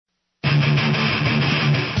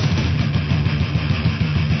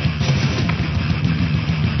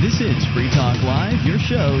It's Free Talk Live, your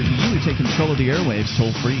show. You take control of the airwaves,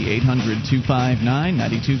 toll-free,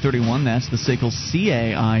 800-259-9231. That's the SACL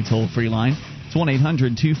CAI toll-free line. It's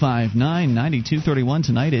 1-800-259-9231.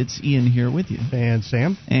 Tonight, it's Ian here with you. And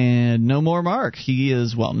Sam. And no more Mark. He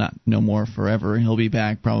is, well, not no more forever. He'll be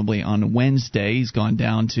back probably on Wednesday. He's gone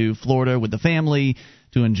down to Florida with the family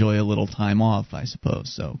to enjoy a little time off, I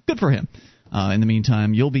suppose. So, good for him. In the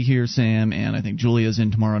meantime, you'll be here, Sam, and I think Julia's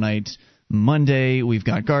in tomorrow night. Monday, we've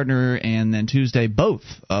got Gardner, and then Tuesday, both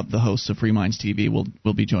of the hosts of Free Minds TV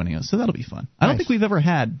will be joining us, so that'll be fun. I don't think we've ever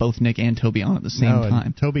had both Nick and Toby on at the same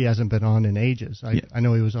time. Toby hasn't been on in ages. I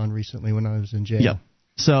know he was on recently when I was in jail. Yep.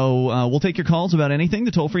 So we'll take your calls about anything.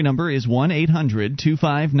 The toll-free number is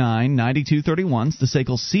 1-800-259-9231. It's the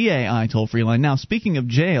SACL CAI toll-free line. Now, speaking of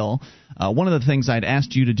jail, one of the things I'd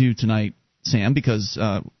asked you to do tonight, Sam, because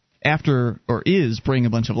bring a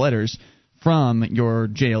bunch of letters from your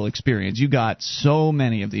jail experience. You got so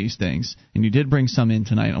many of these things, and you did bring some in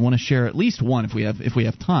tonight. I want to share at least one if we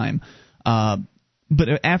have time. But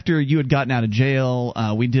after you had gotten out of jail,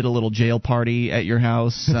 we did a little jail party at your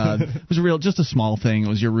house. It was just a small thing. It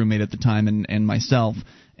was your roommate at the time and myself,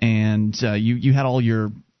 and you had all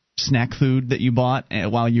your snack food that you bought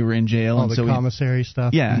while you were in jail. All the commissary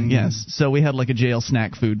stuff. Yeah, yes. So we had like a jail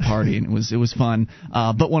snack food party, and it was fun.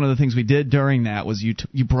 But one of the things we did during that was you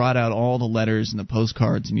brought out all the letters and the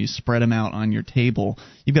postcards, and you spread them out on your table.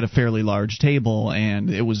 You've got a fairly large table,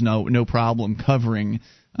 and it was no problem covering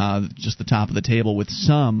just the top of the table with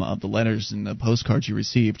some of the letters and the postcards you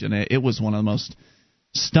received, and it was one of the most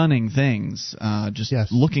stunning things.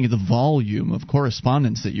 Looking at the volume of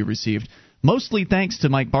correspondence that you received. Mostly thanks to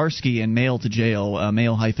Mike Barsky and Mail to Jail,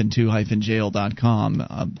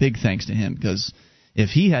 mail-to-jail.com. Big thanks to him, because if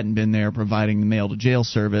he hadn't been there providing the Mail to Jail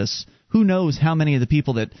service, who knows how many of the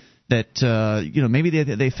people that maybe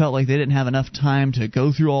they felt like they didn't have enough time to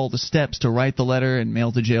go through all the steps to write the letter, and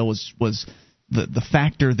Mail to Jail was the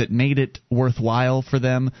factor that made it worthwhile for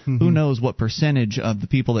them. Mm-hmm. Who knows what percentage of the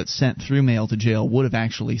people that sent through Mail to Jail would have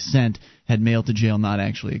actually sent had Mail to Jail not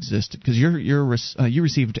actually existed? Because you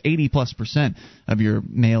received 80+% of your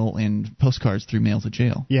mail and postcards through Mail to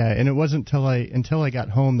Jail. Yeah, and it wasn't until I got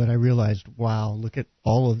home that I realized, wow, look at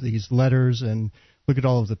all of these letters and look at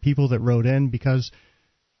all of the people that wrote in, because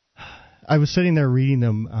I was sitting there reading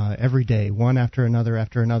them every day, one after another,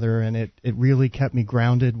 and it really kept me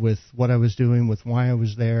grounded with what I was doing, with why I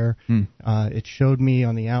was there. It showed me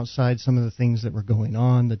on the outside some of the things that were going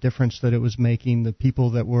on, the difference that it was making, the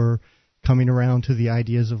people that were coming around to the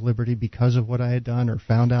ideas of liberty because of what I had done, or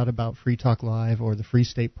found out about Free Talk Live or the Free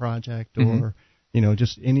State Project, or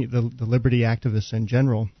just any the liberty activists in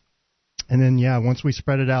general. And then once we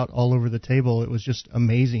spread it out all over the table, it was just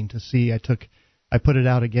amazing to see. I put it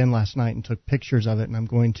out again last night and took pictures of it, and I'm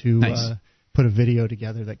going to put a video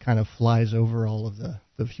together that kind of flies over all of the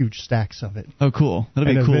huge stacks of it. Oh, cool.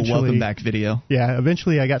 That'll be a cool welcome back video. Yeah,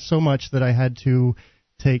 eventually I got so much that I had to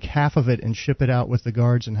take half of it and ship it out with the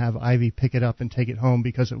guards and have Ivy pick it up and take it home,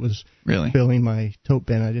 because it was filling my tote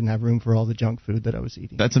bin. I didn't have room for all the junk food that I was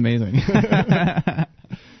eating. That's amazing.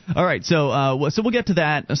 All right, so we'll get to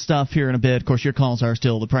that stuff here in a bit. Of course, your calls are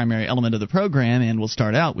still the primary element of the program, and we'll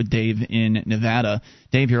start out with Dave in Nevada.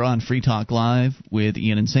 Dave, you're on Free Talk Live with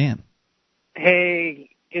Ian and Sam.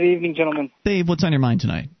 Hey, good evening, gentlemen. Dave, what's on your mind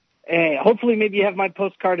tonight? Hey, hopefully maybe you have my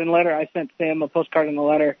postcard and letter. I sent Sam a postcard and a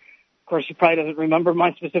letter. Of course, he probably doesn't remember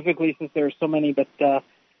mine specifically since there are so many, but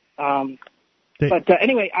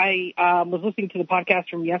anyway, I was listening to the podcast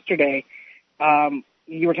from yesterday.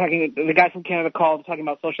 You were talking, the guy from Canada called talking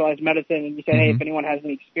about socialized medicine, and you said, hey, if anyone has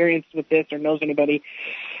any experience with this or knows anybody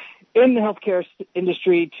in the healthcare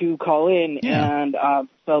industry to call in. Yeah. And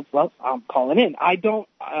so I'm calling in. I don't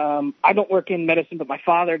work in medicine, but my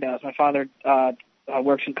father does. My father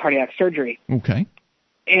works in cardiac surgery. Okay.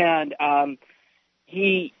 And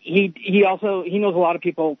he knows a lot of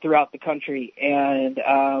people throughout the country. And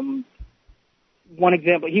one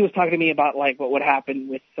example, he was talking to me about like what would happen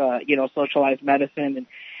with socialized medicine,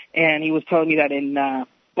 and he was telling me that in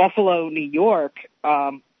Buffalo, New York,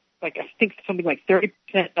 I think something like 30%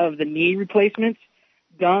 of the knee replacements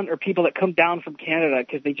done are people that come down from Canada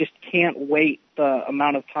because they just can't wait the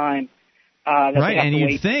amount of time. Right, and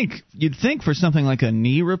you'd think for something like a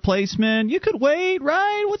knee replacement, you could wait,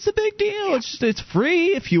 right? What's the big deal? It's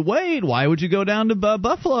free if you wait. Why would you go down to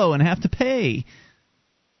Buffalo and have to pay?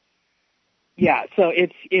 Yeah, so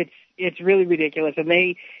it's really ridiculous, and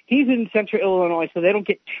he's in Central Illinois, so they don't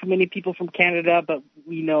get too many people from Canada, but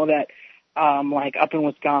we know that like up in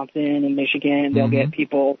Wisconsin and Michigan, they'll get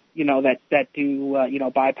people that do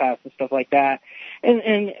bypass and stuff like that,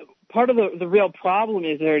 and part of the real problem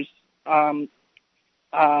is there's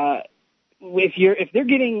if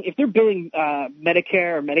they're billing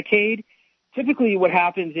Medicare or Medicaid, typically what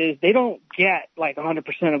happens is they don't get like 100%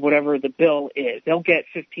 of whatever the bill is. They'll get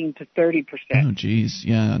 15 to 30%. Oh, geez,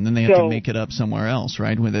 yeah, and then they have to make it up somewhere else,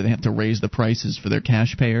 right? Where they have to raise the prices for their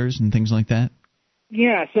cash payers and things like that.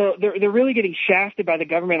 Yeah, so they're really getting shafted by the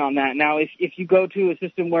government on that. Now, if you go to a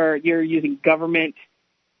system where you're using government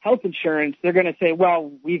health insurance, they're going to say,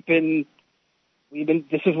 well, this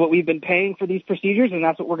is what we've been paying for these procedures, and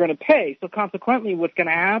that's what we're going to pay. So consequently, what's going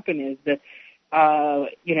to happen is that,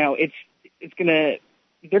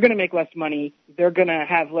 they're going to make less money. They're going to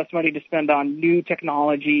have less money to spend on new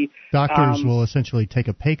technology. Doctors will essentially take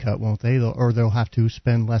a pay cut, won't they? Or they'll have to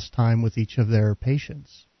spend less time with each of their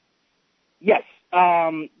patients. Yes.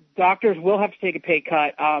 Doctors will have to take a pay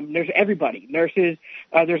cut. There's everybody. Nurses,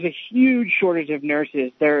 there's a huge shortage of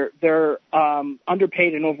nurses. They're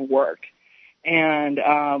underpaid and overworked.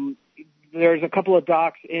 And there's a couple of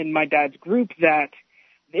docs in my dad's group that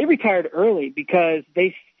they retired early because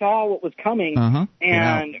they saw what was coming,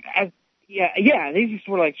 and they just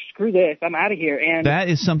were like, screw this, I'm out of here. And that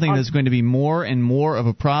is something that's going to be more and more of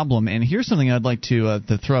a problem. And here's something I'd like to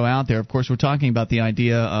throw out there. Of course, we're talking about the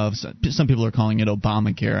idea of, some people are calling it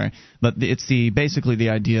Obamacare, but it's basically the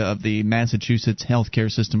idea of the Massachusetts healthcare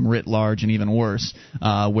system writ large, and even worse,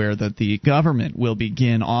 where the government will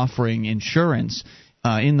begin offering insurance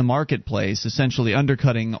in the marketplace, essentially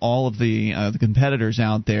undercutting all of the competitors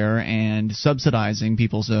out there and subsidizing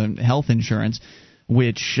people's health insurance,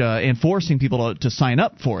 which and forcing people to sign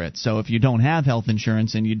up for it. So if you don't have health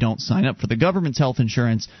insurance and you don't sign up for the government's health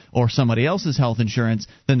insurance or somebody else's health insurance,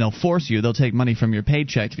 then they'll force you. They'll take money from your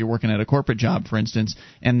paycheck if you're working at a corporate job, for instance,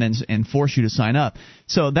 and force you to sign up.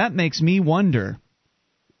 So that makes me wonder,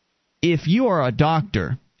 if you are a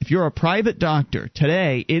doctor, if you're a private doctor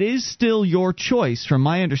today, it is still your choice, from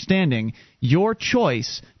my understanding, your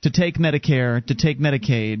choice to take Medicare, to take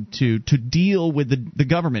Medicaid, to deal with the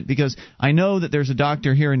government. Because I know that there's a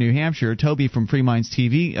doctor here in New Hampshire, Toby from Free Minds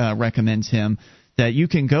TV recommends him, that you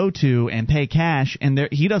can go to and pay cash, and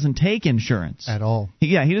he doesn't take insurance. At all.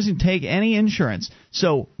 He doesn't take any insurance.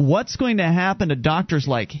 So what's going to happen to doctors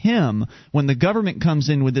like him when the government comes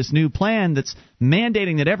in with this new plan that's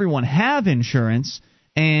mandating that everyone have insurance?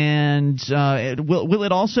 And will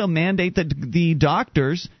it also mandate that the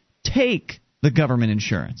doctors take the government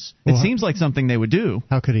insurance? It seems like something they would do.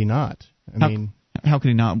 How could he not? How could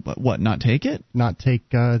he not? Not take it? Not take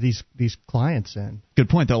these clients in. Good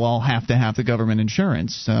point. They'll all have to have the government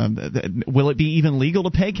insurance. Will it be even legal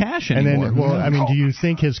to pay cash anymore? And then, do you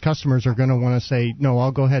think his customers are going to want to say, no,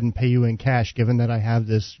 I'll go ahead and pay you in cash, given that I have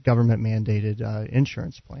this government-mandated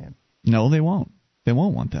insurance plan? No, they won't. They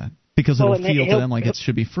won't want that. Because it'll feel to them like it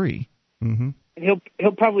should be free. Mm-hmm. And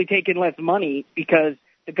he'll probably take in less money because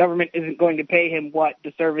the government isn't going to pay him what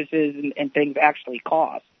the services and things actually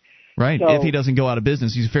cost. Right. So, if he doesn't go out of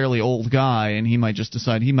business, he's a fairly old guy, and he might just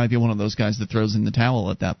decide he might be one of those guys that throws in the towel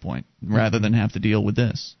at that point, rather than have to deal with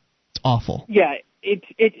this. It's awful. Yeah.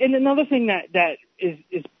 And another thing that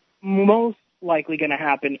is most likely going to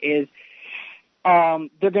happen is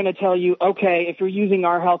they're going to tell you, okay, if you're using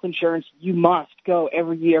our health insurance, you must go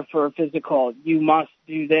every year for a physical. You must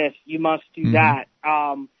do this. You must do that.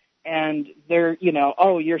 And they're,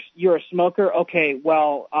 you're a smoker. Okay,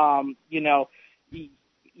 well,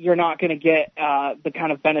 you're not going to get the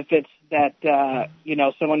kind of benefits that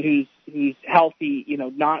someone who's healthy,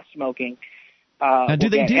 not smoking. Now, do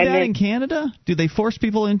they do that in Canada? Do they force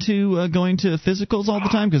people into going to physicals all the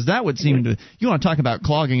time? Because that would seem to – you want to talk about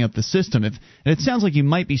clogging up the system. And it sounds like you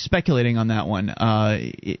might be speculating on that one.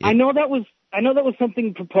 I know that was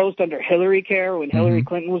something proposed under Hillary Care when Hillary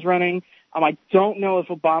Clinton was running. I don't know if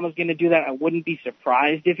Obama's going to do that. I wouldn't be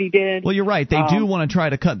surprised if he did. Well, you're right. They do want to try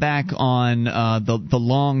to cut back on the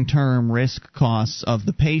long-term risk costs of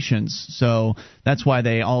the patients. So that's why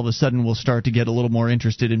they all of a sudden will start to get a little more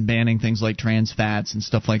interested in banning things like trans fats and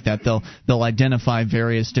stuff like that. They'll identify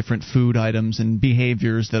various different food items and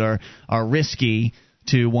behaviors that are risky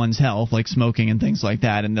to one's health, like smoking and things like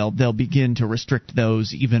that, and they'll begin to restrict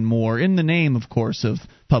those even more in the name, of course, of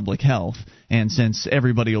public health. And since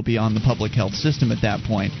everybody will be on the public health system at that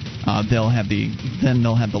point, they'll have the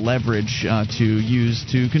leverage to use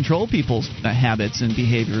to control people's habits and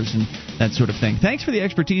behaviors and that sort of thing. Thanks for the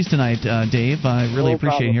expertise tonight, Dave. I really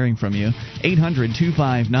appreciate hearing from you.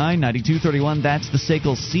 800-259-9231. That's the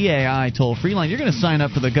SACL CAI toll-free line. You're going to sign up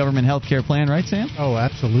for the government health care plan, right, Sam? Oh,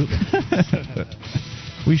 absolutely.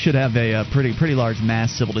 We should have a pretty large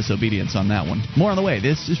mass civil disobedience on that one. More on the way.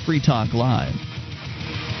 This is Free Talk Live.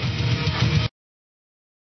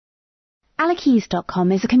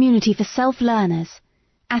 Alakeys.com is a community for self-learners.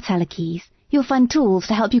 At Alakeys, You'll find tools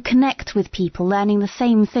to help you connect with people learning the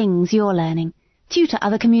same things you're learning, tutor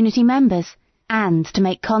other community members, and to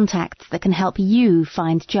make contacts that can help you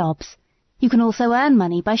find jobs. You can also earn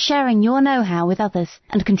money by sharing your know-how with others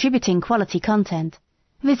and contributing quality content.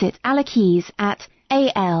 Visit Alekese at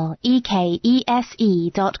alekese.com.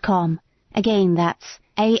 Again, that's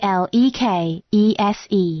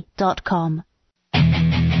alekese.com.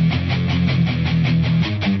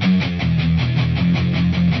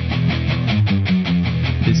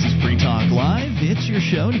 This is Free Talk Live. It's your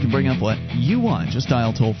show. You can bring up what you want. Just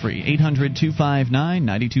dial toll-free.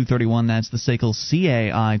 800-259-9231. That's the SACL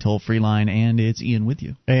CAI toll-free line. And it's Ian with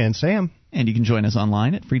you. And Sam. And you can join us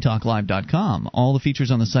online at freetalklive.com. All the features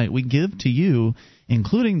on the site we give to you,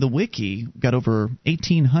 including the wiki. We've got over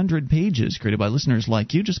 1,800 pages created by listeners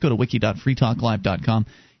like you. Just go to wiki.freetalklive.com.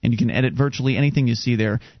 And you can edit virtually anything you see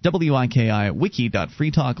there. WIKI,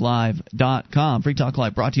 wiki.freetalklive.com. Free Talk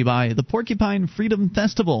Live brought to you by the Porcupine Freedom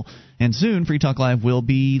Festival. And soon, Free Talk Live will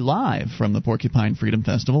be live from the Porcupine Freedom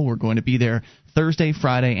Festival. We're going to be there Thursday,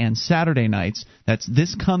 Friday, and Saturday nights. That's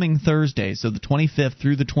this coming Thursday, so the 25th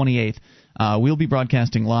through the 28th. We'll be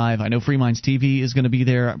broadcasting live. I know Free Minds TV is going to be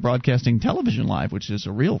there broadcasting television live, which is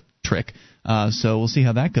a real trick. So we'll see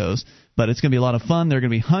how that goes. But it's going to be a lot of fun. There are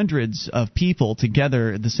going to be hundreds of people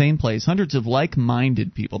together at the same place, hundreds of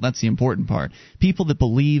like-minded people. That's the important part. People that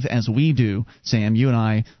believe as we do. Sam, you and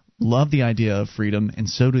I love the idea of freedom, and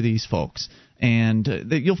so do these folks. And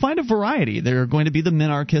you'll find a variety. There are going to be the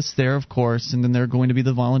minarchists there, of course, and then there are going to be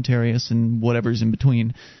the voluntarists and whatever's in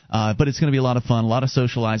between. But it's going to be a lot of fun, a lot of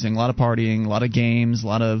socializing, a lot of partying, a lot of games, a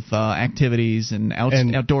lot of activities and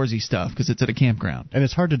outdoorsy stuff because it's at a campground. And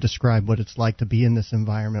it's hard to describe what it's like to be in this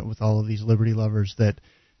environment with all of these liberty lovers, that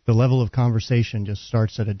the level of conversation just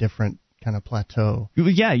starts at a different kind of plateau.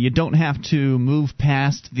 Yeah, you don't have to move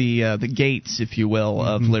past the gates, if you will,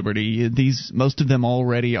 of liberty. Most of them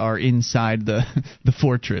already are inside the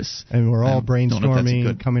fortress, and we're all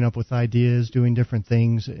brainstorming, coming up with ideas, doing different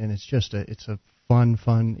things, and it's a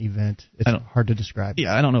fun event. It's hard to describe.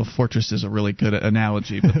 Yeah, I don't know if fortress is a really good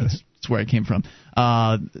analogy, but that's where I came from.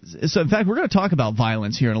 So, in fact, we're going to talk about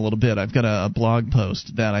violence here in a little bit. I've got a blog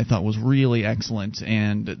post that I thought was really excellent,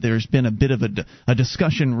 and there's been a bit of a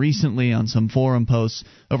discussion recently on some forum posts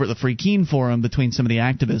over at the Free Keene forum between some of the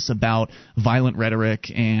activists about violent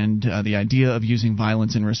rhetoric and the idea of using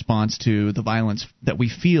violence in response to the violence that we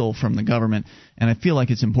feel from the government. And I feel like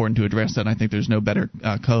it's important to address that. I think there's no better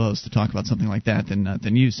co-host to talk about something like that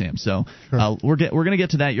than you, Sam. So sure. We're going to get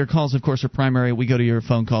to that. Your calls, of course, are primary. We go to your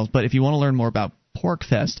phone calls. But if you want to learn more about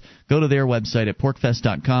PorcFest, go to their website at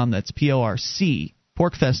porcfest.com. That's PORC,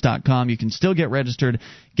 porcfest.com. You can still get registered,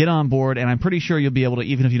 get on board, and I'm pretty sure you'll be able to,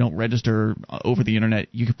 even if you don't register over the Internet,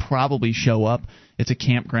 you could probably show up. It's a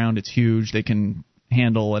campground. It's huge. They can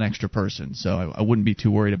handle an extra person, so I wouldn't be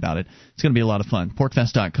too worried about it. It's going to be a lot of fun.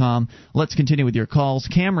 Porcfest.com. Let's continue with your calls.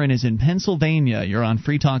 Cameron is in Pennsylvania. You're on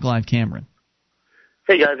Free Talk Live, Cameron.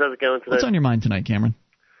 Hey, guys. How's it going today? What's on your mind tonight, Cameron?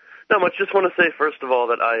 Not much. Just want to say, first of all,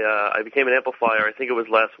 that I became an amplifier, I think it was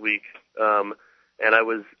last week, and I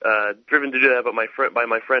was driven to do that by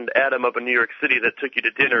my friend Adam up in New York City that took you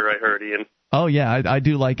to dinner, I heard, Ian. Oh, yeah, I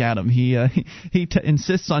do like Adam. He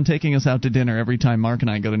insists on taking us out to dinner every time Mark and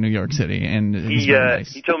I go to New York City, and he's very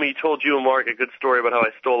nice. He told me he told you and Mark a good story about how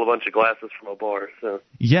I stole a bunch of glasses from a bar. So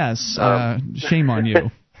yes, shame on you.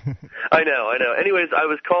 I know. Anyways, I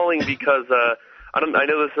was calling because I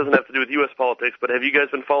know this doesn't have to do with U.S. politics, but have you guys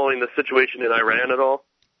been following the situation in Iran at all?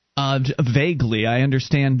 Vaguely. I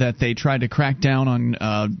understand that they tried to crack down on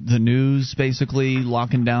the news, basically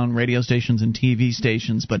locking down radio stations and TV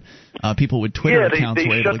stations, but people with Twitter accounts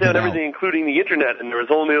were able to get out. They shut down everything, including the internet, and there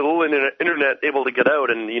was only a little internet able to get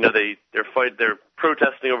out. And they're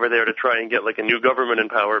protesting over there to try and get like a new government in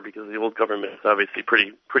power because the old government is obviously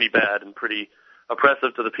pretty bad and pretty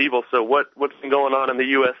oppressive to the people. So what's been going on in the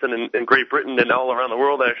U.S. and in Great Britain and all around the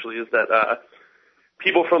world actually is that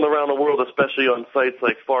people from around the world, especially on sites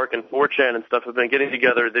like FARC and 4chan and stuff, have been getting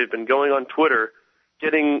together. They've been going on Twitter,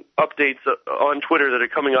 getting updates on Twitter that are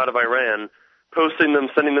coming out of Iran, posting them,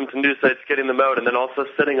 sending them to news sites, getting them out, and then also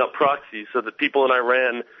setting up proxies so that people in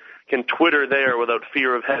Iran can Twitter there without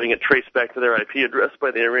fear of having it traced back to their IP address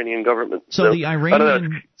by the Iranian government. So the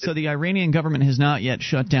Iranian government has not yet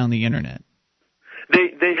shut down the internet.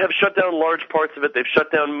 They have shut down large parts of it. They've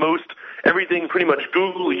shut down everything, pretty much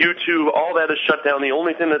Google, YouTube, all that is shut down. The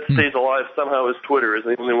only thing that stays alive somehow is Twitter, is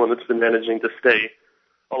the only one that's been managing to stay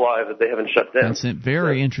alive that they haven't shut down. That's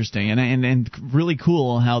very interesting and really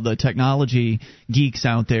cool how the technology geeks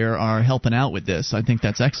out there are helping out with this. I think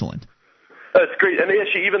that's excellent. That's great. And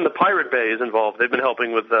actually, even the Pirate Bay is involved. They've been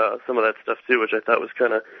helping with some of that stuff, too, which I thought was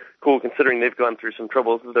kind of cool, considering they've gone through some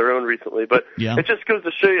troubles of their own recently. But It just goes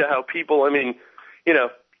to show you how people, the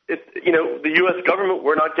U.S. government,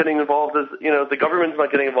 we're not getting involved the government's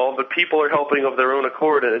not getting involved, but people are helping of their own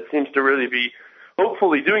accord, and it seems to really be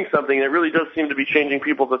hopefully doing something, and it really does seem to be changing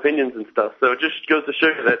people's opinions and stuff. So it just goes to show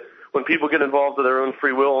you that when people get involved of their own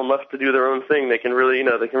free will and left to do their own thing, they can really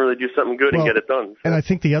do something good and get it done. So. And I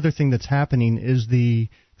think the other thing that's happening is the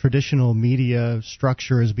traditional media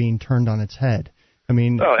structure is being turned on its head. I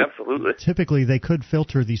mean, absolutely. Typically they could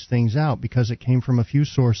filter these things out because it came from a few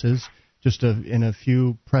sources, just in a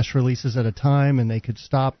few press releases at a time, and they could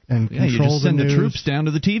stop and control the news. You just send the troops down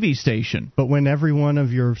to the TV station. But when every one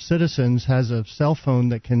of your citizens has a cell phone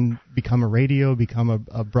that can become a radio, become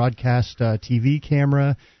a broadcast TV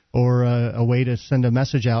camera, or a way to send a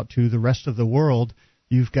message out to the rest of the world,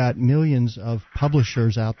 you've got millions of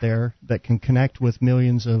publishers out there that can connect with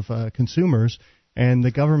millions of consumers, and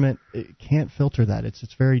the government can't filter that. It's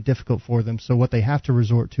very difficult for them. So what they have to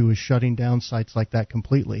resort to is shutting down sites like that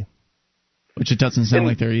completely. Which it doesn't sound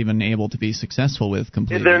like they're even able to be successful with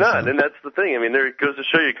completely. They're not, and that's the thing. I mean, it goes to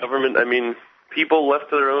show you, government, people left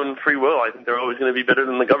to their own free will, I think they're always going to be better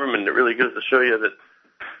than the government. It really goes to show you that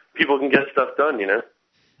people can get stuff done,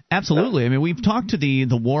 Absolutely. I mean, we've talked to the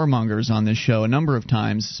warmongers on this show a number of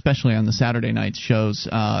times, especially on the Saturday night shows,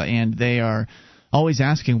 and they are always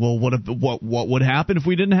asking, well, what would happen if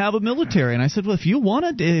we didn't have a military? And I said, well, if you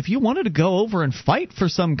wanted to go over and fight for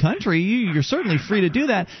some country, you're certainly free to do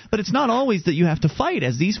that. But it's not always that you have to fight,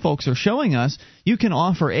 as these folks are showing us. You can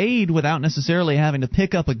offer aid without necessarily having to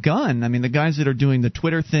pick up a gun. I mean, the guys that are doing the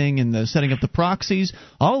Twitter thing and the setting up the proxies,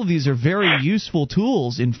 all of these are very useful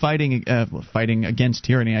tools in fighting against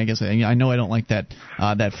tyranny. I guess I know I don't like that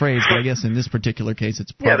phrase, but I guess in this particular case,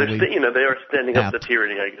 it's probably they are standing up to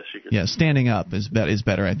tyranny. I guess you could. Yeah, standing up is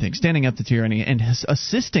better, I think. Standing up to tyranny and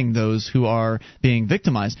assisting those who are being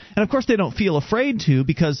victimized. And, of course, they don't feel afraid to,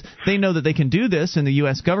 because they know that they can do this, and the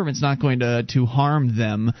U.S. government's not going to harm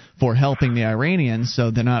them for helping the Iranians, so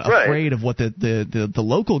they're not afraid of what the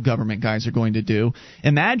local government guys are going to do.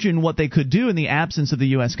 Imagine what they could do in the absence of the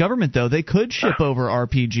U.S. government, though. They could ship over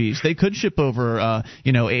RPGs. They could ship over,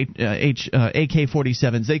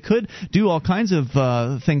 AK-47s. They could do all kinds of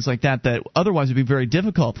things like that otherwise would be very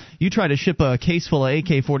difficult. You try to ship a case full of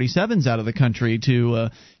AK-47s out of the country to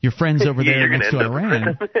your friends over there next to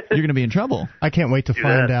Iran, you're going to be in trouble. I can't wait to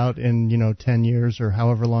find out in 10 years or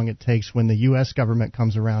however long it takes, when the U.S. government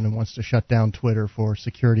comes around and wants to shut down Twitter for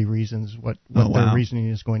security reasons, what their reasoning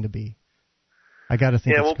is going to be. I got to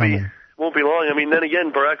think it's coming. Won't be long. I mean, then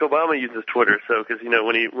again, Barack Obama uses Twitter, so because when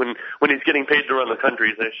he's getting paid to run the country,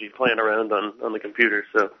 he's actually playing around on the computer.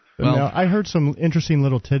 So. Now, I heard some interesting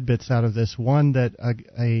little tidbits out of this. One, that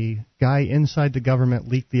a guy inside the government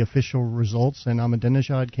leaked the official results, and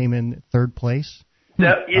Ahmadinejad came in third place.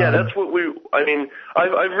 That's what I mean,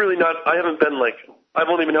 I've really not. I haven't been I've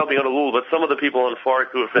only been helping out a little, but some of the people on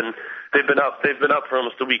FARC who have they've been up for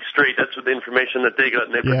almost a week straight. That's what the information that they got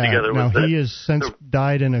and they put together. Now, he has since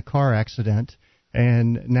died in a car accident,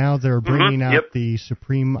 and now they're bringing out the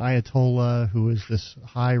Supreme Ayatollah, who is this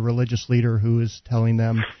high religious leader, who is telling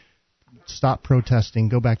them, stop protesting,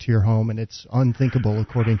 go back to your home, and it's unthinkable,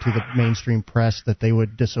 according to the mainstream press, that they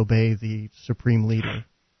would disobey the supreme leader.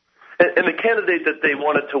 And the candidate that they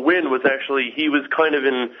wanted to win was actually, he was kind of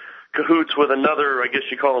in cahoots with another, I guess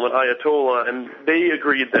you call him an Ayatollah, and they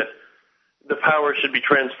agreed that the power should be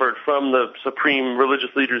transferred from the supreme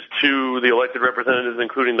religious leaders to the elected representatives,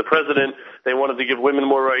 including the president. They wanted to give women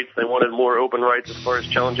more rights. They wanted more open rights as far as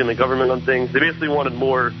challenging the government on things. They basically wanted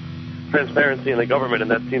more transparency in the government,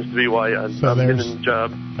 and that seems to be why I'm in the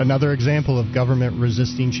job. Another example of government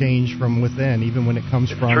resisting change from within, even when it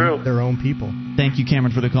comes from their own people. Thank you,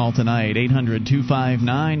 Cameron, for the call tonight.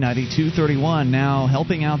 800-259-9231. Now,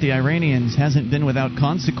 helping out the Iranians hasn't been without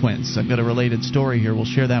consequence. I've got a related story here. We'll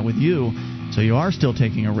share that with you. So you are still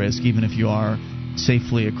taking a risk, even if you are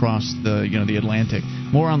safely across the Atlantic.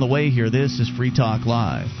 More on the way here. This is Free Talk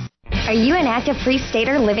Live. Are you an active Free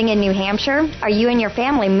Stater living in New Hampshire? Are you and your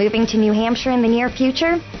family moving to New Hampshire in the near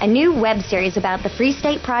future? A new web series about the Free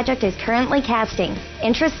State Project is currently casting.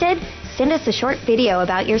 Interested? Send us a short video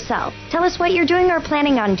about yourself. Tell us what you're doing or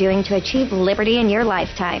planning on doing to achieve liberty in your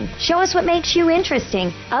lifetime. Show us what makes you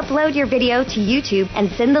interesting. Upload your video to YouTube and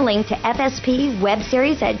send the link to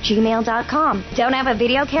fspwebseries@gmail.com. Don't have a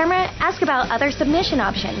video camera? Ask about other submission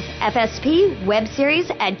options.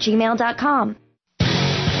 fspwebseries@gmail.com.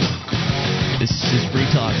 This is Free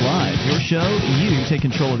Talk Live, your show. You take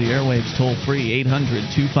control of the airwaves toll-free,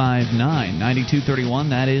 800-259-9231.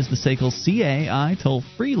 That is the SACL CAI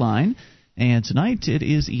toll-free line. And tonight it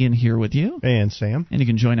is Ian here with you. And Sam. And you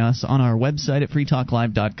can join us on our website at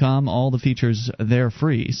freetalklive.com. All the features there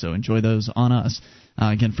free, so enjoy those on us.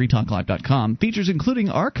 Again, freetalklive.com. Features including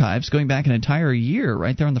archives going back an entire year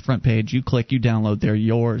right there on the front page. You click, you download, they're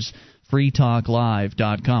yours.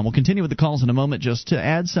 freetalklive.com. We'll continue with the calls in a moment. Just to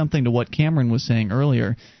add something to what Cameron was saying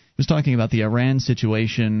earlier, he was talking about the Iran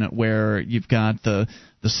situation where you've got the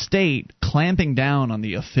state clamping down on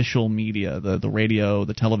the official media, the radio,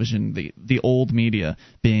 the television, the old media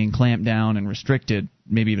being clamped down and restricted,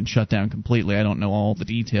 maybe even shut down completely. I don't know all the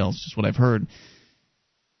details, just what I've heard.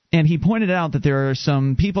 And he pointed out that there are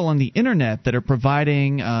some people on the Internet that are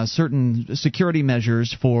providing certain security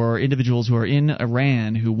measures for individuals who are in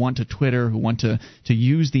Iran who want to Twitter, who want to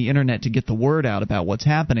use the Internet to get the word out about what's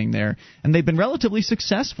happening there. And they've been relatively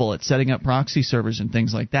successful at setting up proxy servers and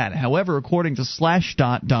things like that. However, according to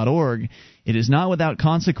Slashdot.org, it is not without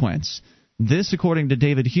consequence. This, according to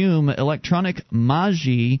David Hume, Electronic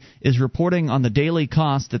Magi is reporting on the Daily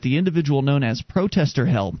Cost that the individual known as Protester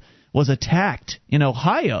Help was attacked in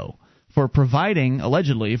Ohio for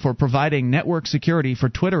allegedly providing network security for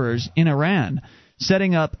Twitterers in Iran,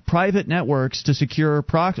 setting up private networks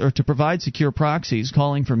to provide secure proxies,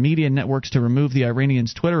 calling for media networks to remove the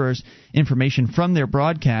Iranians' Twitterers' information from their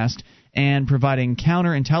broadcast, and providing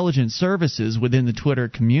counterintelligence services within the Twitter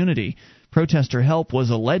community. Protester Help was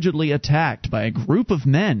allegedly attacked by a group of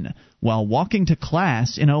men while walking to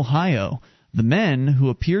class in Ohio. The men, who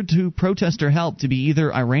appeared to Protester Help to be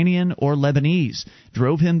either Iranian or Lebanese,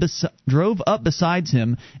 drove up beside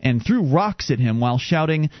him and threw rocks at him while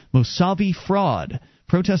shouting, "Mousavi fraud."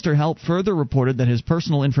 Protester Help further reported that his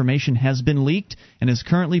personal information has been leaked and is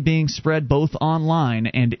currently being spread both online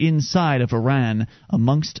and inside of Iran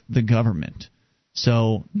amongst the government.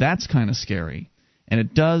 So that's kind of scary. And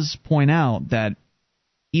it does point out that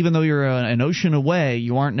even though you're an ocean away,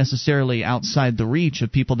 you aren't necessarily outside the reach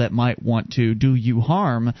of people that might want to do you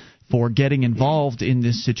harm for getting involved in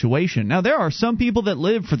this situation. Now, there are some people that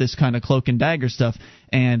live for this kind of cloak and dagger stuff,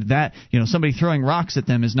 and that, somebody throwing rocks at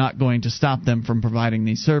them is not going to stop them from providing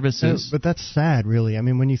these services. But that's sad, really. I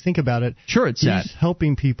mean, when you think about it, sure, it's sad. He's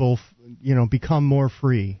helping people, become more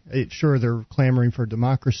free. Sure, they're clamoring for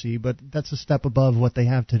democracy, but that's a step above what they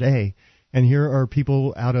have today. And here are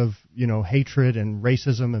people out of, hatred and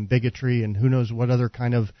racism and bigotry and who knows what other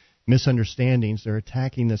kind of misunderstandings. They're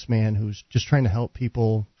attacking this man who's just trying to help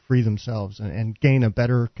people free themselves and gain a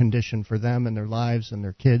better condition for them and their lives and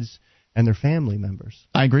their kids and their family members.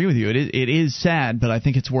 I agree with you. It is sad, but I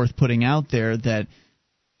think it's worth putting out there that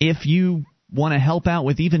if you want to help out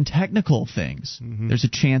with even technical things, there's a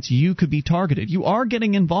chance you could be targeted. You are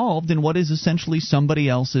getting involved in what is essentially somebody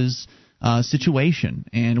else's situation.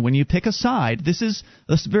 And when you pick a side, this is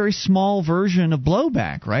a very small version of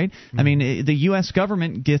blowback, right? I mean, the U.S.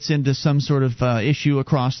 government gets into some sort of issue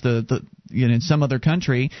across in some other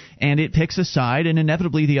country, and it picks a side, and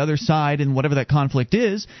inevitably the other side, in whatever that conflict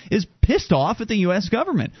is pissed off at the U.S.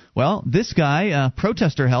 government. Well, this guy,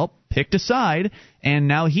 Protester Help, picked a side, and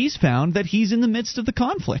now he's found that he's in the midst of the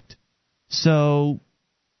conflict. So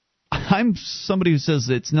I'm somebody who says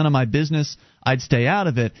it's none of my business, I'd stay out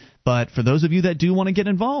of it. But for those of you that do want to get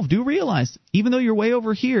involved, do realize, even though you're way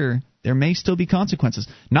over here, there may still be consequences.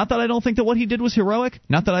 Not that I don't think that what he did was heroic.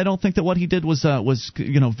 Not that I don't think that what he did was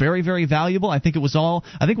very, very valuable. I think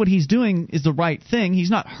what he's doing is the right thing.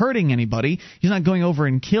 He's not hurting anybody. He's not going over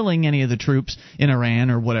and killing any of the troops in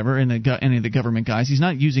Iran or whatever, any of the government guys. He's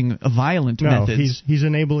not using violent methods. He's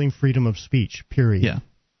enabling freedom of speech, period. Yeah,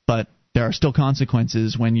 but there are still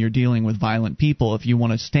consequences when you're dealing with violent people. If you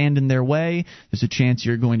want to stand in their way, there's a chance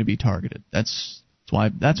you're going to be targeted. That's why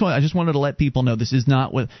I just wanted to let people know this is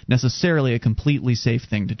not necessarily a completely safe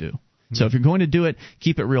thing to do. So if you're going to do it,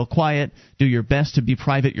 keep it real quiet. Do your best to be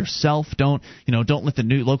private yourself. Don't let the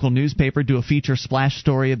local newspaper do a feature splash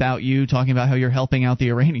story about you talking about how you're helping out the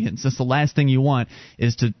Iranians. That's the last thing you want,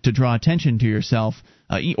 is to draw attention to yourself,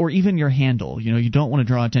 or even your handle. You don't want to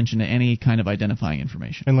draw attention to any kind of identifying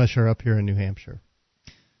information. Unless you're up here in New Hampshire.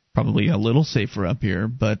 Probably a little safer up here,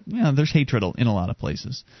 but there's hatred in a lot of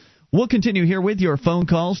places. We'll continue here with your phone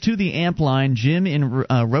calls to the AMP line. Jim in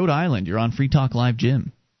Rhode Island. You're on Free Talk Live,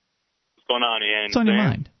 Jim. What's going on, Ian? What's on your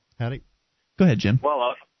mind? Howdy. Go ahead, Jim.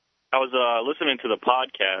 Well, I was listening to the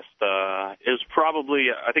podcast. It was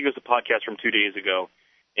I think it was a podcast from 2 days ago,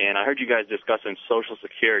 and I heard you guys discussing Social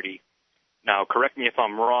Security. Now, correct me if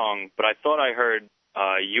I'm wrong, but I thought I heard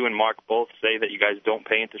you and Mark both say that you guys don't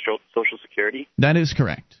pay into Social Security. That is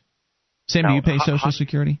correct. Sam, do you pay Social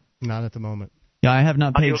Security? Not at the moment. Yeah, I have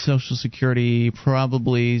not paid Social Security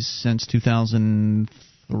probably since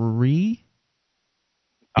 2003.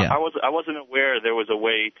 Yeah. I wasn't aware there was a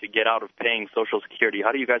way to get out of paying Social Security.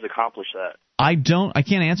 How do you guys accomplish that? I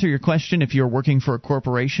can't answer your question. If you're working for a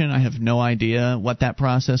corporation, I have no idea what that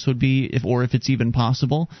process would be, if it's even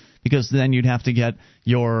possible, because then you'd have to get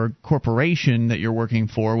your corporation that you're working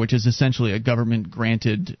for, which is essentially a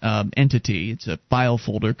government-granted entity. It's a file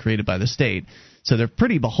folder created by the state. So they're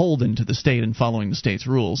pretty beholden to the state and following the state's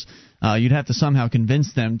rules. You'd have to somehow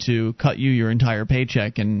convince them to cut you your entire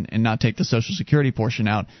paycheck and not take the Social Security portion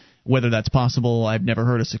out. Whether that's possible, I've never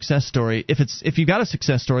heard a success story. If you got a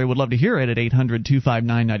success story, would love to hear it at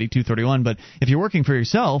 800-259-9231. But if you're working for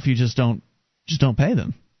yourself, you just don't pay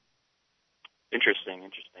them. Interesting.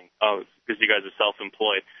 Oh, because you guys are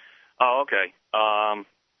self-employed. Oh, okay.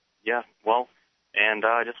 Yeah. Well. And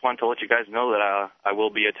I just wanted to let you guys know that I will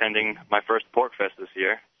be attending my first Pork Fest this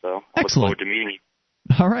year, so I look forward to meeting you.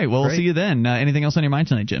 All right, well, We'll see you then. Anything else on your mind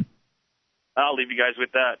tonight, Jim? I'll leave you guys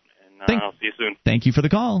with that, and I'll see you soon. Thank you for the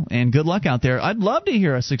call, and good luck out there. I'd love to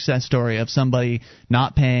hear a success story of somebody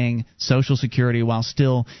not paying Social Security while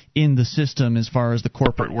still in the system as far as the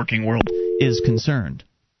corporate working world is concerned.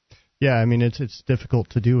 Yeah, I mean, it's difficult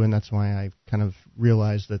to do, and that's why I kind of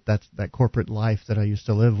realized that corporate life that I used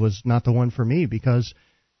to live was not the one for me, because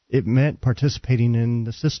it meant participating in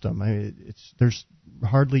the system. There's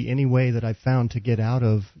hardly any way that I've found to get out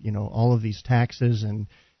of all of these taxes and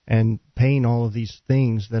paying all of these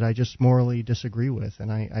things that I just morally disagree with,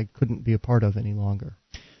 and I couldn't be a part of any longer.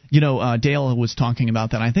 Dale was talking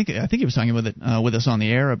about that. I think he was talking with us on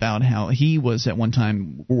the air about how he was at one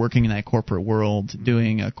time working in that corporate world,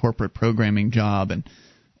 doing a corporate programming job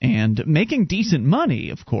and making decent money,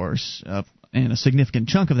 of course, and a significant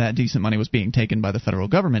chunk of that decent money was being taken by the federal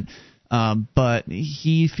government. But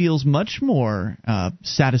he feels much more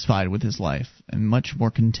satisfied with his life and much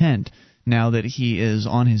more content now that he is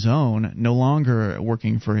on his own, no longer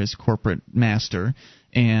working for his corporate master,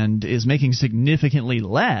 and is making significantly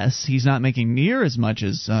less. He's not making near as much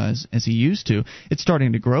as he used to. It's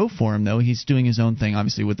starting to grow for him, though. He's doing his own thing,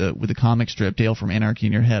 obviously, with the comic strip. Dale from Anarchy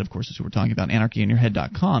in Your Head, of course, is who we're talking about,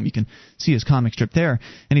 anarchyinyourhead.com. You can see his comic strip there.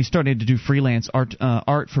 And he's starting to do freelance art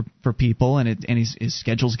for people, and his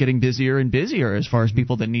schedule's getting busier and busier as far as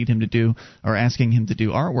people that need him to do or asking him to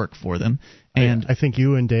do artwork for them. And I think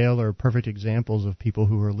you and Dale are perfect examples of people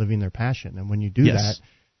who are living their passion. And when you do that,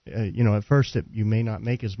 at first you may not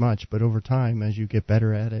make as much, but over time, as you get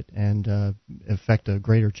better at it and affect a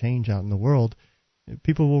greater change out in the world,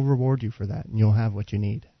 people will reward you for that, and you'll have what you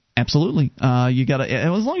need. Absolutely. You got to,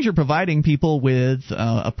 as long as you're providing people with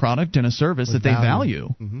a product and a service that they value.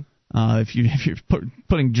 Mm-hmm. If you're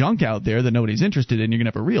putting junk out there that nobody's interested in, you're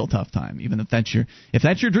gonna have a real tough time. Even if that's your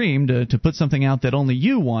dream to put something out that only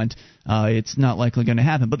you want, it's not likely going to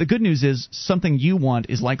happen. But the good news is something you want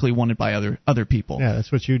is likely wanted by other people. Yeah,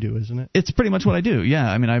 that's what you do, isn't it? It's pretty much what I do. Yeah,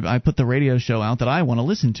 I mean, I put the radio show out that I want to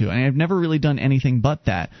listen to, and I've never really done anything but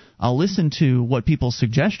that. I'll listen to what people's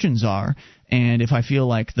suggestions are. And if I feel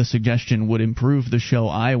like the suggestion would improve the show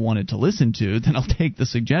I wanted to listen to, then I'll take the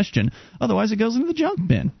suggestion. Otherwise, it goes into the junk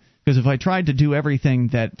bin. Because if I tried to do everything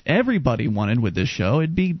that everybody wanted with this show,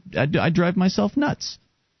 I'd drive myself nuts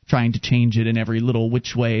trying to change it in every little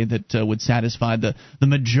which way that would satisfy the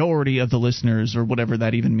majority of the listeners, or whatever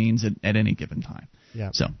that even means at any given time.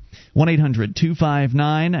 Yeah. So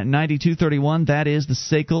 1-800-259-9231, that is the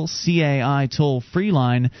SACL CAI toll-free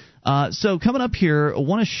line. So coming up here, I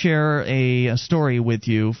want to share a story with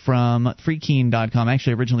you from freekeen.com,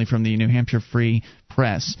 actually originally from the New Hampshire Free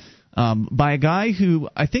Press. By a guy who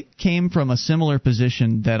I think came from a similar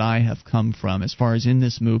position that I have come from as far as in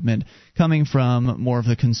this movement, coming from more of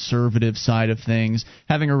the conservative side of things,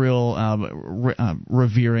 having a real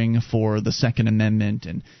revering for the Second Amendment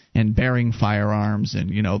and bearing firearms, and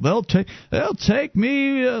they'll take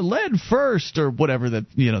me lead first, or whatever the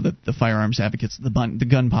firearms advocates, the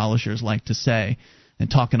gun polishers like to say, and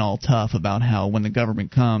talking all tough about how when the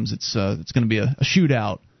government comes, it's going to be a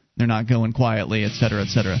shootout. They're not going quietly, et cetera, et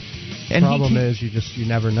cetera. And the problem is you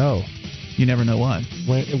never know. You never know what.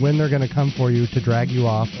 When they're going to come for you to drag you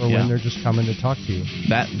off, or when they're just coming to talk to you.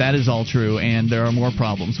 That is all true, and there are more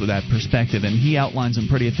problems with that perspective, and he outlines them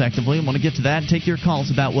pretty effectively. I want to get to that. Take your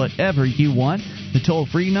calls about whatever you want. The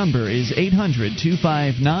toll-free number is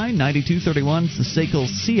 800-259-9231. It's the SACL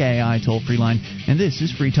CAI toll-free line, and this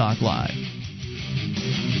is Free Talk Live.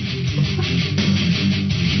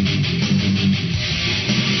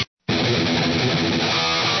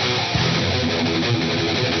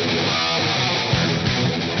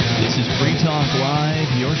 This is Free Talk Live,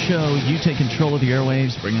 your show. You take control of the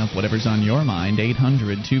airwaves, bring up whatever's on your mind.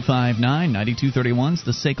 800-259-9231. It's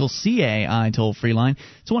the SACL CAI toll-free line.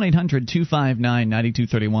 It's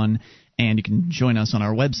 1-800-259-9231. And you can join us on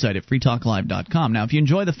our website at freetalklive.com. Now, if you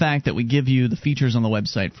enjoy the fact that we give you the features on the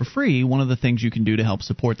website for free, one of the things you can do to help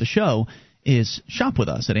support the show is shop with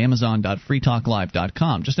us at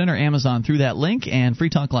amazon.freetalklive.com. Just enter Amazon through that link, and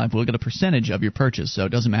Free Talk Live will get a percentage of your purchase. So it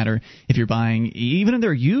doesn't matter if you're buying, even in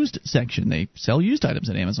their used section, they sell used items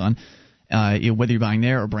at Amazon. Whether you're buying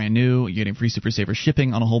there or brand new, you're getting free Super Saver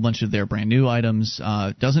shipping on a whole bunch of their brand new items.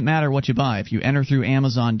 Doesn't matter what you buy. If you enter through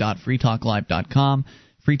amazon.freetalklive.com,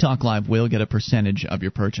 Free Talk Live will get a percentage of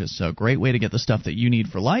your purchase. So great way to get the stuff that you need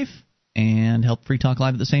for life and help Free Talk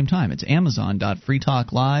Live at the same time. It's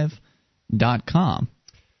amazon.freetalklive.com.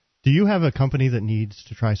 Do you have a company that needs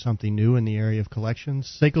to try something new in the area of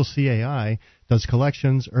collections? Seiko CAI does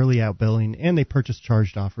collections, early outbilling, and they purchase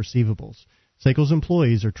charged-off receivables. Seiko's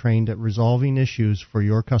employees are trained at resolving issues for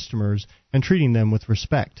your customers and treating them with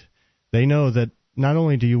respect. They know that not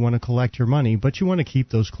only do you want to collect your money, but you want to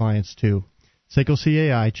keep those clients too. Seiko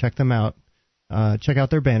CAI, check them out. Check out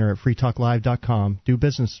their banner at freetalklive.com. Do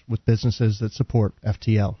business with businesses that support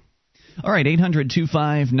FTL. All right,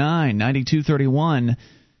 800-259-9231.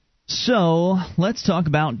 So let's talk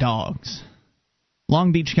about dogs.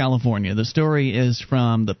 Long Beach, California. The story is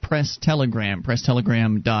from the Press Telegram,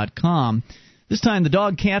 presstelegram.com. This time the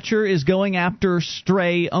dog catcher is going after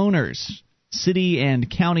stray owners. City and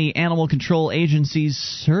county animal control agencies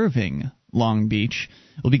serving Long Beach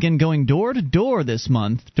will begin going door to door this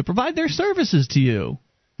month to provide their services to you.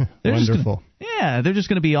 Wonderful. They're just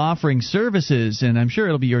going to be offering services, and I'm sure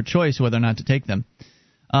it'll be your choice whether or not to take them.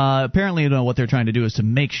 Apparently, what they're trying to do is to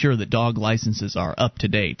make sure that dog licenses are up to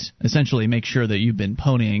date. Essentially, make sure that you've been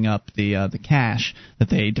ponying up the cash that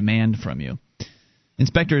they demand from you.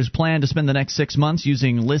 Inspectors plan to spend the next 6 months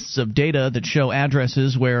using lists of data that show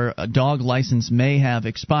addresses where a dog license may have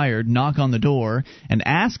expired, knock on the door, and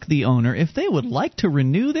ask the owner if they would like to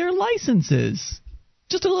renew their licenses.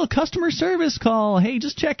 Just a little customer service call. Hey,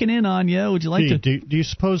 just checking in on you. Would you like to... Do you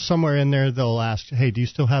suppose somewhere in there they'll ask, hey, do you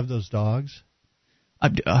still have those dogs?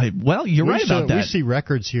 Well, you're right about that. We see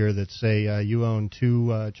records here that say you own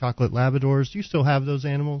 2 chocolate Labradors. Do you still have those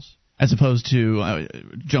animals? As opposed to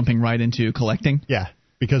jumping right into collecting? Yeah,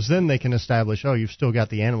 because then they can establish, you've still got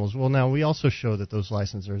the animals. Well, now we also show that those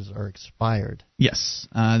licenses are expired. Yes,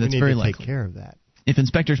 that's very likely. We need to take care of that. If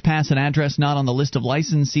inspectors pass an address not on the list of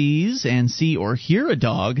licensees and see or hear a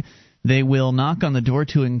dog, they will knock on the door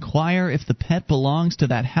to inquire if the pet belongs to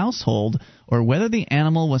that household or whether the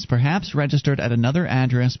animal was perhaps registered at another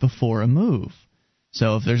address before a move.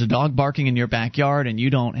 So if there's a dog barking in your backyard and you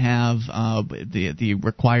don't have the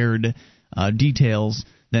required details,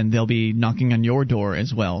 then they'll be knocking on your door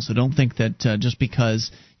as well. So don't think that just because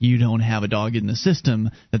you don't have a dog in the system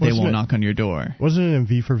that they won't knock on your door. Wasn't it in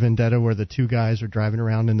V for Vendetta where the 2 guys are driving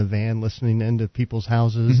around in the van listening into people's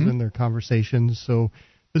houses and their conversations? So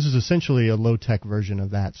this is essentially a low-tech version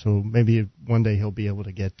of that. So maybe one day he'll be able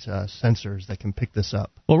to get sensors that can pick this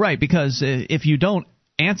up. Well, right, because if you don't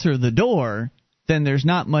answer the door, then there's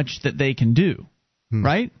not much that they can do,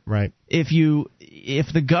 right? Right. If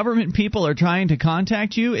the government people are trying to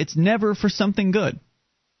contact you, it's never for something good.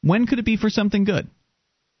 When could it be for something good?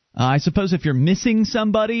 I suppose if you're missing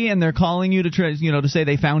somebody and they're calling you to try, to say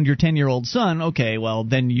they found your 10-year-old son, okay, well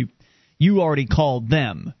then you already called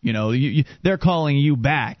them. They're calling you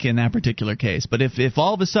back in that particular case. But if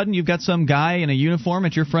all of a sudden you've got some guy in a uniform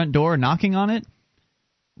at your front door knocking on it,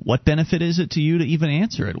 what benefit is it to you to even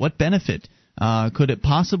answer it? What benefit could it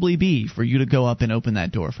possibly be for you to go up and open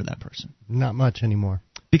that door for that person? Not much anymore.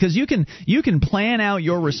 Because you can plan out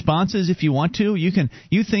your responses if you want to.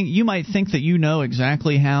 You might think that you know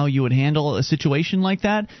exactly how you would handle a situation like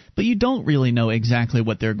that, but you don't really know exactly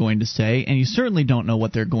what they're going to say, and you certainly don't know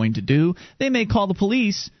what they're going to do. They may call the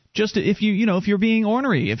police just if you're being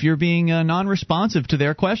ornery, if you're being non-responsive to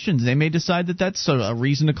their questions. They may decide that that's a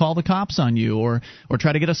reason to call the cops on you or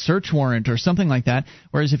try to get a search warrant or something like that.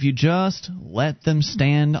 Whereas if you just let them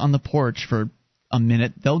stand on the porch for a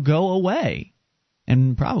minute, they'll go away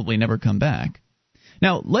and probably never come back.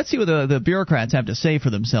 Now, let's see what the bureaucrats have to say for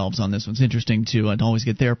themselves on this one. It's interesting to always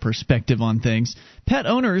get their perspective on things. Pet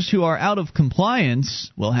owners who are out of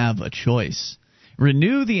compliance will have a choice.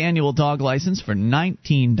 Renew the annual dog license for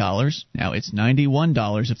 $19. Now, it's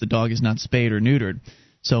 $91 if the dog is not spayed or neutered.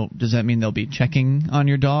 So does that mean they'll be checking on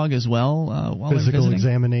your dog as well while physical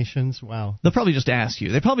examinations? Wow. They'll probably just ask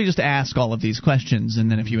you. They probably just ask all of these questions,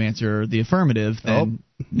 and then if you answer the affirmative, then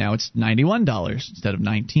now it's $91 instead of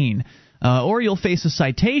 $19. Or you'll face a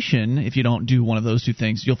citation if you don't do one of those two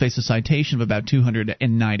things. You'll face a citation of about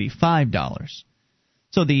 $295.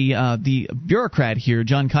 So the bureaucrat here,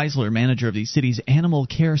 John Keisler, manager of the city's animal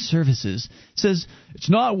care services, says it's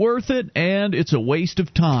not worth it and it's a waste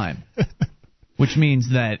of time. Which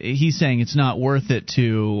means that he's saying it's not worth it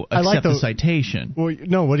to accept the citation. Well,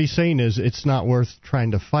 no, what he's saying is it's not worth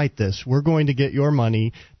trying to fight this. We're going to get your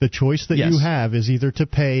money. The choice that you have is either to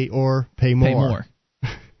pay or pay more. Pay more.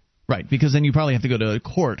 Right, because then you probably have to go to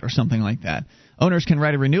court or something like that. Owners can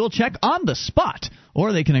write a renewal check on the spot,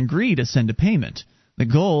 or they can agree to send a payment. The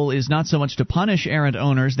goal is not so much to punish errant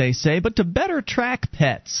owners, they say, but to better track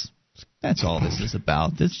pets. That's all this is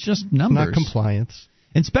about. It's just numbers. Not compliance.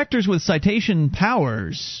 Inspectors with citation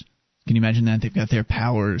powers. Can you imagine that? They've got their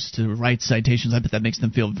powers to write citations. I bet that makes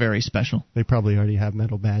them feel very special. They probably already have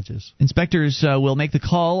metal badges. Inspectors will make the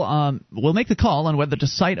call on whether to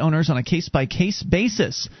cite owners on a case-by-case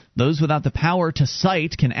basis. Those without the power to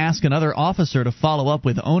cite can ask another officer to follow up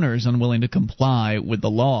with owners unwilling to comply with the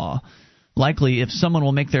law. Likely, if someone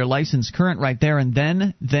will make their license current right there and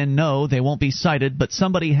then no, they won't be cited, but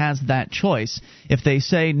somebody has that choice. If they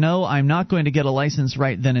say, no, I'm not going to get a license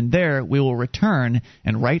right then and there, we will return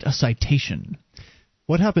and write a citation.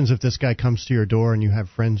 What happens if this guy comes to your door and you have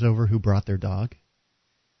friends over who brought their dog?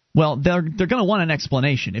 Well, they're going to want an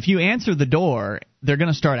explanation. If you answer the door, they're going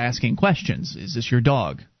to start asking questions. Is this your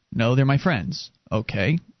dog? No, they're my friends.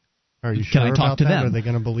 Okay. Are you sure Can I talk to them? Are they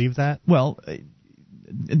going to believe that? Well,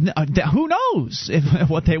 who knows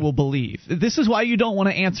what they will believe? This is why you don't want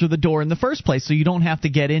to answer the door in the first place, so you don't have to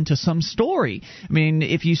get into some story. I mean,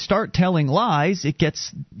 if you start telling lies, you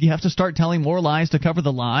have to start telling more lies to cover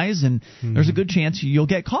the lies, and there's a good chance you'll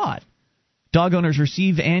get caught. Dog owners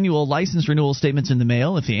receive annual license renewal statements in the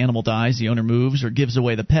mail. If the animal dies, the owner moves, or gives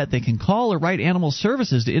away the pet, they can call or write animal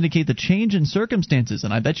services to indicate the change in circumstances.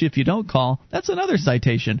 And I bet you if you don't call, that's another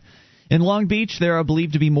citation. In Long Beach, there are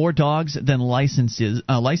believed to be more dogs than licenses,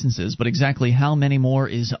 but exactly how many more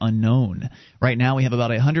is unknown. Right now, we have about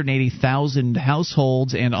 180,000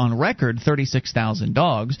 households and, on record, 36,000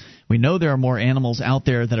 dogs. We know there are more animals out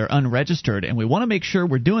there that are unregistered, and we want to make sure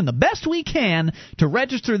we're doing the best we can to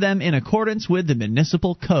register them in accordance with the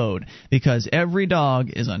municipal code, because every dog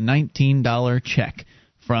is a $19 check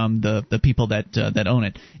from the people that own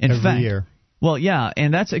it. Every year. Well, yeah,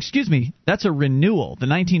 and that's a renewal. The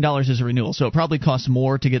 $19 is a renewal, so it probably costs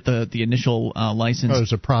more to get the initial license. Oh,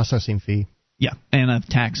 there's a processing fee. Yeah, and a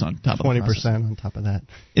tax on top of 20% on top of that.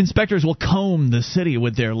 Inspectors will comb the city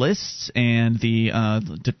with their lists, and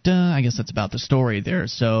I guess that's about the story there.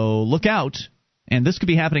 So look out, and this could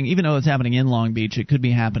be happening, even though it's happening in Long Beach, it could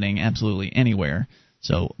be happening absolutely anywhere.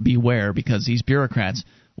 So beware, because these bureaucrats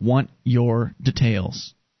want your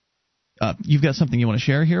details. You've got something you want to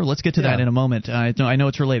share here? Let's get to that in a moment. I know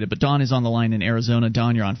it's related, but Don is on the line in Arizona.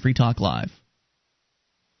 Don, you're on Free Talk Live.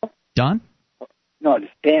 Don? No, it's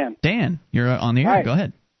Dan. Dan, you're on the air. Hi. Go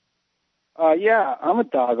ahead. Yeah, I'm a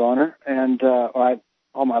dog owner, and all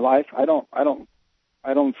my life I don't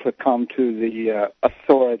succumb to the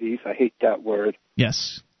authorities. I hate that word.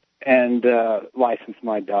 Yes. And license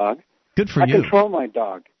my dog. Good for you. I control my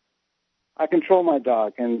dog.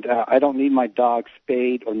 And I don't need my dog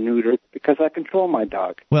spayed or neutered because I control my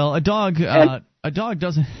dog. Well, a dog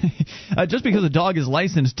doesn't. Just because a dog is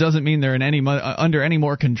licensed doesn't mean they're in under any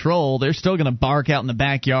more control. They're still going to bark out in the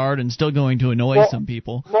backyard and still going to annoy some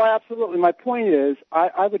people. Well, absolutely. My point is,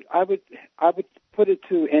 I would put it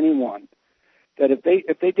to anyone that if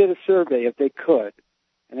they did a survey, if they could,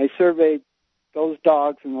 and they surveyed those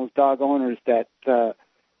dogs and those dog owners that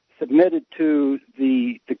submitted to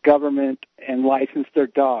the government and licensed their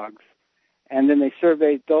dogs, and then they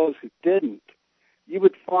surveyed those who didn't, you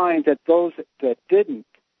would find that those that didn't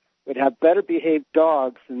would have better behaved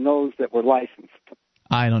dogs than those that were licensed.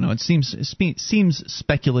 I don't know. It seems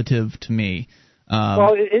speculative to me.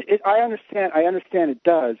 Well, I understand it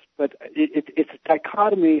does, but it's a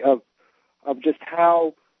dichotomy of just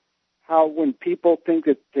how when people think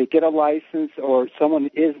that they get a license or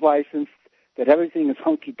someone is licensed, that everything is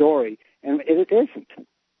hunky-dory, and it isn't.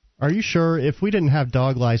 Are you sure if we didn't have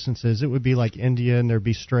dog licenses, it would be like India and there'd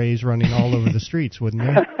be strays running all over the streets, wouldn't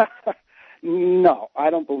there? No, I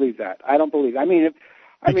don't believe that. I mean,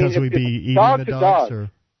 because we'd be eating the dogs? Or?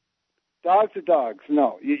 Dogs are dogs.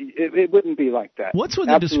 No, it wouldn't be like that. What's with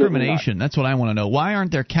the discrimination? That's what I want to know. Why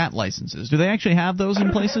aren't there cat licenses? Do they actually have those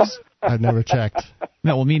in places? I've never checked.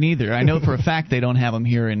 No, well, me neither. I know for a fact they don't have them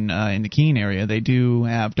here in the Keene area. They do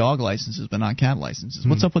have dog licenses, but not cat licenses.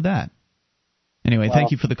 What's up with that? Anyway, thank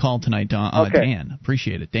you for the call tonight, Dan.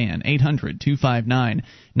 Appreciate it, Dan.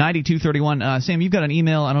 800-259-9231. Sam, you've got an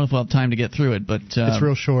email. I don't know if we'll have time to get through it, but it's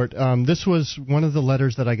real short. This was one of the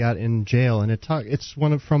letters that I got in jail, and it's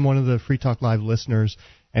from one of the Free Talk Live listeners,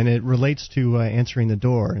 And it relates to answering the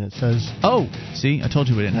door, and it says... Oh, see, I told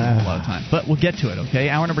you we didn't have a lot of time. But we'll get to it, okay?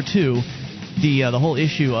 Hour number 2, the whole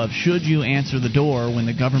issue of should you answer the door when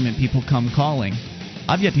the government people come calling.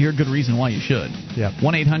 I've yet to hear a good reason why you should. Yep.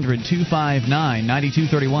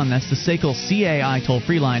 1-800-259-9231. That's the SACL CAI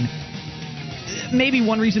toll-free line. Maybe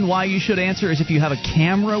one reason why you should answer is if you have a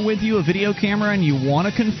camera with you, a video camera, and you want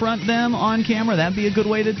to confront them on camera. That'd be a good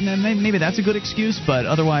way to... Maybe that's a good excuse, but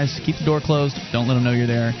otherwise, keep the door closed. Don't let them know you're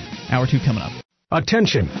there. Hour 2 coming up.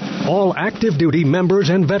 Attention, all active duty members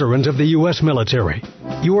and veterans of the U.S. military.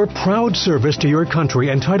 Your proud service to your country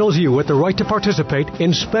entitles you with the right to participate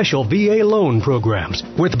in special VA loan programs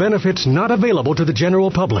with benefits not available to the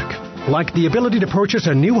general public, like the ability to purchase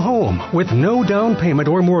a new home with no down payment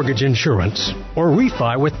or mortgage insurance, or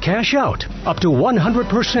refi with cash out, up to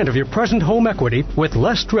 100% of your present home equity with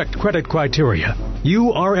less strict credit criteria.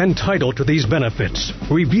 You are entitled to these benefits.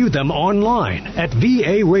 Review them online at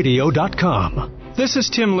varadio.com. This is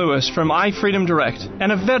Tim Lewis from iFreedom Direct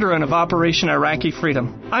and a veteran of Operation Iraqi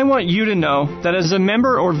Freedom. I want you to know that as a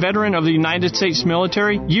member or veteran of the United States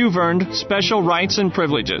military, you've earned special rights and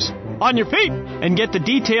privileges. On your feet and get the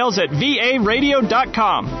details at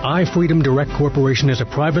varadio.com. iFreedom Direct Corporation is a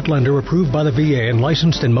private lender approved by the VA and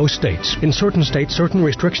licensed in most states. In certain states, certain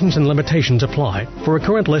restrictions and limitations apply. For a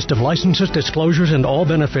current list of licenses, disclosures, and all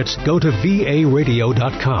benefits, go to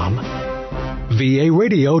varadio.com.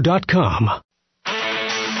 varadio.com.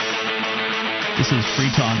 This is Free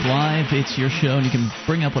Talk Live. It's your show, and you can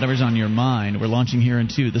bring up whatever's on your mind. We're launching here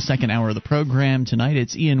into the second hour of the program. Tonight,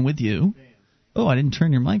 it's Ian with you. Oh, I didn't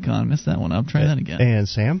turn your mic on. Missed that one up. Try that again. And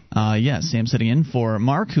Sam? Yes, Sam sitting in for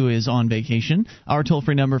Mark, who is on vacation. Our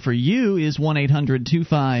toll-free number for you is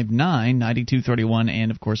 1-800-259-9231. And,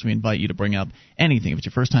 of course, we invite you to bring up anything. If it's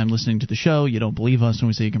your first time listening to the show, you don't believe us when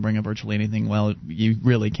we say you can bring up virtually anything, well, you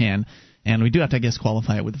really can. And we do have to, I guess,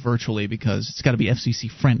 qualify it with virtually because it's got to be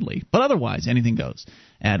FCC-friendly. But otherwise, anything goes.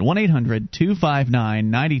 At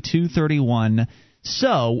 1-800-259-9231.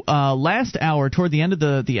 So, last hour, toward the end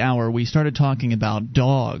of the hour, we started talking about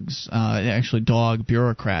dogs, actually dog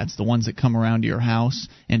bureaucrats, the ones that come around to your house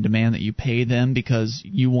and demand that you pay them because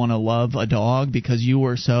you want to love a dog, because you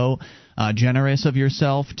were so generous of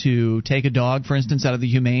yourself to take a dog, for instance, out of the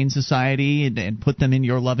Humane Society and put them in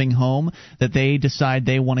your loving home, that they decide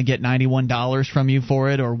they want to get $91 from you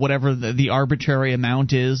for it, or whatever the arbitrary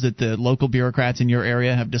amount is that the local bureaucrats in your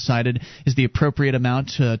area have decided is the appropriate amount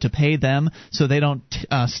to pay them so they don't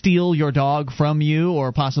steal your dog from you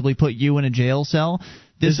or possibly put you in a jail cell.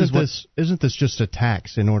 Isn't this just a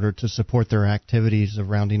tax in order to support their activities of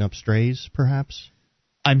rounding up strays, perhaps?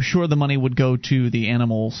 I'm sure the money would go to the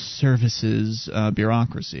animal services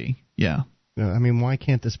bureaucracy. Yeah. I mean, why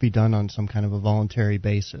can't this be done on some kind of a voluntary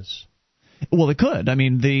basis? Well, it could. I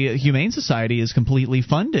mean, the Humane Society is completely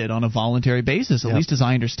funded on a voluntary basis, at least as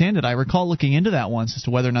I understand it. I recall looking into that once as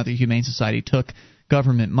to whether or not the Humane Society took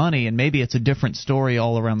government money, and maybe it's a different story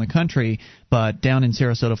all around the country, but down in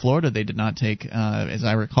Sarasota, Florida, they did not take, as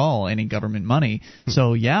I recall, any government money.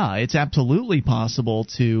 So, yeah, it's absolutely possible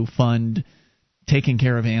to fund taking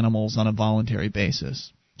care of animals on a voluntary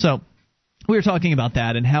basis. So we were talking about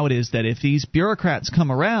that and how it is that if these bureaucrats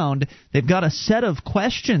come around, they've got a set of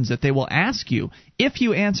questions that they will ask you. If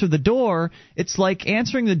you answer the door, it's like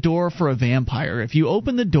answering the door for a vampire. If you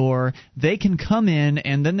open the door, they can come in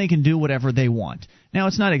and then they can do whatever they want. Now,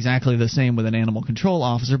 it's not exactly the same with an animal control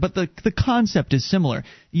officer, but the concept is similar.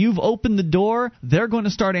 You've opened the door, they're going to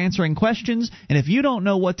start answering questions, and if you don't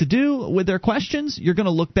know what to do with their questions, you're going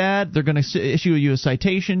to look bad, they're going to issue you a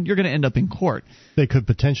citation, you're going to end up in court. They could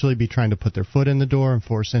potentially be trying to put their foot in the door and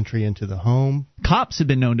force entry into the home. Cops have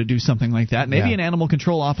been known to do something like that. Maybe an animal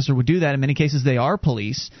control officer would do that. In many cases, they are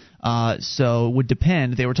police, so it would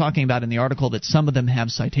depend. They were talking about in the article that some of them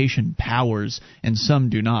have citation powers and some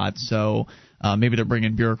do not, so maybe they're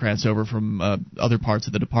bringing bureaucrats over from other parts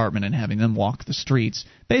of the department and having them walk the streets,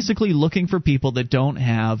 basically looking for people that don't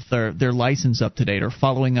have their license up to date or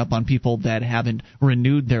following up on people that haven't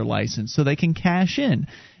renewed their license so they can cash in.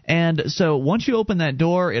 And so once you open that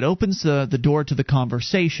door, it opens the door to the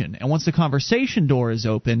conversation. And once the conversation door is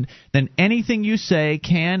opened, then anything you say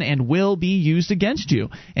can and will be used against you.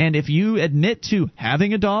 And if you admit to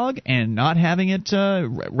having a dog and not having it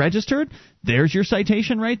registered, there's your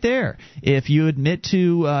citation right there. If you admit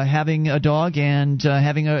to having a dog and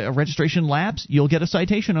having a registration lapse, you'll get a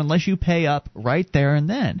citation unless you pay up right there and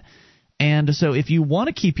then. And so if you want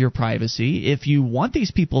to keep your privacy, if you want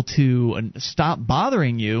these people to stop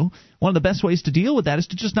bothering you, one of the best ways to deal with that is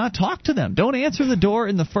to just not talk to them. Don't answer the door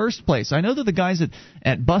in the first place. I know that the guys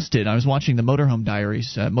at Busted, I was watching the Motorhome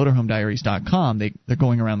Diaries, motorhomediaries.com. They're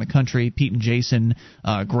going around the country. Pete and Jason,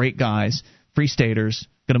 great guys, free staters,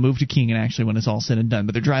 going to move to Keenan actually when it's all said and done.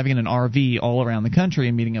 But they're driving in an RV all around the country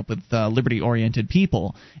and meeting up with liberty-oriented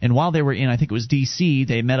people. And while they were in, I think it was D.C.,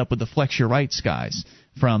 they met up with the Flex Your Rights guys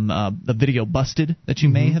from the video Busted that you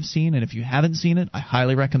may have seen. And if you haven't seen it, I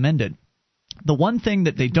highly recommend it. The one thing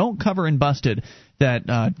that they don't cover in Busted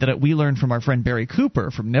that we learned from our friend Barry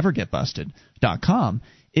Cooper from NeverGetBusted.com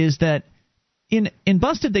is that in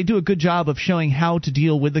Busted, they do a good job of showing how to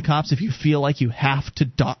deal with the cops if you feel like you have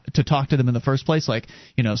to talk to them in the first place. Like,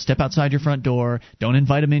 step outside your front door, don't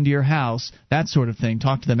invite them into your house, that sort of thing.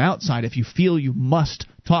 Talk to them outside if you feel you must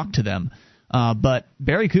talk to them. But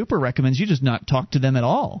Barry Cooper recommends you just not talk to them at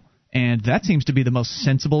all. And that seems to be the most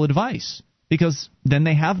sensible advice, because then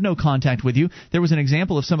they have no contact with you. There was an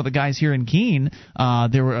example of some of the guys here in Keene.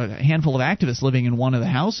 There were a handful of activists living in one of the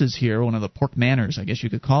houses here, one of the Pork Manors, I guess you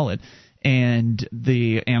could call it. And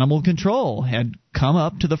the animal control had come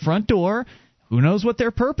up to the front door. Who knows what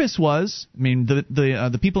their purpose was? I mean,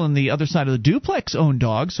 the people on the other side of the duplex own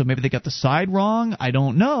dogs, so maybe they got the side wrong. I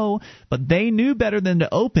don't know. But they knew better than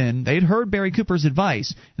to open. They'd heard Barry Cooper's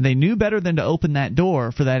advice, and they knew better than to open that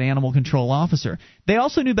door for that animal control officer. They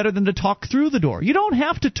also knew better than to talk through the door. You don't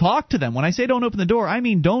have to talk to them. When I say don't open the door, I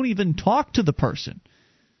mean don't even talk to the person.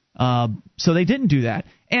 So they didn't do that.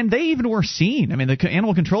 And they even were seen. I mean, the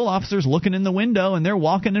animal control officer's looking in the window, and they're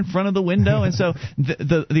walking in front of the window. And so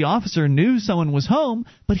the officer knew someone was home,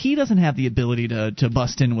 but he doesn't have the ability to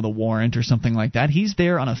bust in with a warrant or something like that. He's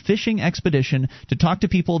there on a fishing expedition to talk to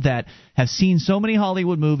people that have seen so many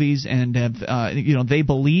Hollywood movies and have, they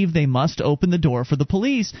believe they must open the door for the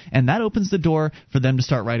police, and that opens the door for them to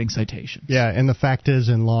start writing citations. Yeah, and the fact is,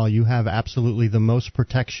 in law, you have absolutely the most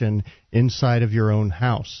protection inside of your own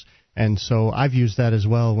house. And so I've used that as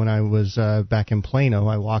well. When I was back in Plano,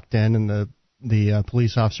 I walked in, and the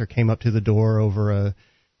police officer came up to the door over a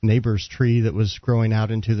neighbor's tree that was growing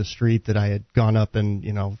out into the street that I had gone up and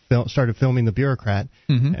started filming the bureaucrat.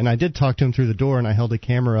 Mm-hmm. And I did talk to him through the door, and I held a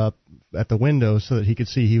camera up at the window so that he could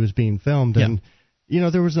see he was being filmed. Yeah. And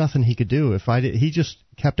there was nothing he could do. He just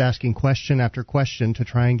kept asking question after question to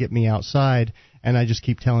try and get me outside, and I just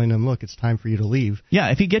keep telling him, look, it's time for you to leave. Yeah,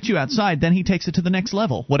 if he gets you outside, then he takes it to the next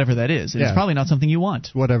level, whatever that is. It's probably not something you want.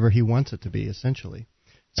 Whatever he wants it to be, essentially.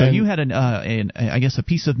 So you had I guess a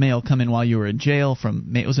piece of mail come in while you were in jail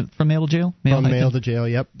was it from mail to jail? From mail to jail,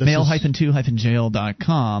 yep.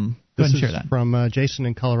 Mail-2-jail.com. Go ahead and share that. From Jason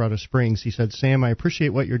in Colorado Springs. He said, Sam, I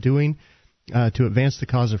appreciate what you're doing to advance the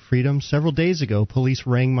cause of freedom. Several days ago, police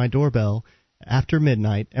rang my doorbell after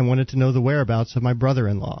midnight and wanted to know the whereabouts of my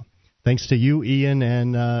brother-in-law. Thanks to you, Ian,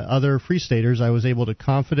 and other Free Staters, I was able to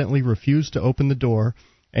confidently refuse to open the door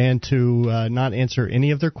and to not answer any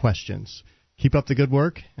of their questions. Keep up the good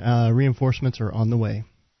work. Reinforcements are on the way.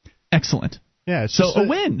 Excellent. Yeah, it's so a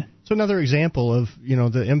win. It's another example of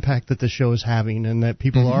the impact that the show is having, and that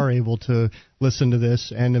people are able to listen to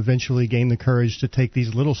this and eventually gain the courage to take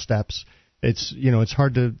these little steps. It's it's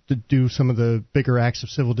hard to do some of the bigger acts of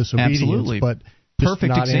civil disobedience. Absolutely. But perfect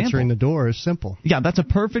not example. Answering the door is simple. Yeah, that's a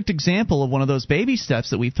perfect example of one of those baby steps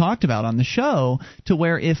that we've talked about on the show, to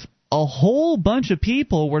where if a whole bunch of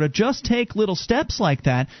people were to just take little steps like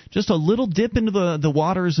that, just a little dip into the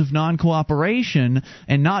waters of non-cooperation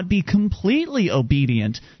and not be completely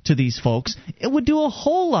obedient to these folks, it would do a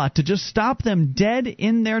whole lot to just stop them dead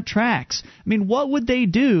in their tracks. I mean, what would they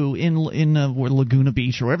do in Laguna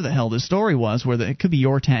Beach or wherever the hell this story was, where it could be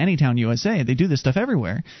your town, any town, USA. They do this stuff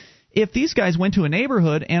everywhere. If these guys went to a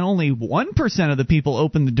neighborhood and only 1% of the people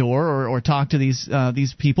opened the door or talked to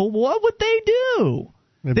these people, what would they do?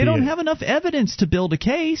 They don't have enough evidence to build a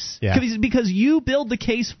case, because you build the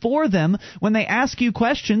case for them when they ask you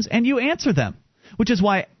questions and you answer them. Which is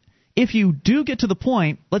why, if you do get to the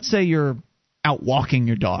point, let's say you're out walking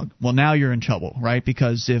your dog, well, now you're in trouble, right?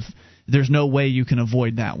 Because if there's no way you can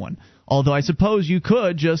avoid that one. Although I suppose you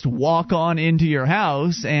could just walk on into your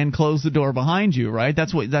house and close the door behind you, right?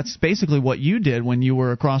 That's basically what you did when you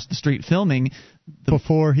were across the street filming.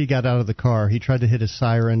 Before he got out of the car, he tried to hit his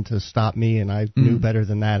siren to stop me, and I knew better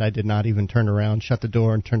than that. I did not even turn around, shut the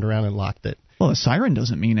door, and turned around and locked it. Well, a siren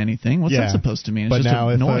doesn't mean anything. What's that supposed to mean? It's just now,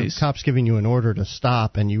 a noise. If a cop's giving you an order to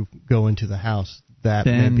stop and you go into the house, that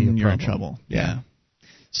may be a problem. You're in trouble. Yeah.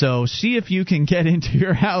 So see if you can get into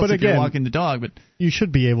your house But if again, you're walking the dog. But you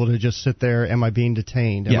should be able to just sit there. Am I being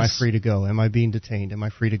detained? Am Yes. I free to go? Am I being detained? Am I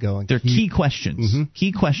free to go? And they're key questions. Mm-hmm.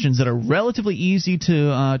 Key questions that are relatively easy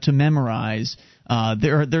to memorize.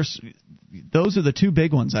 There's those are the two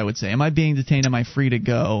big ones, I would say. Am I being detained? Am I free to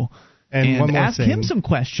go? And one more ask thing. him some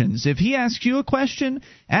questions. If he asks you a question,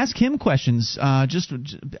 ask him questions. Just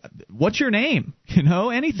what's your name?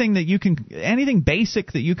 Anything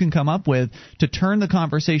basic that you can come up with to turn the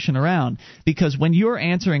conversation around. Because when you're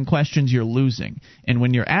answering questions, you're losing, and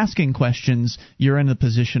when you're asking questions, you're in the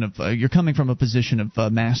position of you're coming from a position of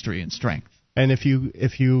mastery and strength. And if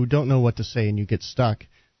you don't know what to say and you get stuck,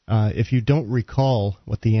 if you don't recall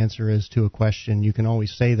what the answer is to a question, you can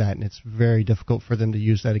always say that, and it's very difficult for them to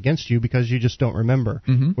use that against you because you just don't remember.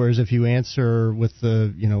 Mm-hmm. Whereas if you answer with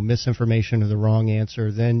the misinformation or the wrong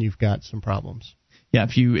answer, then you've got some problems. Yeah,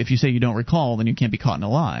 if you say you don't recall, then you can't be caught in a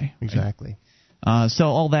lie. Exactly. So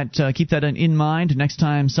all that, keep that in mind. Next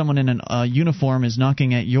time someone in a uniform is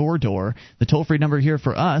knocking at your door, the toll-free number here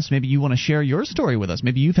for us, maybe you want to share your story with us.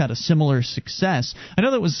 Maybe you've had a similar success. I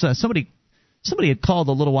know there was Somebody had called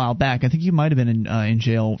a little while back. I think you might have been in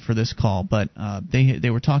jail for this call, but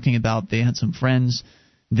they were talking about they had some friends.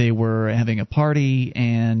 They were having a party,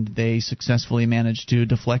 and they successfully managed to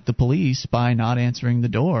deflect the police by not answering the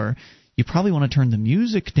door. You probably want to turn the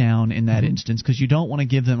music down in that instance because you don't want to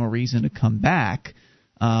give them a reason to come back.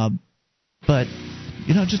 But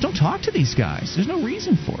just don't talk to these guys. There's no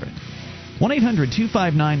reason for it.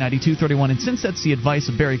 1-800-259-9231. And since that's the advice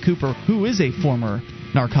of Barry Cooper, who is a former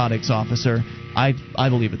narcotics officer, I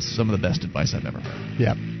believe it's some of the best advice I've ever heard.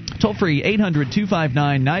 Yeah. Toll free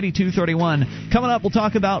 800-259-9231. Coming up, we'll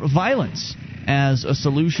talk about violence as a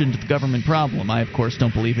solution to the government problem. I, of course,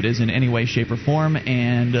 don't believe it is in any way, shape, or form,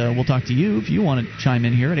 and we'll talk to you if you want to chime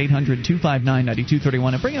in here at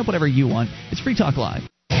 800-259-9231 and bring up whatever you want. It's Free Talk Live.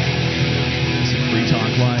 Free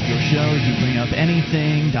Talk Live, your show. You bring up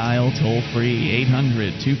anything, dial toll-free,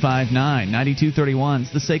 800-259-9231.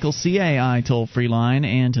 It's the SACL CAI toll-free line,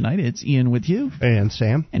 and tonight it's Ian with you. And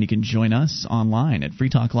Sam. And you can join us online at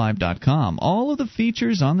freetalklive.com. All of the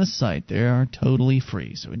features on the site, they are totally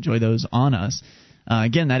free, so enjoy those on us.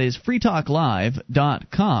 Again, that is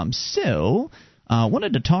freetalklive.com. So,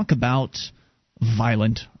 wanted to talk about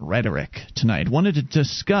violent rhetoric tonight. Wanted to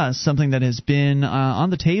discuss something that has been on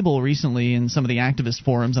the table recently in some of the activist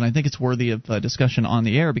forums, and I think it's worthy of discussion on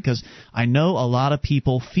the air because I know a lot of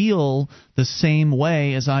people feel the same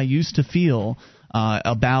way as I used to feel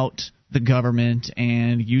about the government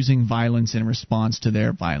and using violence in response to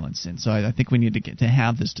their violence. And so I think we need to get to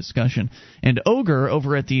have this discussion. And Ogre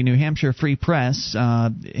over at the New Hampshire Free Press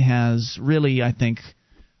has really, I think,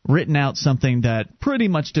 written out something that pretty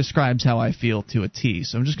much describes how I feel to a T.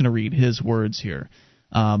 So I'm just going to read his words here.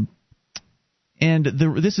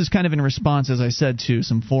 This is kind of in response, as I said, to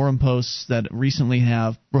some forum posts that recently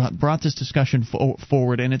have brought this discussion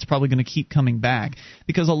forward, and it's probably going to keep coming back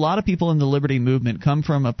because a lot of people in the liberty movement come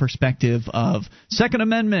from a perspective of Second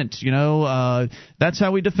Amendment. That's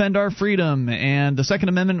how we defend our freedom, and the Second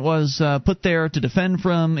Amendment was put there to defend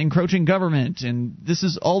from encroaching government, and this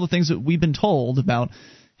is all the things that we've been told about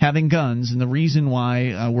having guns, and the reason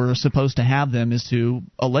why we're supposed to have them is to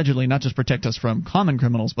allegedly not just protect us from common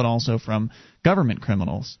criminals, but also from government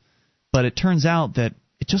criminals. But it turns out that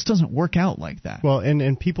it just doesn't work out like that. Well,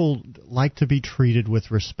 and people like to be treated with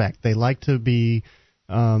respect. They like to be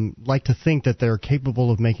like to think that they're capable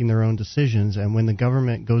of making their own decisions, and when the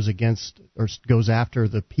government goes against or goes after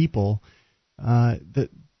the people,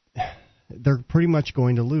 they're pretty much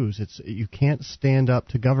going to lose. You can't stand up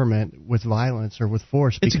to government with violence or with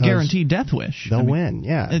force. It's a guaranteed death wish. They'll win,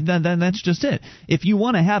 yeah. That's just it. If you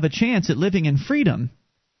want to have a chance at living in freedom,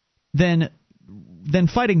 then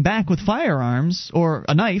fighting back with firearms or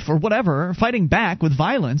a knife or whatever, fighting back with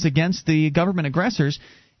violence against the government aggressors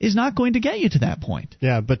is not going to get you to that point.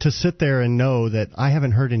 Yeah, but to sit there and know that I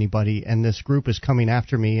haven't hurt anybody and this group is coming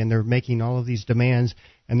after me and they're making all of these demands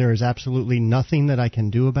and there is absolutely nothing that I can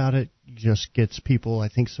do about it just gets people, I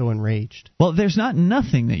think, so enraged. Well, there's not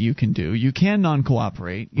nothing that you can do. You can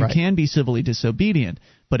non-cooperate. You can be civilly disobedient.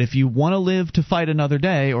 But if you want to live to fight another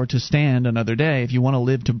day or to stand another day, if you want to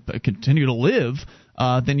live to continue to live,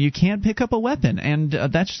 then you can't pick up a weapon. And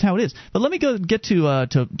that's just how it is. But let me get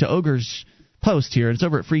to Ogre's post here. It's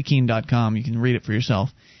over at freekeen.com. You can read it for yourself.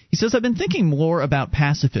 He says, I've been thinking more about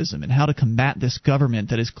pacifism and how to combat this government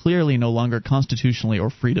that is clearly no longer constitutionally or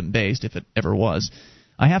freedom-based, if it ever was.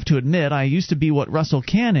 I have to admit, I used to be what Russell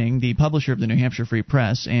Canning, the publisher of the New Hampshire Free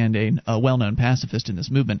Press and a well-known pacifist in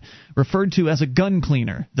this movement, referred to as a gun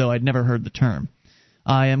cleaner, though I'd never heard the term.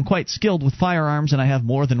 I am quite skilled with firearms, and I have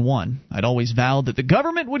more than one. I'd always vowed that the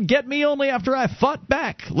government would get me only after I fought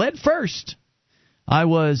back, led first. I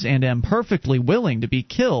was and am perfectly willing to be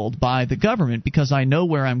killed by the government because I know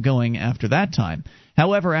where I'm going after that time.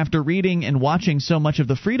 However, after reading and watching so much of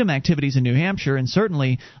the freedom activities in New Hampshire, and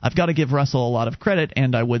certainly I've got to give Russell a lot of credit,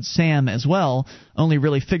 and I would Sam as well, only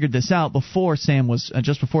really figured this out before Sam was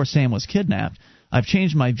just before Sam was kidnapped, I've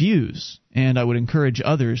changed my views, and I would encourage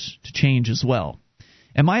others to change as well.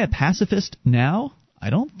 Am I a pacifist now? I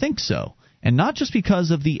don't think so. And not just because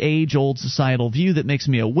of the age-old societal view that makes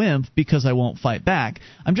me a wimp because I won't fight back.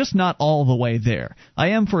 I'm just not all the way there. I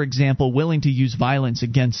am, for example, willing to use violence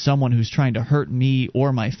against someone who's trying to hurt me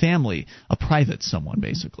or my family, a private someone,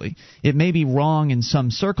 basically. It may be wrong in some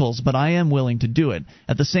circles, but I am willing to do it.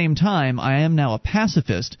 At the same time, I am now a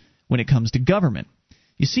pacifist when it comes to government.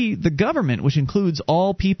 You see, the government, which includes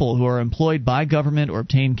all people who are employed by government or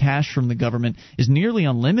obtain cash from the government, is nearly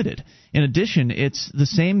unlimited. In addition,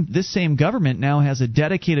 this same government now has a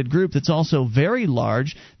dedicated group that's also very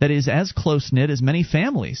large, that is as close-knit as many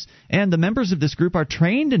families. And the members of this group are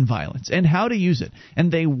trained in violence and how to use it.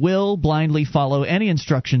 And they will blindly follow any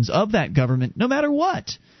instructions of that government, no matter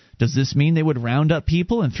what. Does this mean they would round up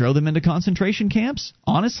people and throw them into concentration camps?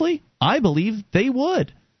 Honestly, I believe they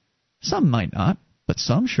would. Some might not, but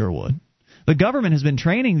some sure would. The government has been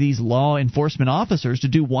training these law enforcement officers to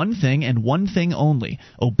do one thing and one thing only: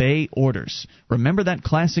 obey orders. Remember that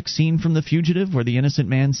classic scene from The Fugitive where the innocent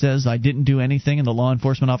man says, "I didn't do anything," and the law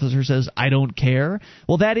enforcement officer says, "I don't care"?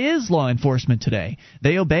 Well, that is law enforcement today.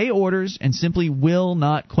 They obey orders and simply will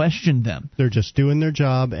not question them. They're just doing their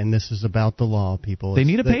job, and this is about the law, people. They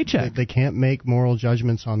need a paycheck. They can't make moral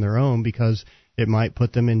judgments on their own because it might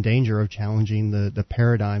put them in danger of challenging the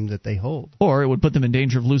paradigm that they hold. Or it would put them in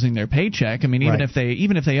danger of losing their paycheck. I mean, even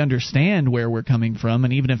Right. if they understand where we're coming from,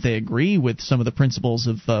 and even if they agree with some of the principles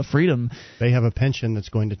of freedom, they have a pension that's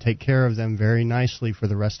going to take care of them very nicely for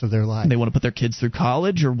the rest of their life. They want to put their kids through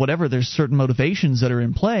college or whatever. There's certain motivations that are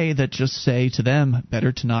in play that just say to them,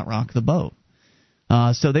 better to not rock the boat.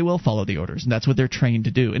 So they will follow the orders, and that's what they're trained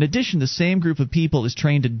to do. In addition, the same group of people is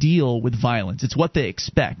trained to deal with violence. It's what they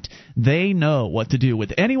expect. They know what to do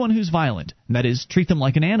with anyone who's violent, and that is treat them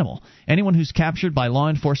like an animal. Anyone who's captured by law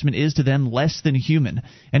enforcement is to them less than human.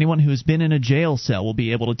 Anyone who's been in a jail cell will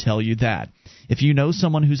be able to tell you that. If you know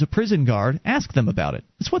someone who's a prison guard, ask them about it.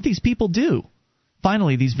 It's what these people do.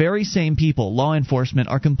 Finally, these very same people, law enforcement,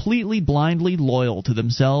 are completely blindly loyal to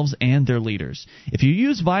themselves and their leaders. If you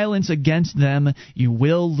use violence against them, you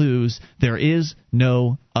will lose. There is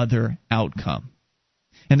no other outcome.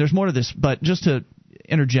 And there's more to this, but just to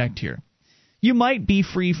interject here. You might be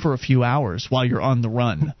free for a few hours while you're on the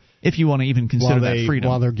run, if you want to even consider that freedom.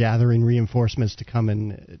 While they're gathering reinforcements to come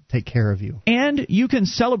and take care of you. And you can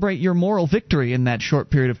celebrate your moral victory in that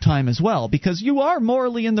short period of time as well, because you are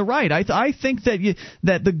morally in the right. I think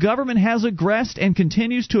that the government has aggressed and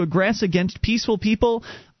continues to aggress against peaceful people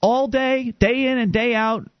all day, day in and day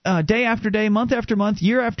out, day after day, month after month,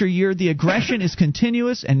 year after year. The aggression is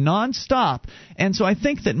continuous and nonstop. And so I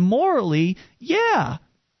think that morally, yeah,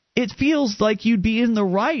 it feels like you'd be in the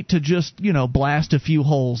right to just, blast a few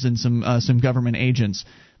holes in some government agents.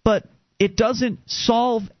 But it doesn't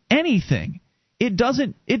solve anything.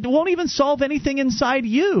 It won't even solve anything inside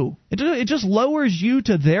you. It just lowers you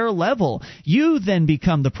to their level. You then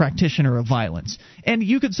become the practitioner of violence. And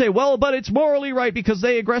you could say, well, but it's morally right because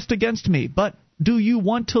they aggressed against me. But do you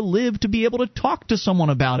want to live to be able to talk to someone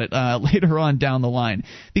about it later on down the line?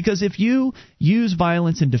 Because if you use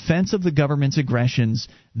violence in defense of the government's aggressions,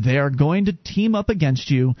 they are going to team up against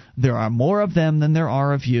you. There are more of them than there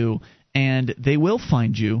are of you, and they will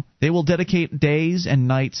find you. They will dedicate days and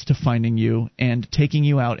nights to finding you and taking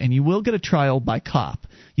you out, and you will get a trial by cop.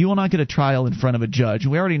 You will not get a trial in front of a judge.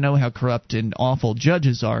 We already know how corrupt and awful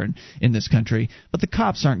judges are in this country, but the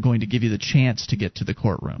cops aren't going to give you the chance to get to the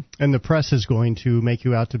courtroom. And the press is going to make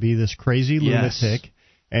you out to be this crazy lunatic, yes.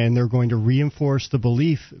 And they're going to reinforce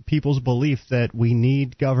the people's belief that we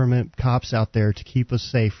need government cops out there to keep us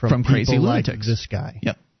safe from crazy people lunatics like this guy.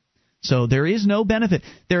 Yep. So there is no benefit.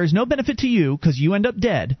 There is no benefit to you because you end up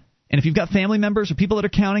dead. And if you've got family members or people that are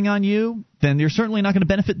counting on you, then you're certainly not going to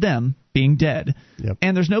benefit them being dead. Yep.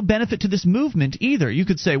 And there's no benefit to this movement either. You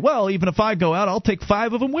could say, well, even if I go out, I'll take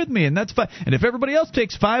 5 of them with me, and that's fine. And if everybody else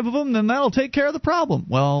takes 5 of them, then that'll take care of the problem.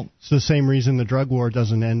 Well, it's the same reason the drug war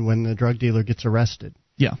doesn't end when the drug dealer gets arrested.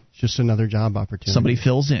 Yeah. It's just another job opportunity. Somebody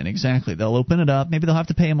fills in, exactly. They'll open it up. Maybe they'll have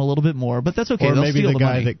to pay him a little bit more, but that's okay. Or they'll maybe steal the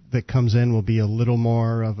guy money. that comes in will be a little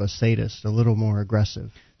more of a sadist, a little more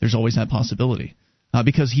aggressive. There's always that possibility.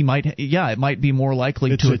 Because it might be more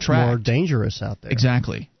likely to attract. It's more dangerous out there.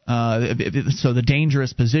 Exactly. So the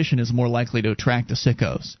dangerous position is more likely to attract the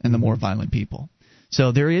sickos and the more violent people.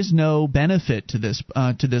 So there is no benefit to this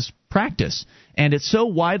practice, and it's so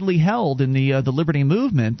widely held in the liberty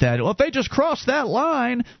movement that if they just cross that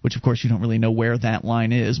line, which of course you don't really know where that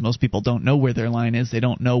line is. Most people don't know where their line is. They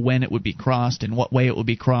don't know when it would be crossed and what way it would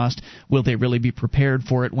be crossed. Will they really be prepared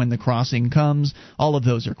for it when the crossing comes? All of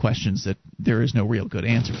those are questions that there is no real good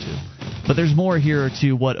answer to. But there's more here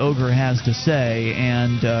to what Ogre has to say,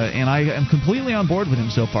 and I am completely on board with him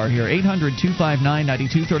so far here.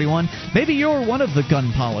 800-259-9231. Maybe you're one of the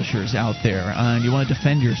gun polishers out there, and you want to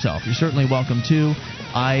defend yourself. You're certainly welcome to.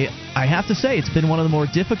 I have to say, it's been one of the more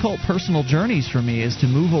difficult personal journeys for me is to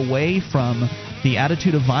move away from the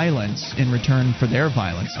attitude of violence in return for their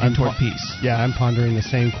violence and toward peace. Yeah, I'm pondering the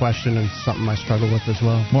same question, and something I struggle with as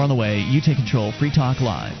well. More on the way. You take control. Free Talk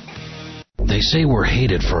Live. They say we're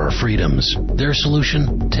hated for our freedoms. Their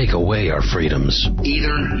solution? Take away our freedoms.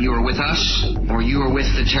 Either you're with us or you are with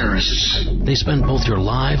the terrorists. They spend both your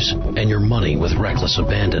lives and your money with reckless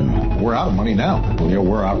abandon. We're out of money now.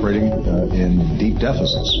 We're operating in deep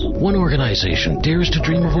deficits. One organization dares to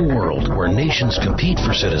dream of a world where nations compete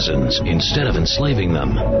for citizens instead of enslaving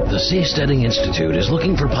them. The Seasteading Institute is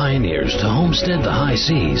looking for pioneers to homestead the high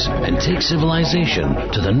seas and take civilization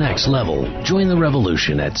to the next level. Join the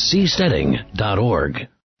revolution at seasteading.org.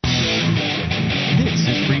 This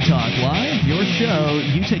is Free Talk Live, your show.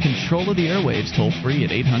 You take control of the airwaves toll-free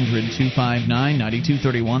at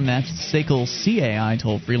 800-259-9231. That's SACL CAI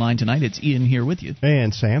toll-free line tonight. It's Ian here with you.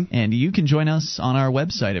 And Sam. And you can join us on our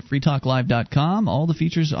website at freetalklive.com. All the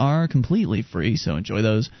features are completely free, so enjoy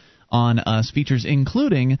those on us. Features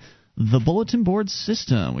including the bulletin board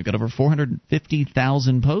system. We've got over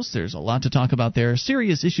 450,000 posts. There's a lot to talk about there.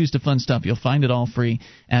 Serious issues to fun stuff. You'll find it all free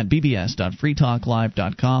at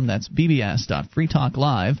bbs.freetalklive.com. That's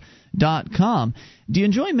bbs.freetalklive.com. Do you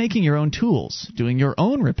enjoy making your own tools, doing your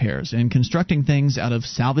own repairs, and constructing things out of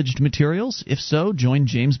salvaged materials? If so, join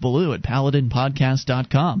James Ballou at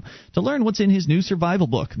paladinpodcast.com to learn what's in his new survival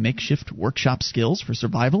book, Makeshift Workshop Skills for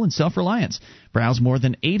Survival and Self-Reliance. Browse more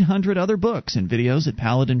than 800 other books and videos at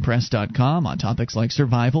paladinpress.com on topics like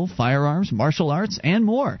survival, firearms, martial arts, and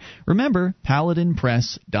more. Remember,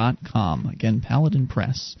 paladinpress.com. Again,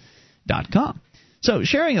 paladinpress.com. So,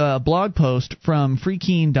 sharing a blog post from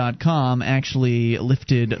freekeen.com, actually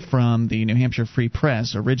lifted from the New Hampshire Free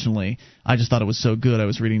Press originally. I just thought it was so good. I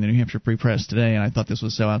was reading the New Hampshire Free Press today, and I thought this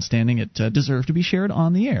was so outstanding it deserved to be shared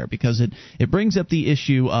on the air because it brings up the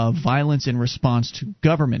issue of violence in response to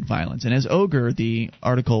government violence. And as Ogre, the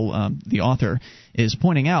article, the author, is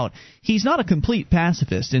pointing out, he's not a complete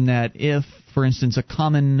pacifist in that if, for instance, a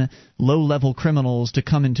common low-level criminal is to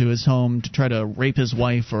come into his home to try to rape his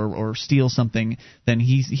wife or steal something, then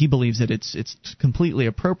he believes that it's completely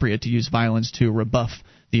appropriate to use violence to rebuff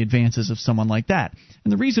the advances of someone like that.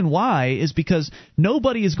 And the reason why is because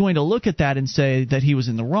nobody is going to look at that and say that he was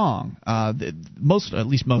in the wrong. At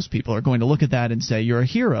least most people are going to look at that and say you're a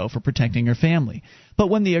hero for protecting your family. But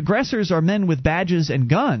when the aggressors are men with badges and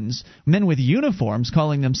guns, men with uniforms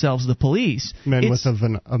calling themselves the police, men with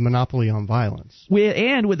a monopoly on violence,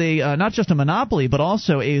 and with a not just a monopoly but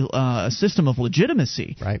also a system of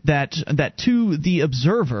legitimacy, right, that to the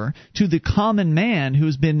observer, to the common man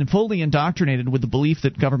who's been fully indoctrinated with the belief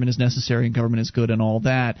that government is necessary and government is good and all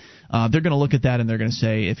that, they're going to look at that and they're going to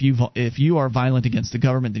say if you are violent against the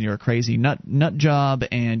government, then you're a crazy nut job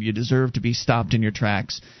and you deserve to be stopped in your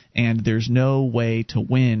tracks. And there's no way to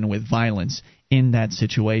win with violence in that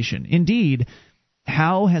situation. Indeed,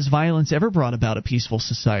 how has violence ever brought about a peaceful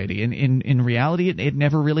society? In reality, it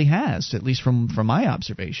never really has, at least from my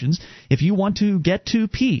observations. If you want to get to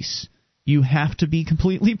peace, you have to be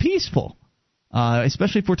completely peaceful,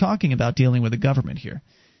 especially if we're talking about dealing with the government here.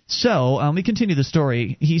 So we continue the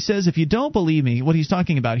story. He says, if you don't believe me, what he's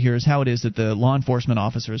talking about here is how it is that the law enforcement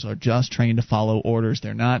officers are just trained to follow orders.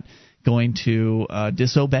 They're not going to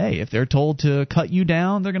disobey. If they're told to cut you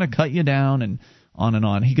down, they're going to cut you down, and on and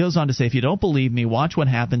on. He goes on to say, if you don't believe me, watch what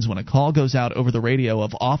happens when a call goes out over the radio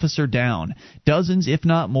of officer down. Dozens, if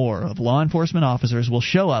not more, of law enforcement officers will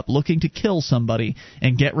show up looking to kill somebody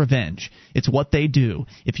and get revenge. It's what they do.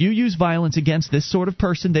 If you use violence against this sort of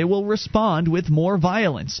person, they will respond with more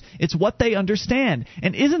violence. It's what they understand.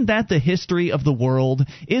 And isn't that the history of the world?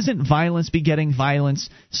 Isn't violence begetting violence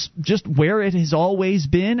just where it has always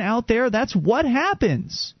been out there? That's what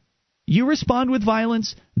happens. You respond with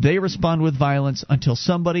violence, they respond with violence until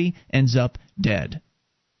somebody ends up dead.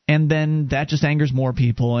 And then that just angers more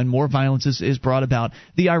people, and more violence is brought about.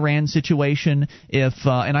 The Iran situation,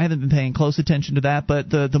 and I haven't been paying close attention to that, but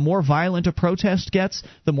the more violent a protest gets,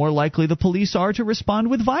 the more likely the police are to respond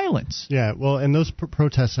with violence. Yeah, well, and those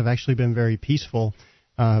protests have actually been very peaceful,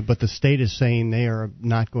 but the state is saying they are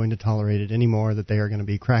not going to tolerate it anymore, that they are going to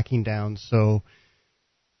be cracking down. So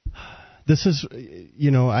this is,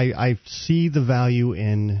 I see the value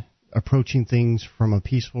in approaching things from a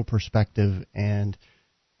peaceful perspective, and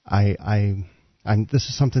this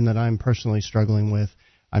is something that I'm personally struggling with.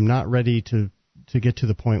 I'm not ready to get to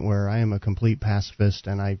the point where I am a complete pacifist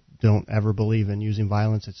and I don't ever believe in using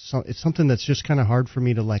violence. It's something that's just kind of hard for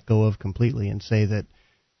me to let go of completely and say that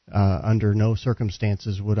under no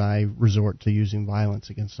circumstances would I resort to using violence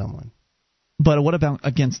against someone. But what about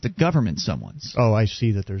against the government someone's? Oh, I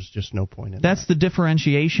see that there's just no point in that. That's the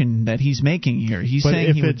differentiation that he's making here. He's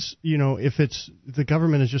saying if the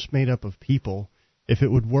government is just made up of people, if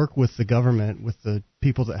it would work with the government, with the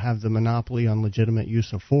people that have the monopoly on legitimate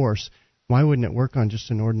use of force, why wouldn't it work on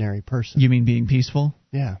just an ordinary person? You mean being peaceful?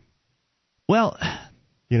 Yeah. Well,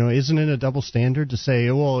 isn't it a double standard to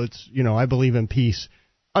say, well, it's, I believe in peace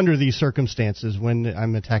under these circumstances when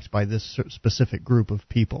I'm attacked by this specific group of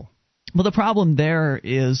people? Well, the problem there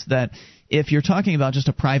is that if you're talking about just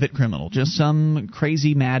a private criminal, just some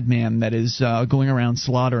crazy madman that is going around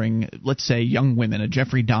slaughtering, let's say, young women, a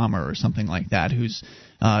Jeffrey Dahmer or something like that, who's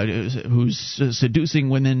seducing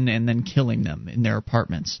women and then killing them in their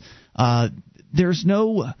apartments, there's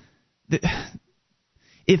no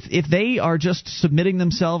if they are just submitting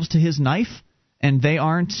themselves to his knife and they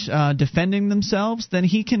aren't defending themselves, then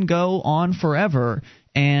he can go on forever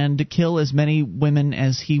and kill as many women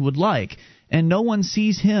as he would like. And no one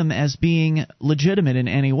sees him as being legitimate in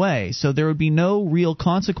any way. So there would be no real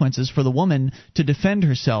consequences for the woman to defend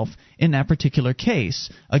herself in that particular case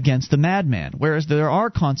against the madman. Whereas there are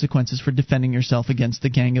consequences for defending yourself against the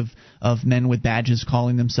gang of men with badges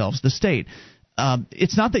calling themselves the state.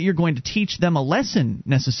 It's not that you're going to teach them a lesson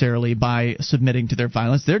necessarily by submitting to their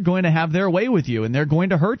violence. They're going to have their way with you, and they're going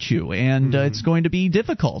to hurt you, and it's going to be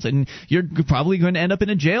difficult. And you're probably going to end up in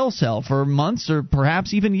a jail cell for months or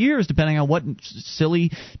perhaps even years, depending on what silly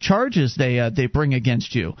charges they bring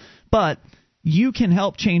against you. But you can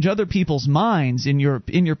help change other people's minds in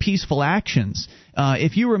your peaceful actions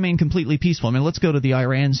if you remain completely peaceful. I mean, let's go to the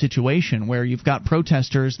Iran situation where you've got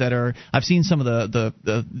protesters that are. I've seen some of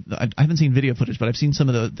I haven't seen video footage, but I've seen some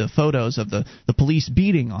of the photos of the police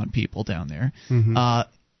beating on people down there.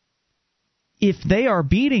 If they are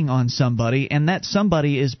beating on somebody and that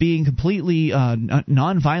somebody is being completely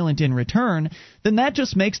nonviolent in return, then that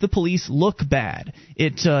just makes the police look bad.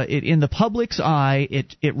 It in the public's eye,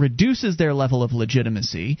 it reduces their level of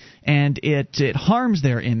legitimacy, and it harms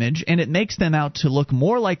their image, and it makes them out to look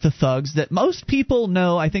more like the thugs that most people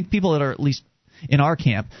know. I think people that are at least in our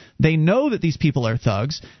camp, they know that these people are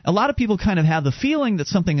thugs. A lot of people kind of have the feeling that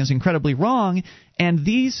something is incredibly wrong, and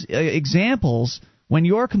these examples, when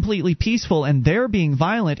you're completely peaceful and they're being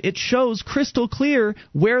violent, it shows crystal clear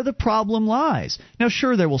where the problem lies. Now,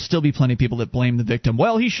 sure, there will still be plenty of people that blame the victim.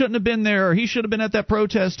 Well, he shouldn't have been there, or he should have been at that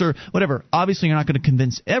protest, or whatever. Obviously, you're not going to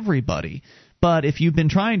convince everybody. But if you've been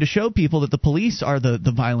trying to show people that the police are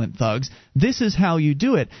the violent thugs, this is how you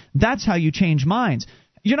do it. That's how you change minds.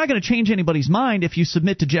 You're not going to change anybody's mind if you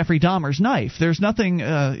submit to Jeffrey Dahmer's knife. There's nothing,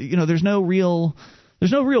 there's no real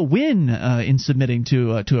win in submitting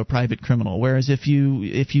to a private criminal. Whereas if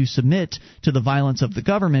you submit to the violence of the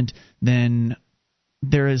government, then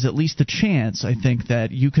there is at least a chance, I think,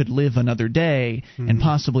 that you could live another day and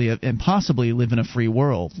possibly live in a free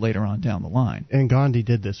world later on down the line. And Gandhi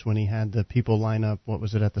did this when he had the people line up. What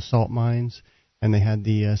was it, at the salt mines? And they had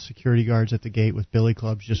the security guards at the gate with billy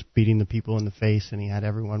clubs just beating the people in the face, and he had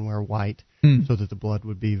everyone wear white so that the blood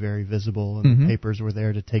would be very visible. And the papers were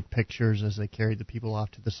there to take pictures as they carried the people off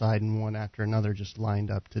to the side, and one after another just lined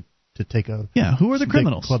up to take a who are the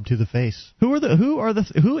criminals? Club to the face. Who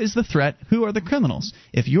is the threat? Who are the criminals?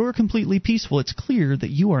 If you're completely peaceful, it's clear that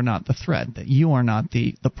you are not the threat, that you are not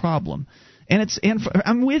the problem. And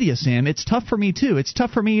I'm with you, Sam. It's tough for me too. It's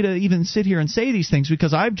tough for me to even sit here and say these things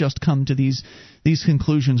because I've just come to these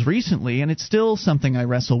conclusions recently, and it's still something I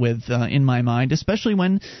wrestle with in my mind, especially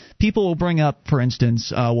when people will bring up, for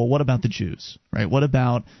instance, well, what about the Jews, right? What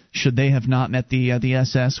about should they have not met the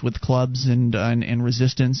SS with clubs and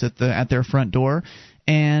resistance at their front door?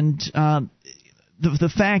 And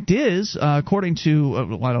the fact is, according to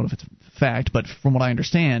I don't know if it's fact, but from what I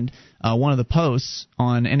understand, one of the posts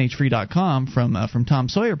on NHFree.com from Tom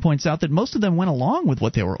Sawyer points out that most of them went along with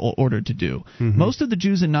what they were ordered to do. Most of the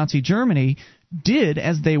Jews in Nazi Germany did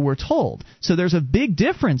as they were told. So there's a big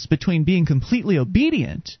difference between being completely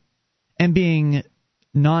obedient and being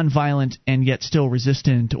nonviolent and yet still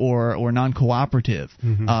resistant or non-cooperative.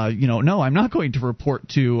 No, I'm not going to report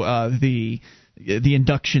to the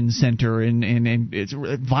induction center and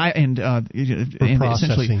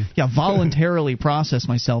essentially voluntarily process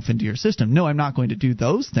myself into your system. No, I'm not going to do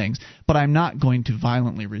those things, but I'm not going to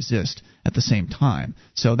violently resist at the same time.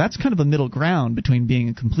 So that's kind of a middle ground between being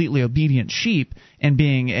a completely obedient sheep and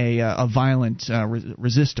being a violent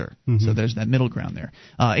resistor. So there's that middle ground there.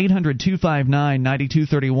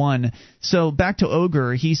 800-259-9231. So back to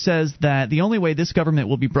Ogre, he says that the only way this government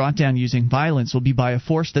will be brought down using violence will be by a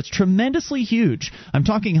force that's tremendously huge. I'm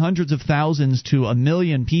talking hundreds of thousands to 1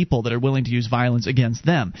 million people that are willing to use violence against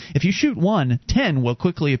them. If you shoot one, 10 will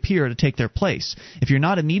quickly appear to take their place. If you're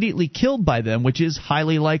not immediately killed by them, which is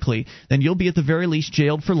highly likely, then you'll be at the very least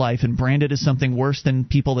jailed for life and branded as something worse than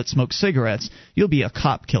people that smoke cigarettes. You'll be a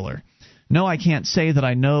cop killer. No, I can't say that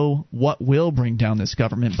I know what will bring down this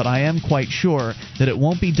government, but I am quite sure that it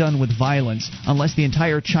won't be done with violence unless the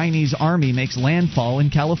entire Chinese army makes landfall in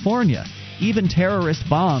California. Even terrorist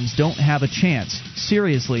bombs don't have a chance.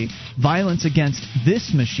 Seriously, violence against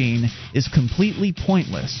this machine is completely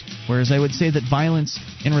pointless. Whereas I would say that violence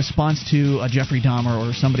in response to a Jeffrey Dahmer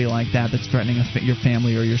or somebody like that that's threatening your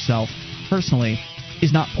family or yourself personally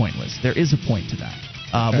is not pointless. There is a point to that.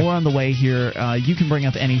 More on the way here. You can bring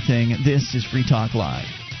up anything. This is Free Talk Live.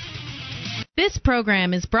 This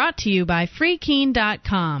program is brought to you by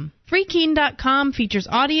FreeKeene.com. FreeKeene.com features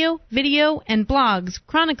audio, video, and blogs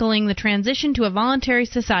chronicling the transition to a voluntary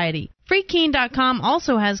society. FreeKeene.com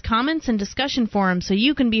also has comments and discussion forums so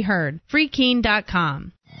you can be heard.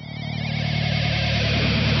 FreeKeene.com.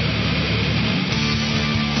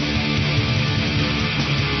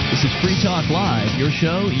 This is Free Talk Live, your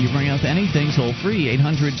show. You bring up anything toll-free,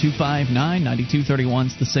 800-259-9231.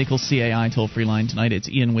 It's the SACL CAI toll-free line tonight. It's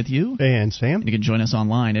Ian with you. And Sam. And you can join us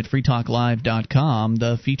online at freetalklive.com.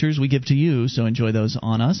 The features we give to you, so enjoy those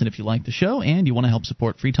on us. And if you like the show and you want to help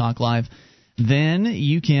support Free Talk Live, then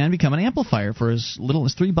you can become an amplifier for as little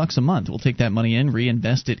as $3 a month. We'll take that money in,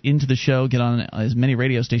 reinvest it into the show, get on as many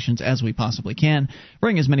radio stations as we possibly can,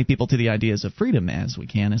 bring as many people to the ideas of freedom as we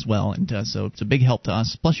can as well. And so it's a big help to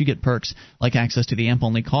us. Plus, you get perks like access to the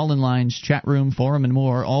AMP-only call-in lines, chat room, forum, and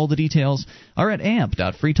more. All the details are at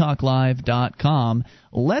amp.freetalklive.com.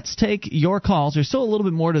 Let's take your calls. There's still a little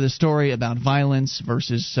bit more to the story about violence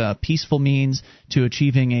versus peaceful means to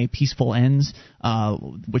achieving a peaceful ends,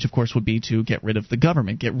 which, of course, would be to get rid of the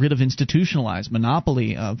government, get rid of institutionalized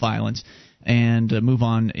monopoly violence, and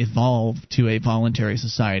evolve to a voluntary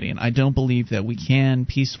society. And I don't believe that we can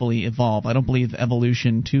peacefully evolve. I don't believe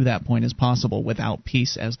evolution to that point is possible without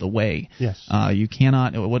peace as the way. Yes. You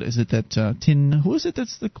cannot. What is it that who is it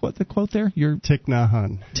that's the quote there? Thich Nhat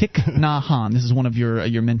Hanh. Thich Nhat Hanh. This is one of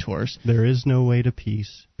your mentors. There is no way to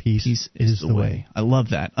peace. Peace is the way. I love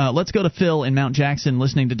that. Let's go to Phil in Mount Jackson,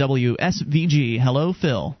 listening to WSVG. Hello,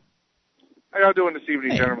 Phil. How y'all doing this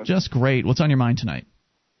evening, gentlemen? Just great. What's on your mind tonight?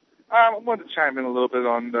 I wanted to chime in a little bit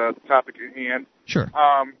on the topic at hand. Sure.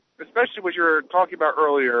 Especially what you were talking about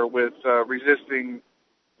earlier with resisting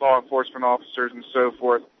law enforcement officers and so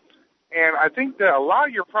forth. And I think that a lot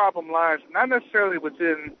of your problem lies not necessarily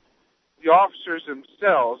within the officers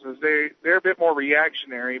themselves, as they're a bit more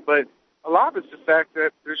reactionary, but a lot of it's the fact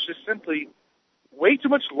that there's just simply way too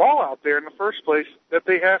much law out there in the first place that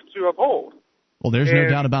they have to uphold. Well, there's no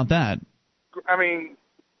doubt about that. I mean,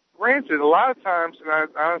 granted, a lot of times, and I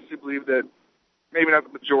honestly believe that maybe not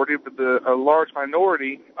the majority, but a large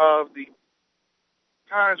minority of the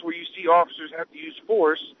times where you see officers have to use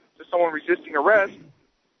force to someone resisting arrest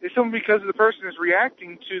is simply because the person is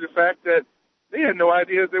reacting to the fact that they had no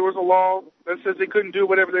idea there was a law that says they couldn't do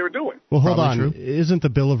whatever they were doing. Well, hold on. True. Isn't the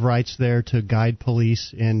Bill of Rights there to guide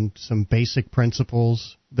police in some basic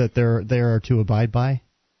principles that they're there to abide by?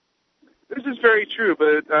 This is very true,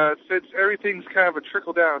 but since everything's kind of a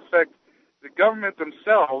trickle-down effect, the government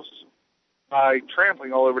themselves, by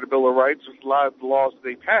trampling all over the Bill of Rights with a lot of the laws that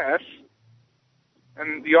they pass,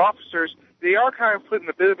 and the officers, they are kind of put in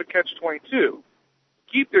a bit of a catch-22.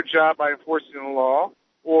 Keep their job by enforcing the law,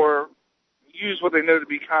 or use what they know to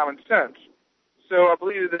be common sense. So I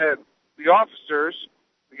believe that the officers,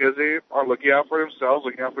 because they are looking out for themselves,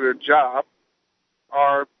 looking out for their job,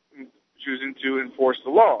 are choosing to enforce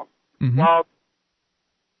the law. Mm-hmm. While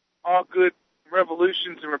all good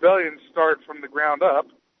revolutions and rebellions start from the ground up,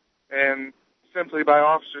 and simply by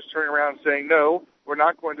officers turning around and saying, no, we're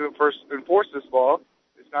not going to enforce this law,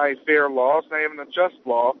 it's not a fair law, it's not even a just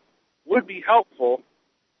law, would be helpful.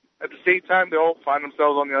 At the same time, they'll find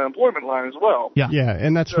themselves on the unemployment line as well. Yeah,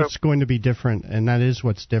 and that's what's going to be different, and that is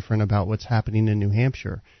what's different about what's happening in New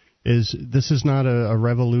Hampshire, is this is not a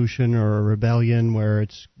revolution or a rebellion where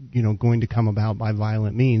it's going to come about by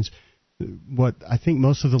violent means. What I think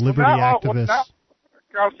most of the liberty activists.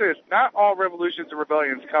 I'll say this, not all revolutions and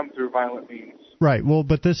rebellions come through violent means. Right. Well,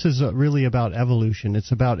 but this is really about evolution.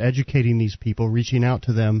 It's about educating these people, reaching out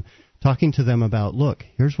to them, talking to them about, look,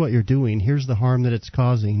 here's what you're doing, here's the harm that it's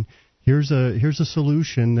causing, here's a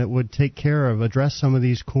solution that would address some of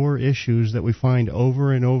these core issues that we find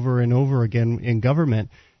over and over and over again in government,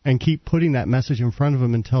 and keep putting that message in front of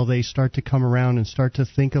them until they start to come around and start to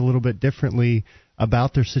think a little bit differently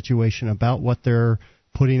about their situation, about what they're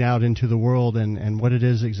putting out into the world and what it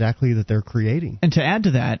is exactly that they're creating. And to add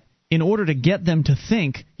to that, in order to get them to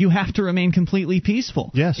think, you have to remain completely peaceful.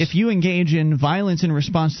 Yes. If you engage in violence in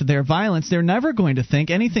response to their violence, they're never going to think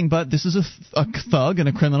anything but this is a thug and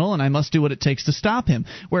a criminal, and I must do what it takes to stop him.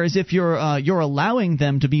 Whereas if you're allowing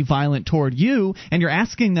them to be violent toward you, and you're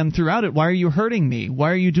asking them throughout it, why are you hurting me?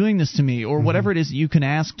 Why are you doing this to me? Or whatever it is that you can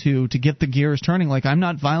ask to get the gears turning, like, I'm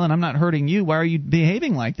not violent, I'm not hurting you, why are you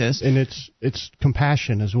behaving like this? And it's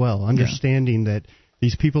compassion as well, understanding that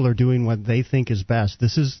these people are doing what they think is best.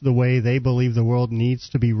 This is the way they believe the world needs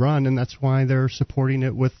to be run, and that's why they're supporting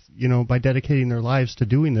it with, by dedicating their lives to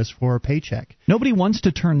doing this for a paycheck. Nobody wants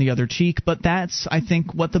to turn the other cheek, but that's, I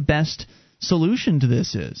think, what the best solution to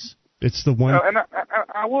this is. It's the one. And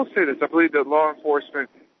I will say this: I believe that law enforcement,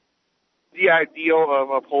 the ideal of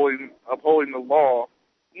upholding the law,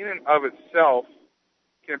 in and of itself,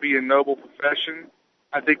 can be a noble profession.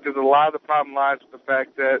 I think that a lot of the problem lies with the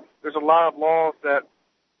fact that there's a lot of laws that,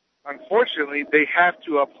 unfortunately, they have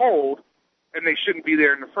to uphold, and they shouldn't be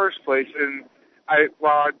there in the first place. And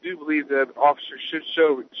while I do believe that officers should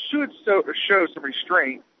show some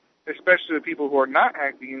restraint, especially the people who are not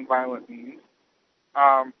acting in violent means,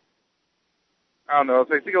 I don't know.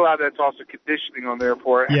 I think a lot of that's also conditioning on their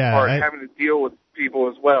part, having to deal with people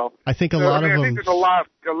as well. I think a lot of them. I think there's a lot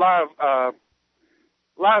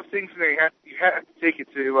of things that you have to take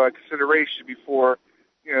into consideration before,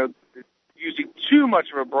 using too much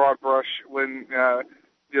of a broad brush when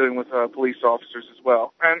dealing with police officers as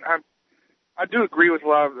well. And I do agree with a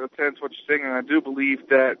lot of the tenets what you're saying, and I do believe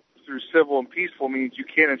that through civil and peaceful means you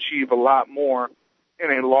can achieve a lot more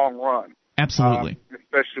in a long run. Absolutely,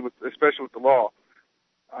 especially with the law.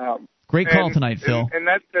 Great call tonight, Phil. And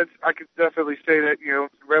that's I could definitely say that,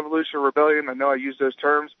 revolution or rebellion, I know I use those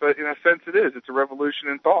terms, but in a sense it is. It's a revolution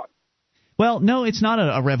in thought. Well, no, it's not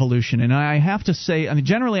a revolution, and I have to say,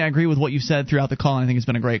 generally I agree with what you've said throughout the call, and I think it's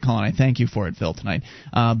been a great call, and I thank you for it, Phil, tonight.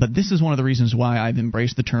 But this is one of the reasons why I've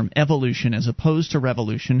embraced the term evolution as opposed to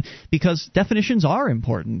revolution, because definitions are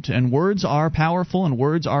important, and words are powerful, and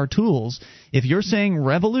words are tools. If you're saying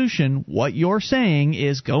revolution, what you're saying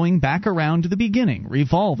is going back around to the beginning,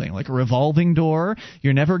 revolving, like a revolving door.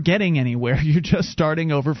 You're never getting anywhere. You're just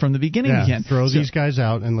starting over from the beginning again. Throw these guys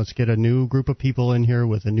out, and let's get a new group of people in here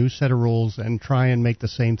with a new set of rules and try and make the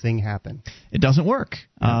same thing happen. It doesn't work.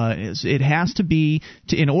 It has to be,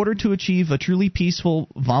 in order to achieve a truly peaceful,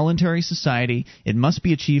 voluntary society, it must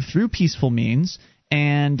be achieved through peaceful means.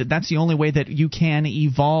 And that's the only way that you can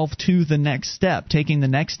evolve to the next step. Taking the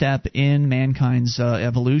next step in mankind's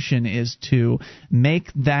evolution is to make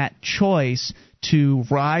that choice to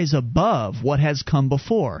rise above what has come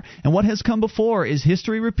before. And what has come before is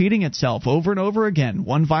history repeating itself over and over again.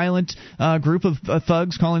 One violent group of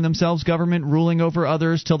thugs calling themselves government, ruling over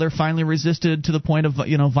others till they're finally resisted to the point of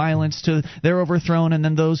violence, to they're overthrown, and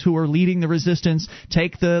then those who are leading the resistance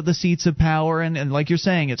take the seats of power, and like you're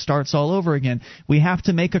saying, it starts all over again. We have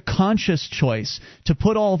to make a conscious choice to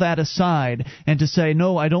put all that aside and to say,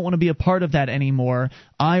 no, I don't want to be a part of that anymore.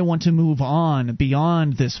 I want to move on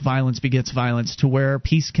beyond this violence begets violence to where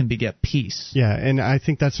peace can beget peace. Yeah, and I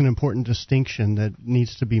think that's an important distinction that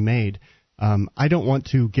needs to be made. I don't want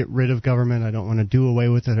to get rid of government. I don't want to do away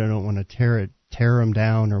with it. I don't want to tear them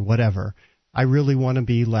down or whatever. I really want to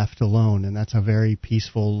be left alone, and that's a very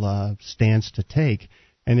peaceful stance to take.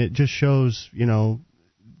 And it just shows,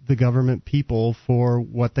 the government people for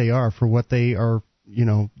what they are,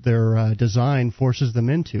 their design forces them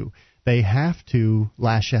into. They have to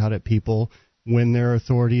lash out at people when their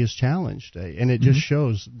authority is challenged. And it just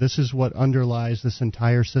shows this is what underlies this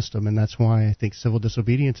entire system, and that's why I think civil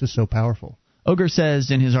disobedience is so powerful. Ogre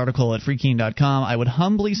says in his article at freekeen.com, I would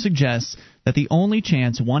humbly suggest that the only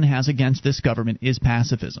chance one has against this government is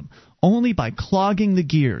pacifism. Only by clogging the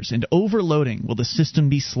gears and overloading will the system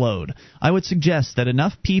be slowed. I would suggest that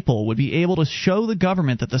enough people would be able to show the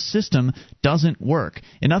government that the system doesn't work.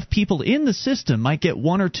 Enough people in the system might get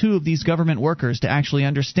one or two of these government workers to actually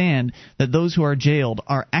understand that those who are jailed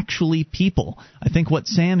are actually people. I think what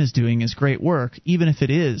Sam is doing is great work, even if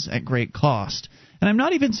it is at great cost. And I'm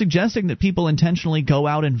not even suggesting that people intentionally go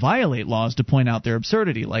out and violate laws to point out their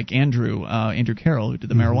absurdity, like Andrew Carroll, who did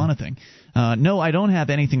the marijuana thing. No, I don't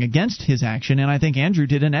have anything against his action, and I think Andrew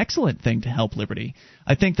did an excellent thing to help liberty.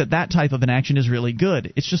 I think that type of an action is really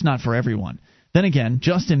good. It's just not for everyone. Then again,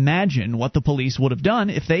 just imagine what the police would have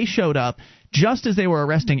done if they showed up just as they were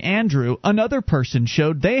arresting Andrew. Another person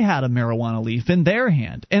showed they had a marijuana leaf in their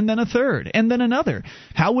hand, and then a third, and then another.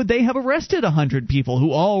 How would they have arrested 100 people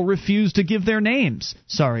who all refused to give their names?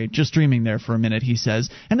 Sorry, just dreaming there for a minute, he says.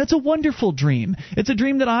 And it's a wonderful dream. It's a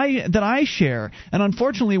dream that I share. And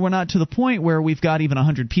unfortunately, we're not to the point where we've got even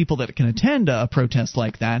 100 people that can attend a protest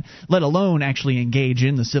like that, let alone actually engage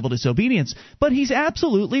in the civil disobedience. But he's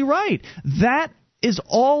absolutely right. That is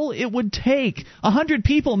all it would take. 100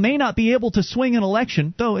 people may not be able to swing an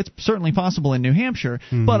election, though it's certainly possible in New Hampshire,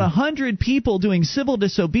 but 100 people doing civil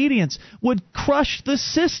disobedience would crush the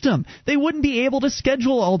system. They wouldn't be able to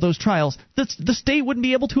schedule all those trials. The state wouldn't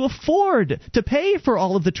be able to afford to pay for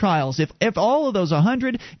all of the trials. If all of those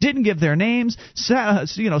 100 didn't give their names,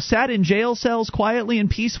 sat in jail cells quietly and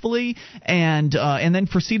peacefully, and then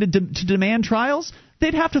proceeded to demand trials,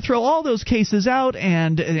 they'd have to throw all those cases out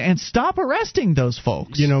and stop arresting those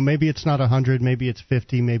folks. Maybe it's not 100, maybe it's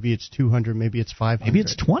 50, maybe it's 200, maybe it's 500. Maybe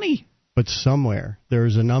it's 20. But somewhere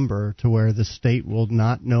there's a number to where the state will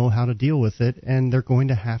not know how to deal with it, and they're going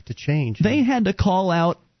to have to change. They had to call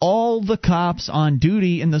out all the cops on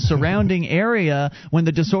duty in the surrounding area when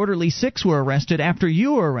the disorderly six were arrested after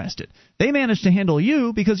you were arrested. They managed to handle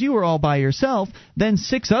you because you were all by yourself. Then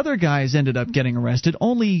 6 other guys ended up getting arrested.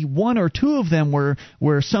 Only 1 or 2 of them were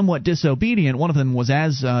somewhat disobedient. One of them was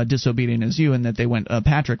as disobedient as you in that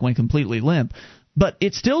Patrick went completely limp. But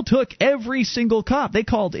it still took every single cop. They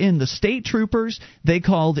called in the state troopers. They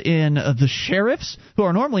called in the sheriffs, who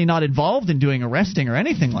are normally not involved in doing arresting or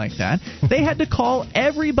anything like that. They had to call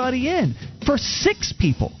everybody in for 6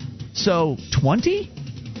 people. So 20?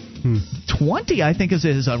 20, I think,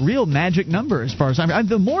 is a real magic number as far as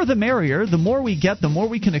the more the merrier. The more we get, the more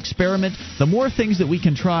we can experiment, the more things that we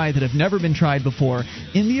can try that have never been tried before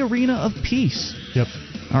in the arena of peace. Yep.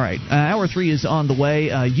 All right, hour 3 is on the way.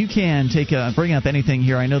 You can bring up anything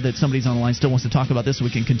here. I know that somebody's on the line still wants to talk about this, so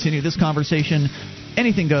we can continue this conversation.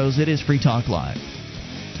 Anything goes. It is Free Talk Live.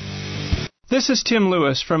 This is Tim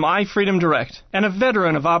Lewis from iFreedom Direct and a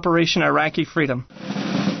veteran of Operation Iraqi Freedom.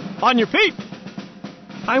 On your feet!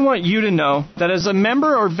 I want you to know that as a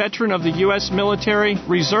member or veteran of the U.S. military,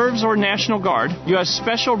 reserves, or National Guard, you have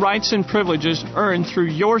special rights and privileges earned through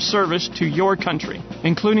your service to your country,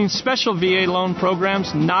 including special VA loan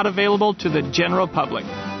programs not available to the general public.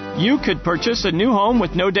 You could purchase a new home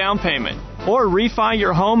with no down payment, or refi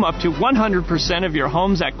your home up to 100% of your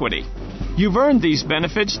home's equity. You've earned these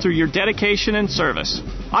benefits through your dedication and service.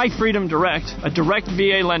 iFreedom Direct, a direct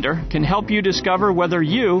VA lender, can help you discover whether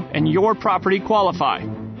you and your property qualify.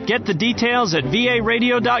 Get the details at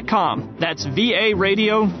VARadio.com. That's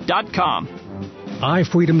VARadio.com.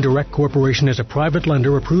 iFreedom Direct Corporation is a private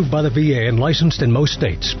lender approved by the VA and licensed in most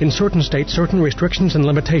states. In certain states, certain restrictions and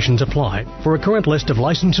limitations apply. For a current list of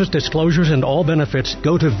licenses, disclosures, and all benefits,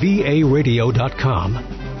 go to VARadio.com.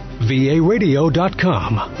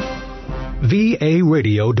 VARadio.com.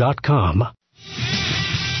 VARadio.com.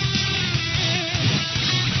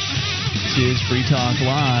 This is Free Talk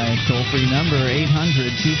Live. Toll-free number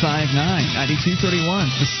 800-259-9231.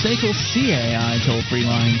 The SACL CAI toll-free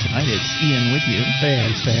line tonight. It's Ian with you.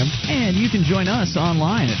 And Sam. And you can join us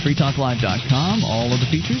online at freetalklive.com. All of the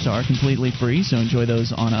features are completely free, so enjoy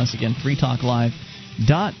those on us. Again,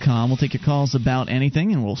 freetalklive.com. We'll take your calls about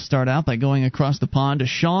anything, and we'll start out by going across the pond to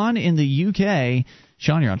Sean in the UK.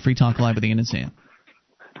 Sean, you're on Free Talk Live with Ian and Sam.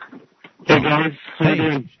 Hey, guys. How you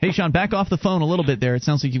doing? Hey, Sean, back off the phone a little bit there. It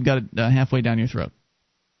sounds like you've got it halfway down your throat.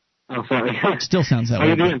 Oh, sorry. Still sounds that way.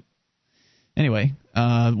 How you doing? Anyway,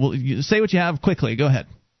 say what you have quickly. Go ahead.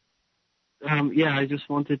 Yeah, I just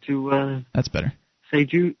wanted to... That's better. Say,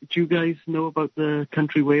 do you guys know about the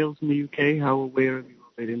country Wales in the UK? How aware are you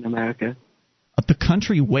of it in America? The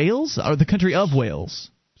country Wales? Or the country of Wales?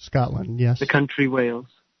 Scotland, yes. The country Wales.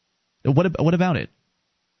 What about it?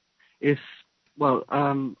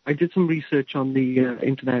 I did some research on the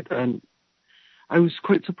internet, and I was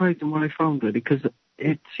quite surprised in what I found, because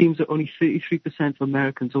it seems that only 33% of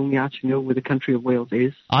Americans only actually know where the country of Wales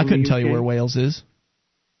is. I couldn't tell you where Wales is.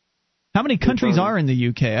 How many countries are in the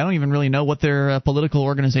UK? I don't even really know what their political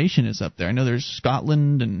organization is up there. I know there's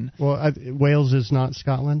Scotland and... Well, Wales is not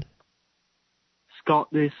Scotland?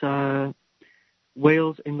 There's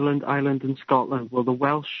Wales, England, Ireland, and Scotland. Well, the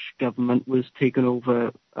Welsh government was taken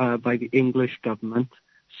over by the English government.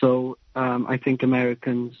 So I think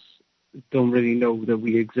Americans don't really know that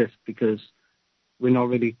we exist because we're not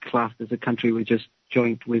really classed as a country. We're just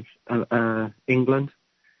joint with England.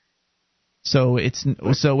 So wait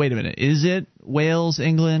a minute. Is it Wales,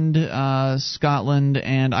 England, Scotland,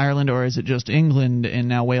 and Ireland, or is it just England and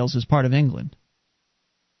now Wales is part of England?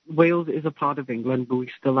 Wales is a part of England, but we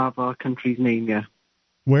still have our country's name, yeah.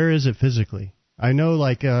 Where is it physically? I know,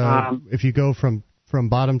 like, if you go from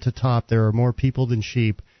bottom to top, there are more people than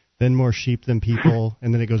sheep, then more sheep than people,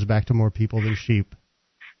 and then it goes back to more people than sheep.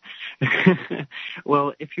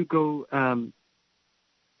 Well, if you go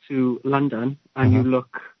to London and you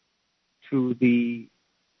look to the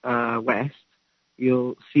west,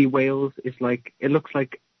 you'll see Wales is like, it looks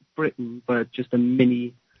like Britain, but just a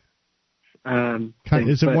mini thing.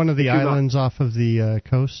 Is it one of the islands off of the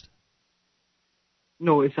coast?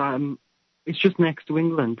 No, it's just next to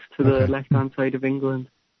England, to the left-hand side of England.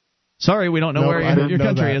 Sorry, we don't know where your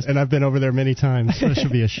country is. And I've been over there many times. So that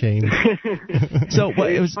should be a shame. So,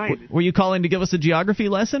 were you calling to give us a geography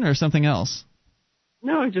lesson or something else?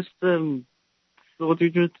 No, I just thought you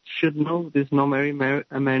just should know. There's not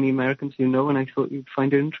many Americans you know, and I thought you'd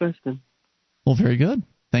find it interesting. Well, very good.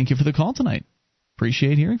 Thank you for the call tonight.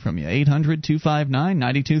 Appreciate hearing from you.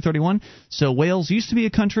 800-259-9231. So Wales used to be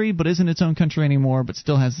a country, but isn't its own country anymore, but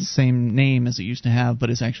still has the same name as it used to have,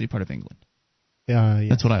 but is actually part of England. Yeah.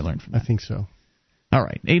 That's what I learned from that. I think so. All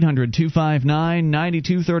right.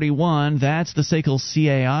 800-259-9231. That's the SACL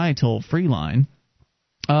CAI toll-free line.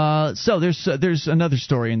 So there's another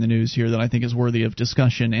story in the news here that I think is worthy of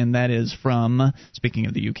discussion, and that is from, speaking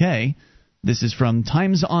of the UK, this is from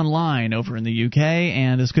Times Online over in the UK,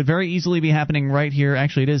 and this could very easily be happening right here.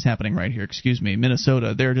 Actually, it is happening right here,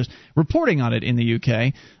 Minnesota. They're just reporting on it in the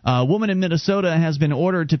UK. A woman in Minnesota has been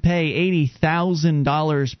ordered to pay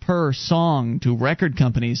 $80,000 per song to record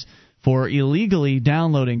companies for illegally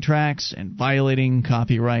downloading tracks and violating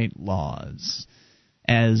copyright laws,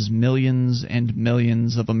 as millions and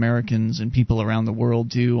millions of Americans and people around the world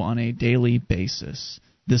do on a daily basis.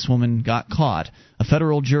 This woman got caught. A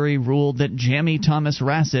federal jury ruled that Jamie Thomas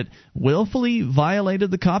Rassett willfully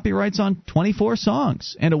violated the copyrights on 24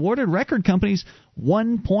 songs and awarded record companies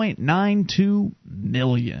 $1.92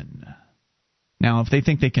 million. Now, if they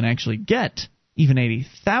think they can actually get even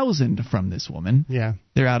 $80,000 from this woman,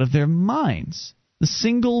 they're out of their minds. The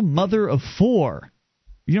single mother of 4.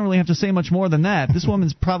 You don't really have to say much more than that. This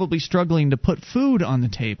woman's probably struggling to put food on the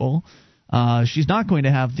table. She's not going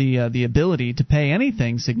to have the ability to pay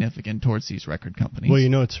anything significant towards these record companies.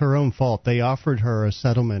 Well, it's her own fault. They offered her a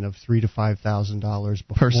settlement of $3,000 to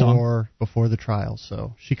 $5,000 before the trial,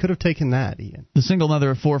 so she could have taken that, Ian. The single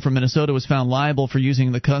mother of 4 from Minnesota was found liable for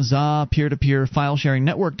using the Kazaa peer-to-peer file-sharing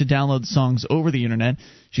network to download songs over the internet.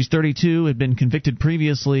 She's 32, had been convicted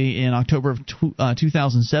previously in October of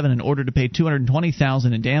 2007 and ordered to pay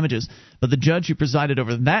 $220,000 in damages. But the judge who presided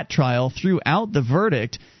over that trial threw out the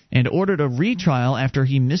verdict and ordered a retrial after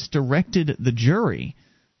he misdirected the jury.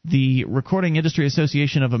 The Recording Industry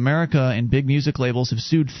Association of America and big music labels have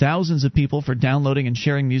sued thousands of people for downloading and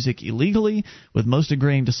sharing music illegally, with most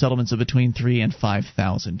agreeing to settlements of between $3,000 and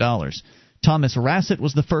 $5,000. Thomas Rassett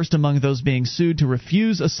was the first among those being sued to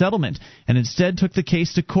refuse a settlement and instead took the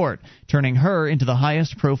case to court, turning her into the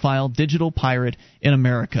highest-profile digital pirate in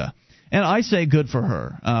America. And I say good for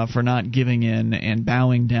her for not giving in and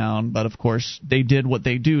bowing down, but of course they did what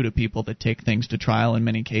they do to people that take things to trial in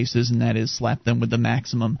many cases, and that is slap them with the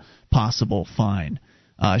maximum possible fine.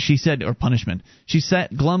 She said, or punishment. She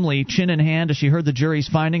sat glumly, chin in hand, as she heard the jury's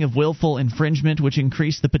finding of willful infringement, which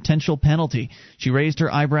increased the potential penalty. She raised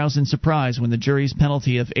her eyebrows in surprise when the jury's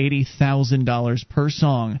penalty of $80,000 per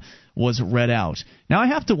song was read out. Now I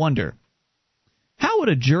have to wonder, how would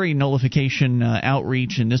a jury nullification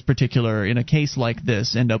outreach in a case like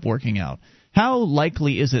this end up working out? How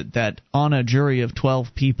likely is it that on a jury of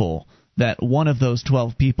 12 people, that one of those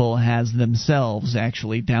 12 people has themselves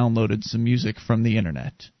actually downloaded some music from the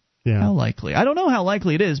internet? Yeah. How likely? I don't know how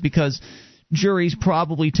likely it is, because juries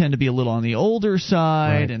probably tend to be a little on the older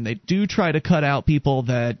side, and they do try to cut out people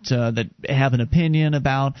that have an opinion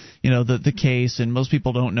about the case, and most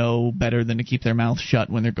people don't know better than to keep their mouth shut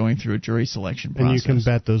when they're going through a jury selection process. And you can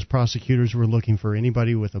bet those prosecutors were looking for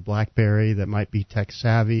anybody with a BlackBerry that might be tech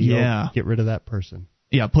savvy. Yeah. Get rid of that person.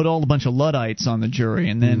 Yeah, put a bunch of Luddites on the jury,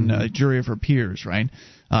 and then a jury of her peers, right?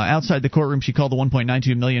 Outside the courtroom, she called the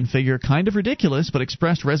 $1.92 million figure kind of ridiculous, but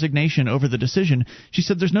expressed resignation over the decision. She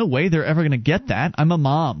said, "There's no way they're ever going to get that. I'm a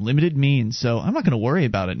mom, limited means, so I'm not going to worry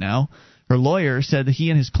about it now." Her lawyer said that he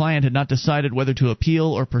and his client had not decided whether to appeal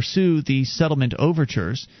or pursue the settlement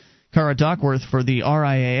overtures. Cara Duckworth for the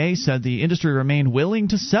RIAA said the industry remained willing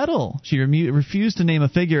to settle. She refused to name a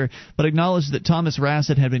figure, but acknowledged that Thomas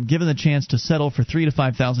Rassett had been given the chance to settle for $3,000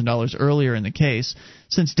 to $5,000 earlier in the case.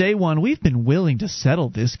 Since day one, we've been willing to settle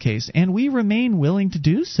this case, and we remain willing to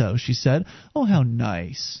do so, she said. Oh, how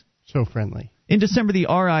nice. So friendly. In December, the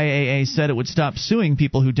RIAA said it would stop suing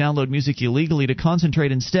people who download music illegally to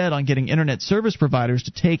concentrate instead on getting Internet service providers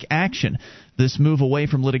to take action. This move away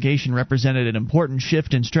from litigation represented an important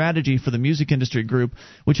shift in strategy for the music industry group,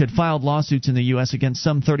 which had filed lawsuits in the U.S. against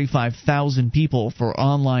some 35,000 people for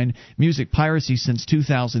online music piracy since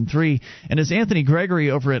 2003. And as Anthony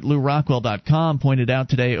Gregory over at LouRockwell.com pointed out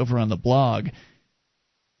today over on the blog,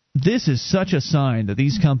 this is such a sign that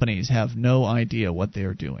these companies have no idea what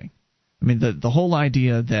they're doing. I mean, the whole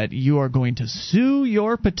idea that you are going to sue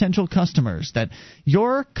your potential customers, that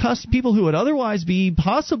your people who would otherwise be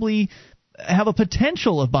possibly have a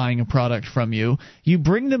potential of buying a product from you, you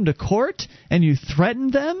bring them to court and you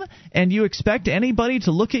threaten them, and you expect anybody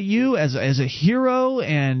to look at you as a hero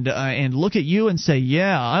and look at you and say,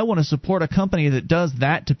 yeah, I want to support a company that does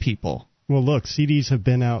that to people. Well, look, CDs have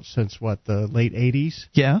been out since, the late 80s?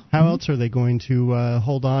 Yeah. How else are they going to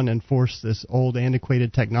hold on and force this old,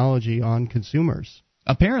 antiquated technology on consumers?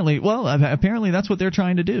 Apparently that's what they're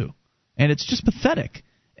trying to do. And it's just pathetic.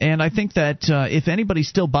 And I think that if anybody's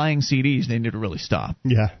still buying CDs, they need to really stop.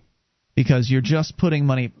 Yeah. Because you're just putting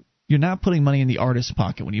money... You're not putting money in the artist's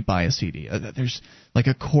pocket when you buy a CD. There's like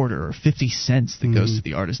a quarter or 50 cents that goes to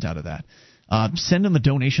the artist out of that. Send them a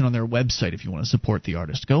donation on their website if you want to support the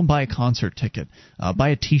artist. Go and buy a concert ticket. Buy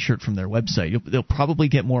a T-shirt from their website. They'll probably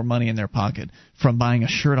get more money in their pocket from buying a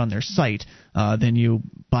shirt on their site than you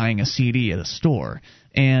buying a CD at a store.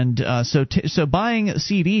 And so buying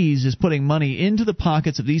CDs is putting money into the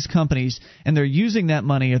pockets of these companies, and they're using that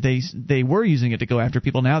money, or they were using it to go after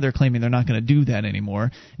people. Now they're claiming they're not going to do that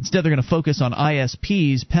anymore. Instead, they're going to focus on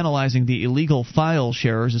ISPs penalizing the illegal file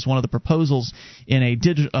sharers is one of the proposals in a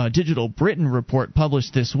Digital Britain report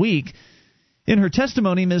published this week. In her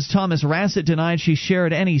testimony, Ms. Thomas Rassett denied she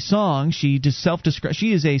shared any song. She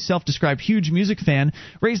is a self-described huge music fan,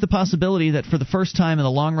 raised the possibility that for the first time in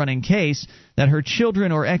the long-running case that her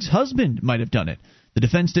children or ex-husband might have done it. The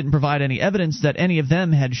defense didn't provide any evidence that any of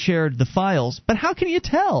them had shared the files. But how can you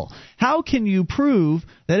tell? How can you prove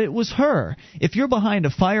that it was her? If you're behind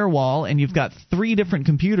a firewall and you've got 3 different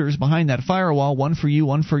computers behind that firewall, one for you,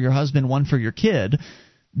 one for your husband, one for your kid,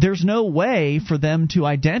 there's no way for them to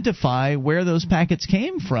identify where those packets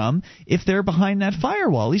came from if they're behind that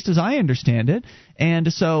firewall, at least as I understand it.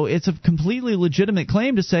 And so it's a completely legitimate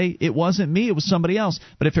claim to say it wasn't me, it was somebody else.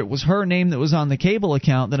 But if it was her name that was on the cable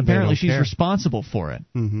account, then apparently she's responsible for it.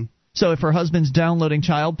 Mm-hmm. So if her husband's downloading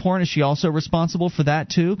child porn, is she also responsible for that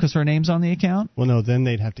too because her name's on the account? Well, no, then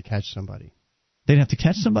they'd have to catch somebody. They'd have to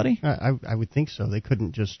catch somebody? I would think so. They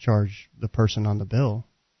couldn't just charge the person on the bill.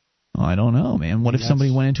 Oh, I don't know, man. What if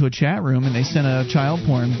somebody went into a chat room and they sent a child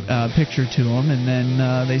porn picture to them, and then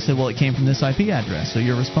they said, well, it came from this IP address, so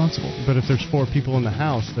you're responsible. But if there's 4 people in the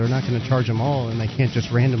house, they're not going to charge them all, and they can't just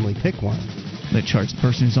randomly pick one. They charge the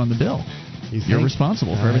person who's on the bill. You're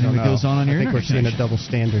responsible for everything that goes on your internet. I think we're seeing a double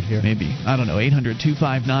standard here. Maybe. I don't know.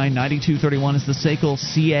 800-259-9231 is the SACL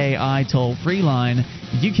CAI toll-free line.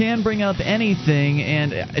 You can bring up anything.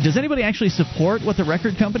 And does anybody actually support what the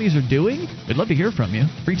record companies are doing? We'd love to hear from you.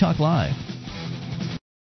 Free Talk Live.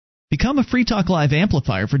 Become a Free Talk Live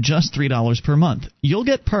amplifier for just $3 per month. You'll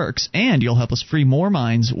get perks, and you'll help us free more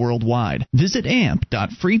minds worldwide. Visit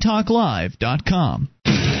amp.freetalklive.com.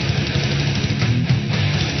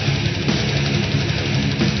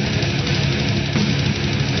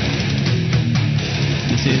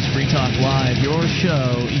 This is Free Talk Live, your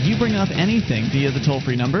show. You bring up anything via the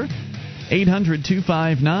toll-free number,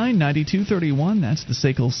 800-259-9231. That's the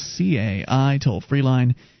SACL CAI toll-free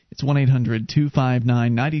line. It's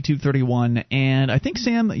 1-800-259-9231. And I think,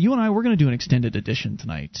 Sam, you and I, we're going to do an extended edition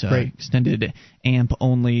tonight. Great. Extended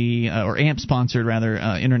AMP-only, or AMP-sponsored, rather,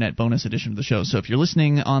 internet bonus edition of the show. So if you're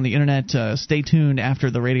listening on the internet, stay tuned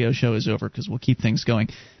after the radio show is over, because we'll keep things going.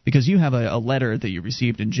 Because you have a letter that you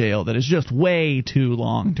received in jail that is just way too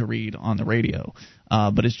long to read on the radio.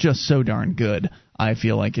 But it's just so darn good. I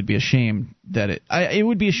feel like it'd be a shame that it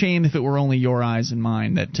would be a shame if it were only your eyes and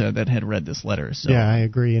mine that had read this letter. So. Yeah, I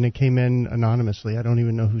agree, and it came in anonymously. I don't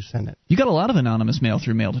even know who sent it. You got a lot of anonymous mail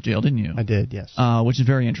through Mail to Jail, didn't you? I did, yes. Which is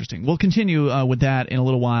very interesting. We'll continue with that in a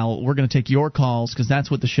little while. We're going to take your calls because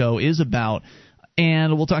that's what the show is about.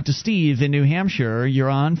 And we'll talk to Steve in New Hampshire. You're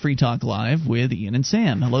on Free Talk Live with Ian and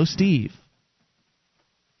Sam. Hello, Steve.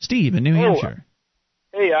 Steve in New Hampshire.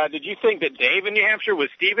 Hey, did you think that Dave in New Hampshire was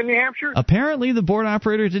Steve in New Hampshire? Apparently, the board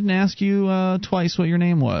operator didn't ask you twice what your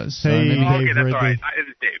name was. Hey, okay, Dave that's Ridley. all right. It's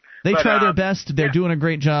Dave. They But, try their best. They're doing a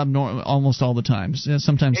great job almost all the time.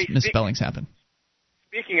 Sometimes misspellings happen.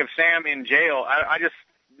 Speaking of Sam in jail, I just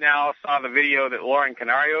now saw the video that Lauren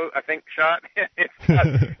Canario, I think, shot.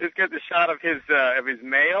 It's got the shot of his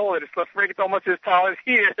mail, and it's almost as tall as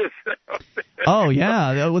he is. Oh,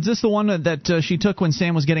 yeah. Was this the one that she took when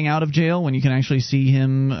Sam was getting out of jail, when you can actually see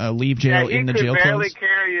him leave jail in the jail clothes? He could barely clothes?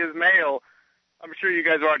 carry his mail. I'm sure you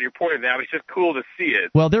guys already reported that, but it's just cool to see it.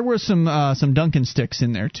 Well, there were some Dunkin' sticks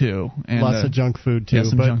in there, too. And, lots of junk food, too.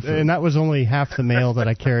 Yeah, junk food. And that was only half the mail that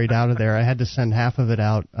I carried out of there. I had to send half of it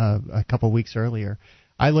out a couple weeks earlier.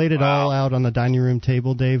 I laid it all out on the dining room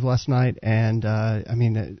table, Dave, last night, and I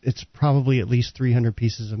mean, it's probably at least 300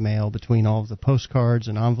 pieces of mail between all of the postcards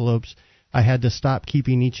and envelopes. I had to stop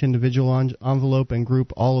keeping each individual envelope and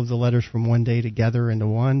group all of the letters from one day together into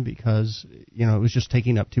one because, it was just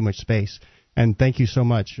taking up too much space. And thank you so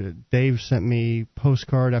much. Dave sent me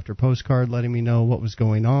postcard after postcard letting me know what was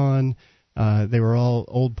going on. They were all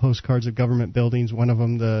old postcards of government buildings. One of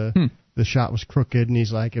them, the shot was crooked, and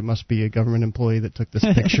he's like, it must be a government employee that took this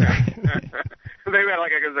picture. They had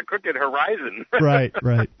like a crooked horizon. Right.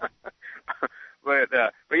 But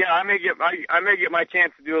yeah, I may get my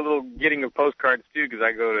chance to do a little getting of postcards too, because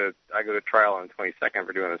I go to trial on the 22nd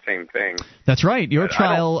for doing the same thing. That's right. Your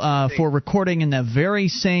trial for recording in the very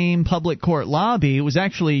same public court lobby was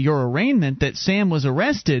actually your arraignment that Sam was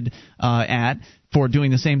arrested at for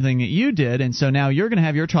doing the same thing that you did, and so now you're going to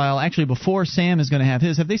have your trial actually before Sam is going to have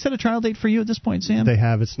his. Have they set a trial date for you at this point, Sam? They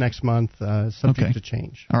have. It's next month, subject to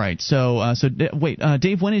change. All right. So wait,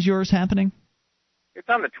 Dave, when is yours happening? It's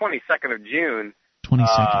on the 22nd of June.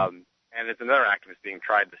 22nd. And it's another activist being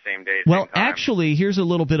tried the same day. Well, actually, here's a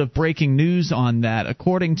little bit of breaking news on that.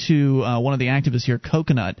 According to one of the activists here,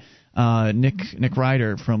 Coconut, Nick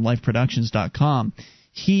Ryder from LifeProductions.com,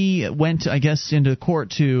 he went, I guess, into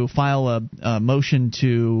court to file a motion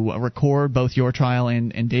to record both your trial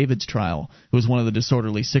and David's trial, who was one of the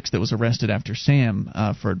disorderly six that was arrested after Sam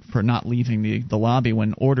for not leaving the lobby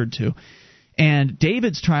when ordered to. And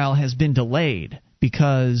David's trial has been delayed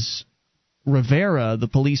because Rivera, the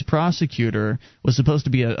police prosecutor, was supposed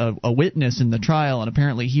to be a witness in the trial, and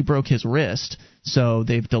apparently he broke his wrist. So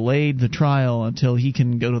they've delayed the trial until he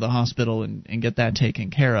can go to the hospital and get that taken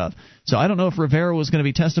care of. So I don't know if Rivera was going to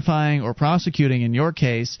be testifying or prosecuting in your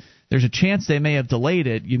case. There's a chance they may have delayed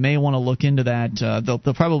it. You may want to look into that.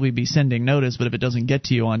 They'll probably be sending notice, but if it doesn't get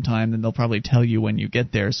to you on time, then they'll probably tell you when you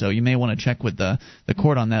get there. So you may want to check with the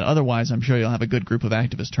court on that. Otherwise, I'm sure you'll have a good group of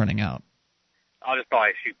activists turning out. I'll just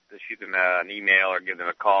probably shoot them an email or give them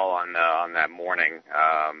a call on that morning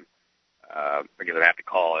because I have to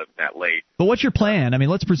call it that late. But what's your plan? I mean,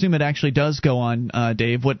 let's presume it actually does go on,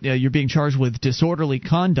 Dave. What you're being charged with disorderly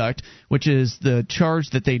conduct, which is the charge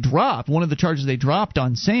that they dropped, one of the charges they dropped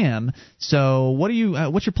on Sam. So what's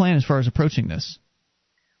your plan as far as approaching this?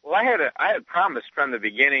 Well, I had promised from the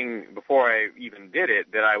beginning before I even did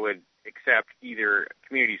it that I would accept either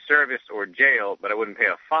community service or jail, but I wouldn't pay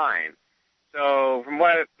a fine. So from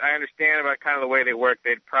what I understand about kind of the way they work,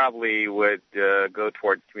 they probably would go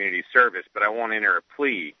towards community service, but I won't enter a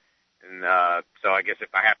plea. And so I guess if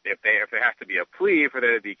there has to be a plea for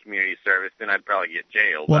there to be community service, then I'd probably get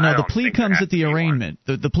jailed. Well, no, the plea comes at the arraignment.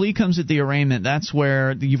 The plea comes at the arraignment. That's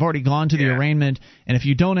where you've already gone to the arraignment, and if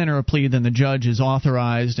you don't enter a plea, then the judge is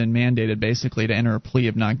authorized and mandated basically to enter a plea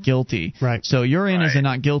of not guilty. Right. So you're in as a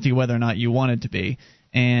not guilty whether or not you wanted to be.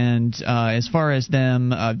 And as far as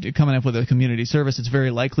them coming up with a community service, it's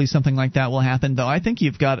very likely something like that will happen. Though I think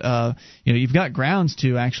you've got grounds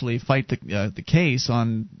to actually fight the case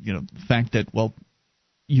on the fact that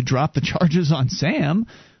you dropped the charges on Sam.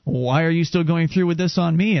 Why are you still going through with this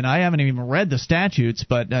on me? And I haven't even read the statutes,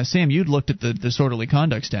 but Sam, you'd looked at the disorderly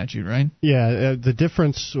conduct statute, right? Yeah, the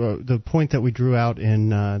difference, the point that we drew out in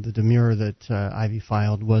the demurrer that Ivy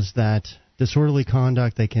filed was that disorderly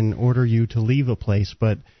conduct, they can order you to leave a place,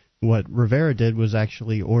 but what Rivera did was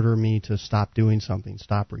actually order me to stop doing something,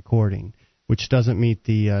 stop recording, which doesn't meet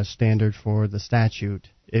the standard for the statute.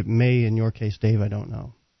 It may, in your case, Dave, I don't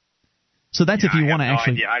know. So that's if you want to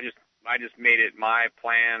actually... I just made it my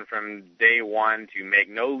plan from day one to make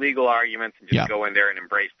no legal arguments and just go in there and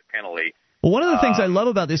embrace the penalty. Well, one of the things I love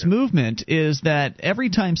about this movement is that every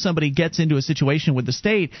time somebody gets into a situation with the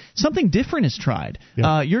state, something different is tried.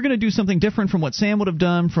 Yep. You're going to do something different from what Sam would have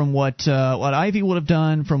done, from what Ivy would have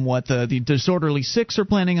done, from what the Disorderly Six are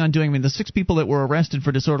planning on doing. I mean, the 6 people that were arrested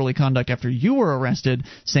for disorderly conduct after you were arrested,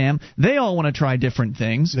 Sam, they all want to try different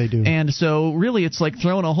things. They do. And so really it's like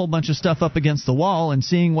throwing a whole bunch of stuff up against the wall and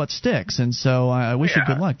seeing what sticks. And so I wish you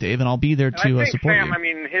good luck, Dave, and I'll be there to support Sam, you. I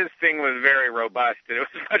mean, his thing was very robust, and it was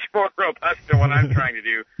much more robust than what I'm trying to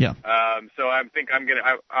do. Yeah. So I think I'm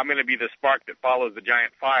gonna be the spark that follows the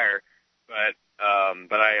giant fire. But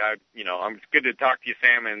it's good to talk to you,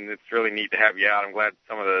 Sam, and it's really neat to have you out. I'm glad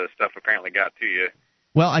some of the stuff apparently got to you.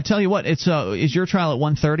 Well, I tell you what, it's is your trial at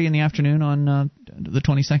 1:30 in the afternoon on the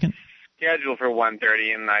 22nd? Scheduled for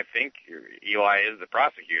 1:30, and I think Eli is the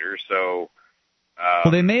prosecutor, so.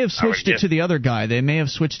 Well, they may have switched it to the other guy. They may have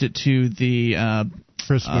switched it to the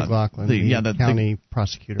Chris McLaughlin, the county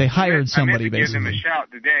prosecutor. They hired somebody, I meant to basically. give him a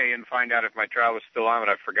shout today and find out if my trial was still on, but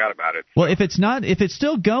I forgot about it. Well, if it's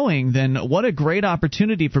still going, then what a great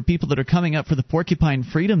opportunity for people that are coming up for the Porcupine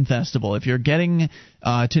Freedom Festival. If you're getting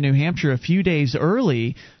to New Hampshire a few days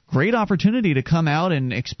early, great opportunity to come out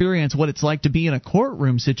and experience what it's like to be in a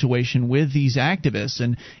courtroom situation with these activists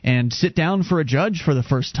and sit down for a judge for the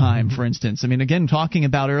first time, for instance. I mean, again, talking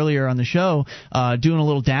about earlier on the show, doing a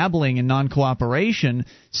little dabbling in non-cooperation,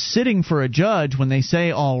 sitting for a judge when they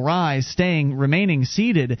say all rise, remaining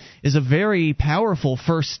seated is a very powerful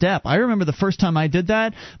first step. I remember the first time I did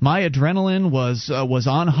that, my adrenaline was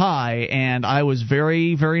on high, and I was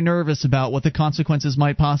very, very nervous about what the consequences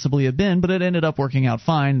might possibly have been, but it ended up working out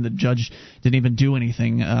fine. The judge didn't even do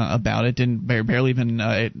anything about it, barely even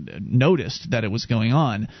noticed that it was going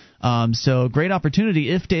on. So great opportunity.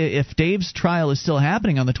 If Dave's trial is still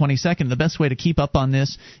happening on the 22nd, the best way to keep up on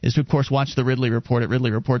this is to, of course, watch the Ridley Report at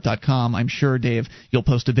RidleyReport.com. I'm sure, Dave, you'll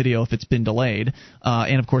post a video if it's been delayed.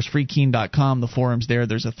 And, of course, FreeKeene.com, the forums there.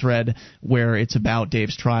 There's a thread where it's about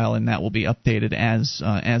Dave's trial, and that will be updated as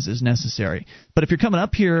is necessary. But if you're coming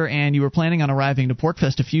up here and you were planning on arriving to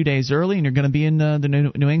PorcFest a few days early and you're going to be in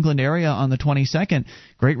the New England area on the 22nd,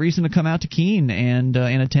 great reason to come out to Keene and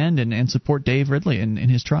attend and support Dave Ridley in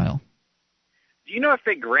his trial. Do you know if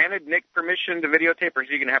they granted Nick permission to videotape, or is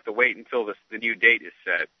he going to have to wait until the new date is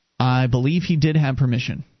set? I believe he did have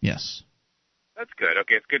permission, yes. That's good.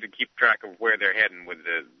 Okay, it's good to keep track of where they're heading with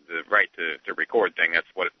the right to record thing. That's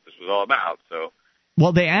what this was all about, so...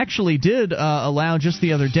 Well, they actually did allow just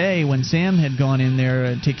the other day when Sam had gone in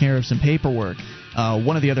there to take care of some paperwork.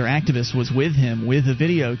 One of the other activists was with him with a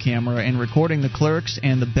video camera and recording the clerks,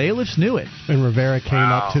 and the bailiffs knew it. And Rivera came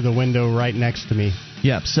up to the window right next to me.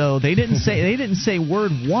 Yep. So they didn't say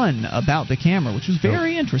word one about the camera, which was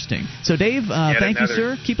very interesting. So Dave, thank you,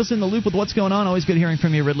 sir. Keep us in the loop with what's going on. Always good hearing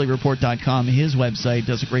from you. RidleyReport.com. His website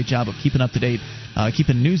does a great job of keeping up to date,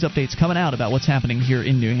 keeping news updates coming out about what's happening here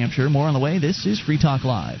in New Hampshire. More on the way. This is Free Talk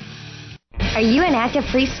Live. Are you an active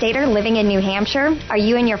Free Stater living in New Hampshire? Are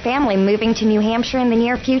you and your family moving to New Hampshire in the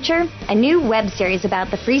near future? A new web series about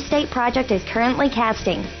the Free State Project is currently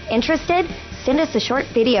casting. Interested? Send us a short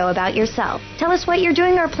video about yourself. Tell us what you're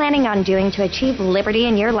doing or planning on doing to achieve liberty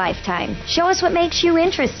in your lifetime. Show us what makes you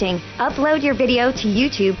interesting. Upload your video to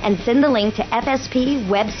YouTube and send the link to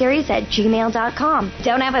fspwebseries@gmail.com.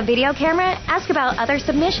 Don't have a video camera? Ask about other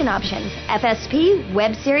submission options.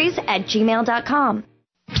 fspwebseries@gmail.com.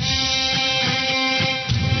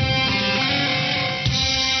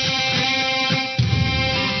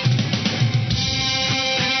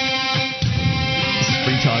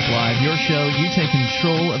 Talk Live, your show. You take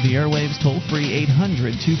control of the airwaves. Toll-free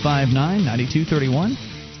 800-259-9231.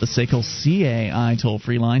 The SACL CAI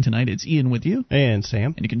toll-free line. Tonight it's Ian with you. And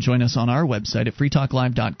Sam. And you can join us on our website at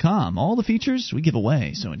freetalklive.com. All the features we give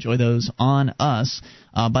away, so enjoy those on us.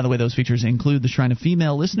 By the way, those features include the Shrine of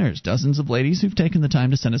Female Listeners, dozens of ladies who've taken the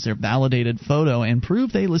time to send us their validated photo and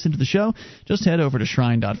prove they listen to the show. Just head over to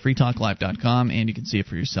shrine.freetalklive.com and you can see it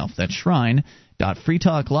for yourself. That's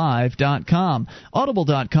shrine.freetalklive.com.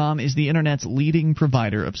 Audible.com is the Internet's leading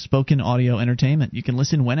provider of spoken audio entertainment. You can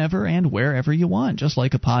listen whenever and wherever you want, just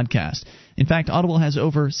like a podcast. In fact, Audible has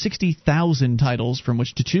over 60,000 titles from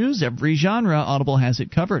which to choose. Every genre, Audible has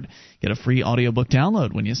it covered. Get a free audiobook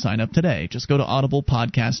download when you sign up today. Just go to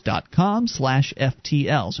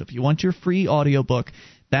audiblepodcast.com/FTL. So if you want your free audiobook,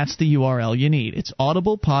 that's the URL you need. It's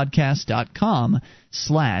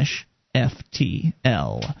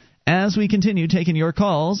audiblepodcast.com/FTL. As we continue taking your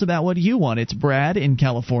calls about what you want, it's Brad in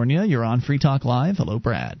California. You're on Free Talk Live. Hello,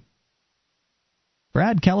 Brad.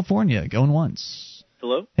 Brad, California, going once.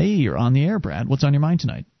 Hello? Hey, you're on the air, Brad. What's on your mind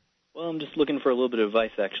tonight? Well, I'm just looking for a little bit of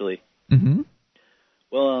advice, actually. Mm-hmm.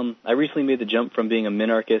 Well, I recently made the jump from being a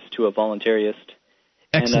minarchist to a voluntarist.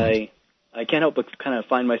 Excellent. And I can't help but kind of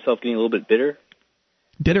find myself getting a little bit bitter.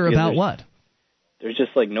 Bitter about what? There's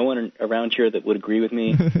just like no one around here that would agree with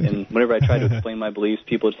me. And whenever I try to explain my beliefs,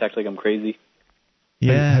 people just act like I'm crazy.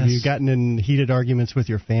 Yes. Have you gotten in heated arguments with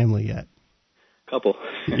your family yet? Couple.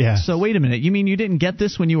 Yeah. So wait a minute. You mean you didn't get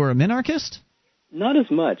this when you were a minarchist? Not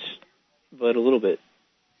as much, but a little bit.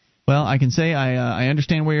 Well, I can say I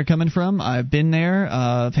understand where you're coming from. I've been there.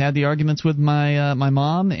 I've had the arguments with my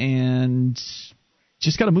mom, and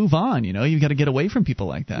just got to move on. You've got to get away from people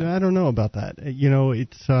like that. I don't know about that.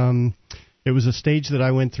 It was a stage that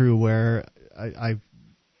I went through where I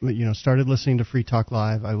started listening to Free Talk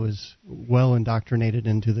Live. I was well indoctrinated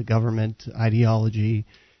into the government ideology.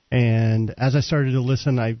 And as I started to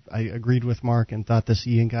listen, I agreed with Mark and thought this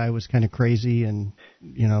Ian guy was kind of crazy and,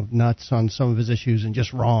 nuts on some of his issues and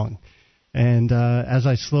just wrong. And as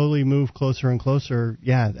I slowly moved closer and closer,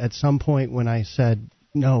 at some point when I said,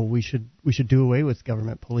 no, we should do away with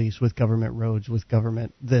government police, with government roads, with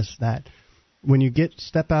government this, that. When you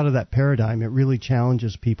step out of that paradigm, it really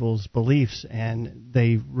challenges people's beliefs, and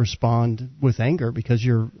they respond with anger because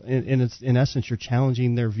in essence, you're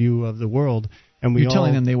challenging their view of the world. And you're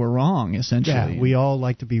telling them they were wrong, essentially. Yeah, we all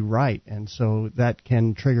like to be right, and so that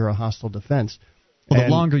can trigger a hostile defense. Well, the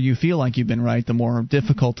longer you feel like you've been right, the more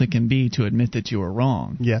difficult it can be to admit that you were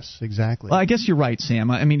wrong. Yes, exactly. Well, I guess you're right, Sam.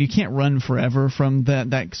 I mean, you can't run forever from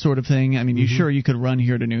that sort of thing. I mean, you could run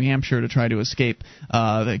here to New Hampshire to try to escape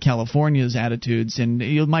California's attitudes, and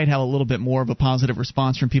you might have a little bit more of a positive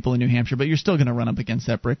response from people in New Hampshire, but you're still going to run up against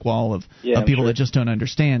that brick wall of people that just don't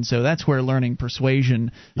understand. So that's where learning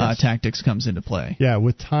persuasion tactics comes into play. Yeah,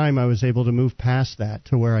 with time, I was able to move past that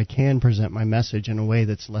to where I can present my message in a way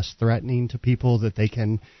that's less threatening to people, that they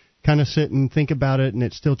can kind of sit and think about it, and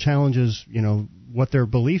it still challenges, what their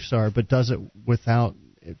beliefs are, but does it without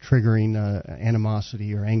triggering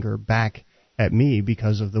animosity or anger back at me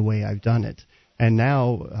because of the way I've done it. And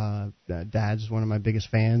now, Dad's one of my biggest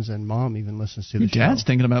fans, and Mom even listens to the show. Dad's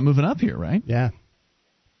thinking about moving up here, right? Yeah.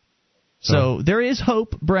 So there is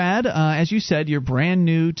hope, Brad. As you said, you're brand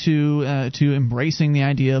new to embracing the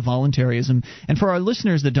idea of voluntarism. And for our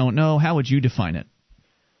listeners that don't know, how would you define it?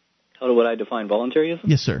 How would I define voluntarism?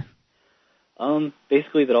 Yes, sir.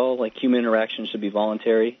 Basically that all human interaction should be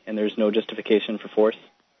voluntary, and there's no justification for force.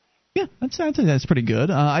 Yeah, I think that's pretty good.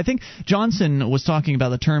 I think Johnson was talking about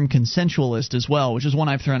the term consensualist as well, which is one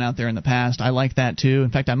I've thrown out there in the past. I like that too. In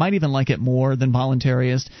fact, I might even like it more than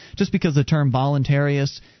voluntarist, just because the term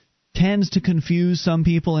voluntarist tends to confuse some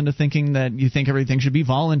people into thinking that you think everything should be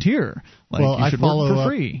volunteer, you should work for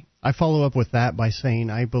free. I follow up with that by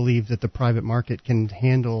saying I believe that the private market can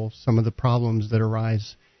handle some of the problems that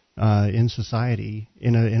arise in society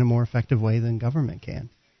in a more effective way than government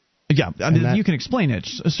can. Yeah, I mean, you can explain it,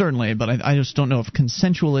 certainly, but I just don't know if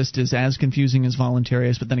consensualist is as confusing as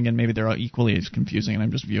voluntarist, but then again, maybe they're equally as confusing, and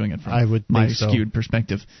I'm just viewing it from my skewed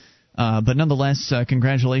perspective. But nonetheless,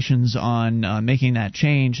 congratulations on making that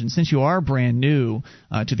change. And since you are brand new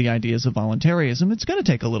to the ideas of voluntarism, it's going to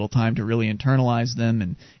take a little time to really internalize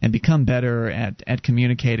them and become better at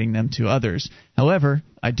communicating them to others. However,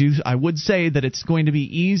 I would say that it's going to be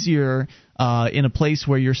easier in a place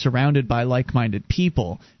where you're surrounded by like-minded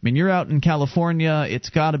people. I mean, you're out in California. It's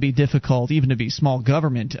got to be difficult, even to be small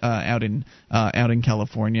government out in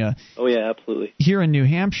California. Oh yeah, absolutely. Here in New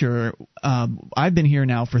Hampshire, I've been here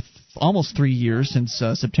now for almost 3 years, since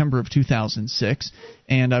September of 2006,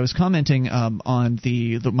 and I was commenting on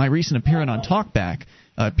my recent appearance on Talkback,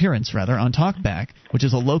 which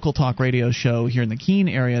is a local talk radio show here in the Keene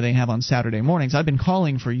area they have on Saturday mornings. I've been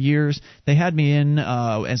calling for years. They had me in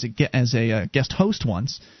as a guest host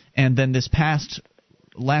once, and then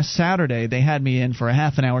last Saturday they had me in for a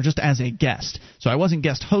half an hour just as a guest. So I wasn't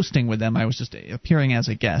guest hosting with them. I was just appearing as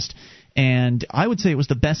a guest. And I would say it was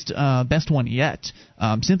the best one yet,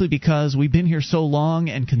 simply because we've been here so long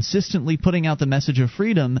and consistently putting out the message of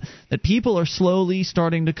freedom that people are slowly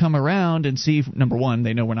starting to come around and see, number one,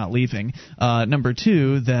 they know we're not leaving. Number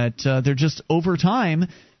two, that they're just over time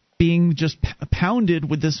being just pounded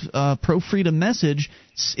with this pro-freedom message.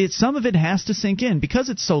 Some of it has to sink in because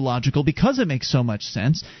it's so logical, because it makes so much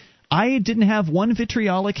sense. I didn't have one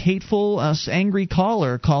vitriolic, hateful, angry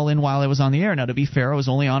caller call in while I was on the air. Now, to be fair, I was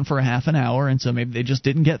only on for a half an hour, and so maybe they just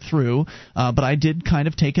didn't get through. But I did kind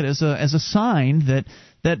of take it as a sign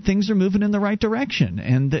that things are moving in the right direction.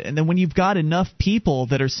 And then when you've got enough people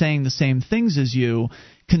that are saying the same things as you,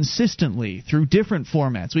 consistently through different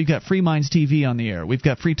formats. We've got Free Minds TV on the air. We've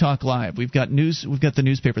got Free Talk Live. We've got news. We've got the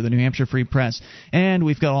newspaper, the New Hampshire Free Press, and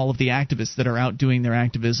we've got all of the activists that are out doing their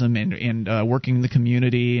activism and working in the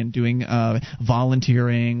community and doing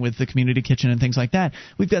volunteering with the community kitchen and things like that.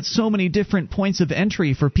 We've got so many different points of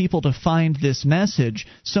entry for people to find this message,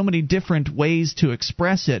 so many different ways to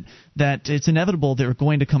express it, that it's inevitable they're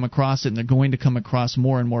going to come across it, and they're going to come across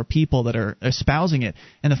more and more people that are espousing it.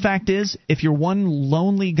 And the fact is, if you're one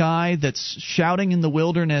lonely guy that's shouting in the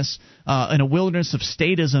wilderness, in a wilderness of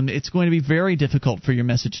statism, it's going to be very difficult for your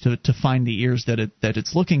message to find the ears that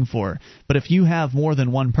it's looking for. But if you have more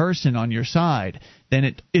than one person on your side, then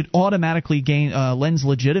it automatically lends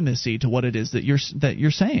legitimacy to what it is that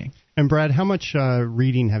you're saying. And Brad, how much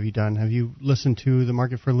reading have you done? Have you listened to The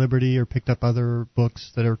Market for Liberty or picked up other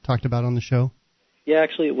books that are talked about on the show? Yeah,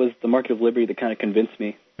 actually, it was The Market of Liberty that kind of convinced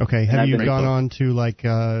me. Okay. Have you gone on to like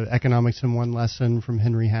Economics in One Lesson from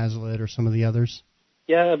Henry Hazlitt or some of the others?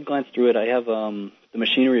 Yeah, I've glanced through it. I have The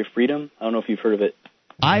Machinery of Freedom. I don't know if you've heard of it.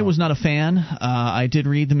 I was not a fan. I did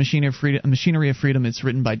read The Machinery of Freedom. It's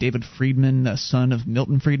written by David Friedman, the son of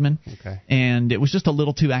Milton Friedman. Okay. And it was just a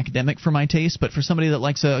little too academic for my taste. But for somebody that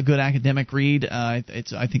likes a good academic read, I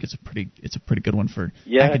think it's a pretty good one for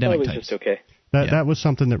academic I thought it was types. just okay. That was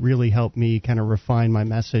something that really helped me kind of refine my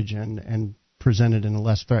message and present it in a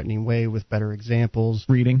less threatening way with better examples.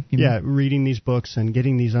 Reading? Reading these books and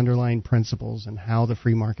getting these underlying principles and how the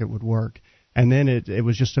free market would work. And then it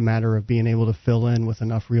was just a matter of being able to fill in with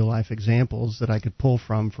enough real-life examples that I could pull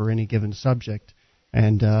from for any given subject.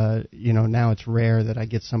 And, now it's rare that I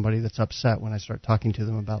get somebody that's upset when I start talking to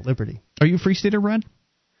them about liberty. Are you a Free Stater, Brad?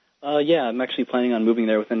 Yeah, I'm actually planning on moving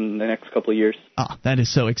there within the next couple of years. That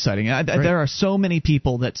is so exciting. There are so many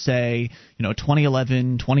people that say,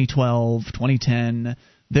 2011, 2012, 2010,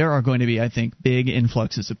 there are going to be, I think, big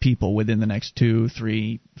influxes of people within the next 2,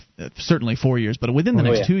 3, certainly 4 years, but within the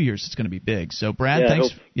next 2 years it's going to be big. So, Brad,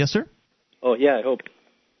 thanks. Yes, sir? Oh, yeah, I hope.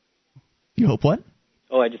 You hope what?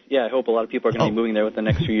 Oh, I hope a lot of people are going to be moving there within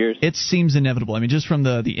the next few years. It seems inevitable. I mean, just from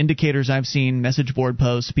the indicators I've seen, message board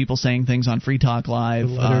posts, people saying things on Free Talk Live.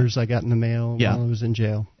 The letters I got in the mail while I was in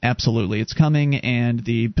jail. Absolutely. It's coming, and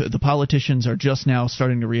the politicians are just now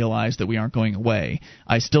starting to realize that we aren't going away.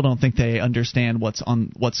 I still don't think they understand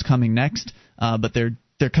what's coming next, but they're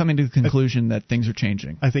coming to the conclusion that things are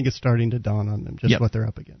changing. I think it's starting to dawn on them what they're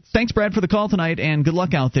up against. Thanks, Brad, for the call tonight, and good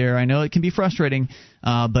luck out there. I know it can be frustrating,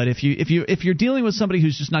 but if you're dealing with somebody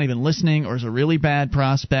who's just not even listening or is a really bad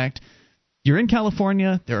prospect, you're in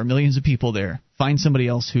California. There are millions of people there. Find somebody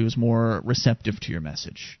else who's more receptive to your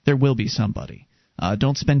message. There will be somebody.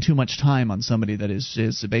 Don't spend too much time on somebody that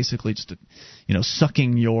is basically just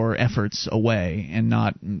sucking your efforts away and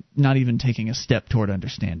not even taking a step toward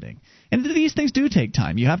understanding. And these things do take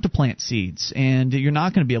time. You have to plant seeds, and you're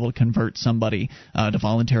not going to be able to convert somebody to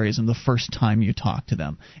voluntarism the first time you talk to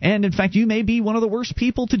them. And in fact, you may be one of the worst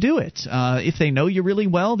people to do it. If they know you really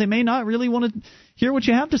well, they may not really want to hear what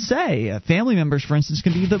you have to say. Family members, for instance,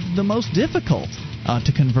 can be the most difficult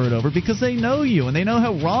to convert over because they know you and they know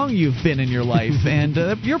how wrong you've been in your life. And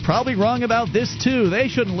you're probably wrong about this, too. They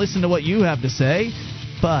shouldn't listen to what you have to say.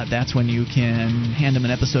 But that's when you can hand them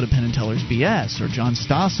an episode of Penn and Teller's BS or John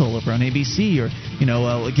Stossel over on ABC, or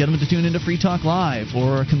get them to tune into Free Talk Live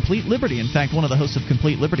or Complete Liberty. In fact, one of the hosts of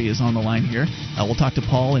Complete Liberty is on the line here. We'll talk to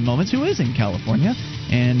Paul in moments, who is in California,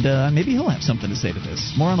 and maybe he'll have something to say to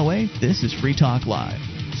this. More on the way. This is Free Talk Live.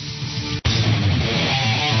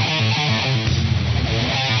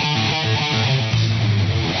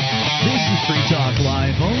 Free Talk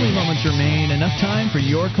Live. Only moments remain. Enough time for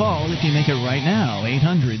your call if you make it right now.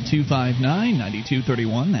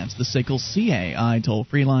 800-259-9231. That's the SICKLE CAI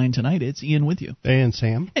toll-free line tonight. It's Ian with you. And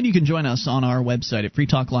Sam. And you can join us on our website at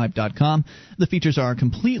freetalklive.com. The features are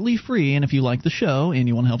completely free, and if you like the show and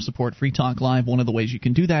you want to help support Free Talk Live, one of the ways you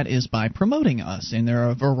can do that is by promoting us. And there are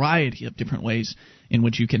a variety of different ways in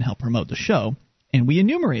which you can help promote the show. And we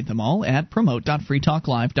enumerate them all at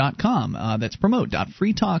promote.freetalklive.com. That's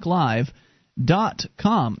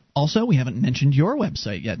promote.freetalklive.com. Also, we haven't mentioned your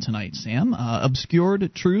website yet tonight, Sam.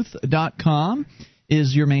 Obscuredtruth.com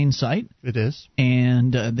is your main site. It is.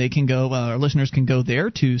 And they can go, our listeners can go there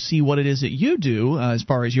to see what it is that you do as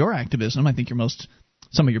far as your activism. I think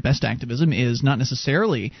some of your best activism is not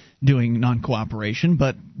necessarily doing non-cooperation,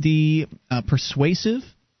 but the persuasive,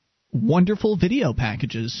 wonderful video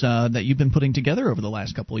packages that you've been putting together over the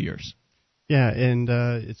last couple of years. Yeah, and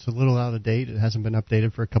it's a little out of date. It hasn't been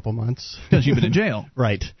updated for a couple months. Because you've been in jail.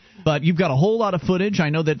 Right. But you've got a whole lot of footage. I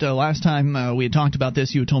know that last time we had talked about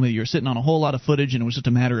this, you had told me that you were sitting on a whole lot of footage, and it was just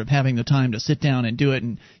a matter of having the time to sit down and do it.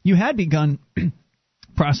 And you had begun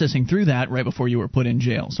processing through that right before you were put in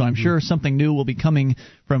jail. So I'm sure something new will be coming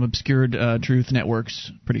from Obscured Truth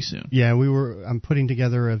Networks pretty soon. Yeah, I'm putting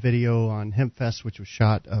together a video on HempFest, which was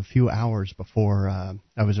shot a few hours before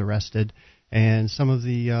I was arrested. And some of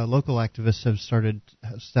the local activists have started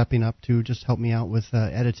stepping up to just help me out with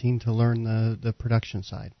editing to learn the production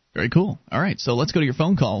side. Very cool. All right, so let's go to your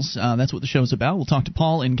phone calls. That's what the show's about. We'll talk to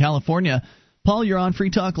Paul in California. Paul, you're on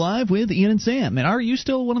Free Talk Live with Ian and Sam. And are you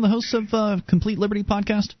still one of the hosts of Complete Liberty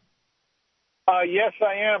podcast? Yes,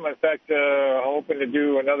 I am. In fact, hoping to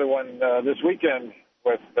do another one this weekend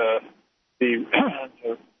with the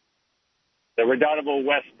redoubtable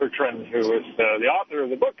Wes Bertrand, who is the author of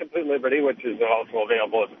the book Complete Liberty, which is also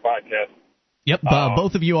available as a podcast. Yep,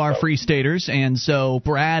 both of you are free staters, and so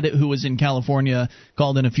Brad, who was in California,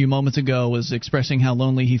 called in a few moments ago, was expressing how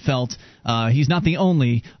lonely he felt. He's not the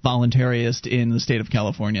only voluntarist in the state of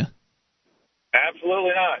California.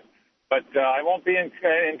 Absolutely not, but I won't be in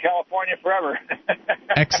California forever.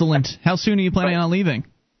 Excellent. How soon are you planning on leaving?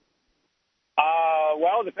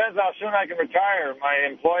 Well, it depends how soon I can retire. My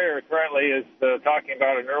employer currently is talking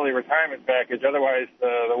about an early retirement package. Otherwise,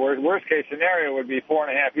 the worst-case scenario would be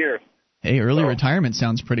 4.5 years. Hey, early retirement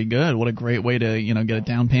sounds pretty good. What a great way to, get a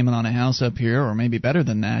down payment on a house up here, or maybe better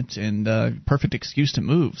than that, and perfect excuse to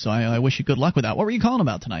move. So I wish you good luck with that. What were you calling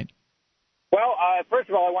about tonight? Well, first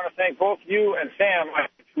of all, I want to thank both you and Sam. I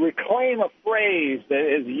reclaim a phrase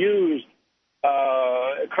that is used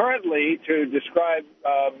currently to describe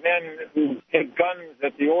men who take guns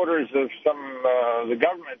at the orders of the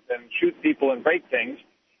government and shoot people and break things.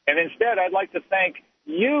 And instead, I'd like to thank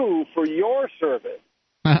you for your service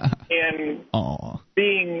in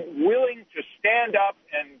being willing to stand up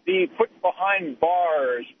and be put behind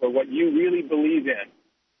bars for what you really believe in.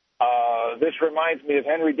 This reminds me of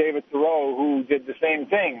Henry David Thoreau, who did the same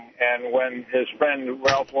thing. And when his friend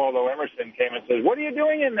Ralph Waldo Emerson came and said, "What are you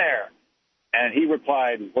doing in there?" And he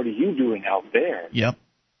replied, "What are you doing out there?" Yep.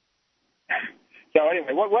 So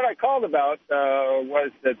anyway, what I called about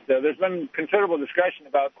was that there's been considerable discussion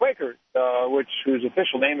about Quakers, whose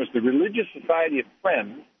official name is the Religious Society of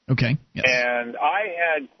Friends. Okay. Yes. And I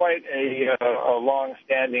had quite a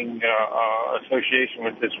long-standing association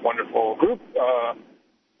with this wonderful group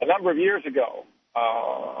a number of years ago.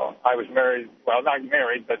 I was married, well, not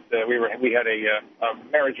married, but we had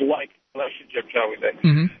a marriage-like relationship, shall we say.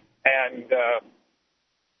 Mm-hmm. And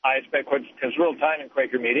I spent considerable time in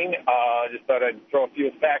Quaker meeting. Just thought I'd throw a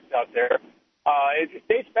few facts out there. It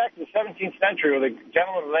dates back to the 17th century with a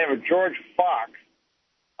gentleman by the name of George Fox,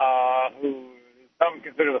 who some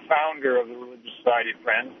consider the founder of the Religious Society of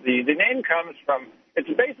Friends. The name comes from, it's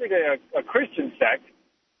basically a Christian sect.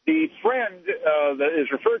 The friend that is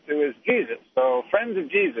referred to is Jesus. So Friends of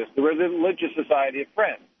Jesus, the Religious Society of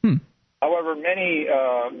Friends. However, many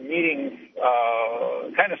meetings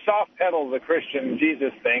kind of soft pedal the Christian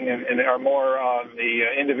Jesus thing and are more on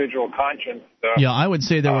the individual conscience. I would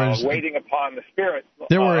say there was waiting upon the Spirit.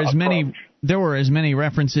 There were as many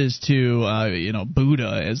references to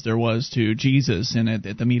Buddha as there was to Jesus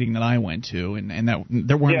at the meeting that I went to, and that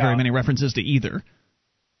there weren't very many references to either.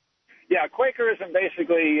 Yeah, Quakerism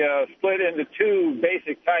basically split into two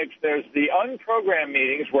basic types. There's the unprogrammed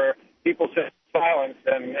meetings where people sit in silence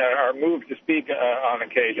and are moved to speak on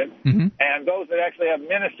occasion, and those that actually have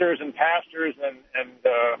ministers and pastors, and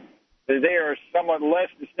they are somewhat less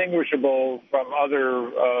distinguishable from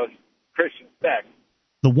other Christian sects.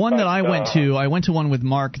 The one that I went to one with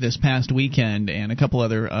Mark this past weekend, and a couple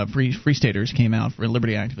other free staters came out, for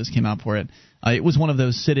liberty activists came out for it. It was one of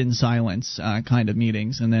those sit in silence kind of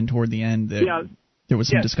meetings, and then toward the end there was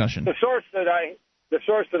some discussion. The source that I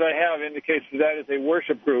have indicates that is a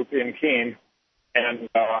worship group in Keene, and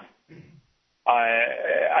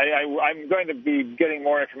I'm going to be getting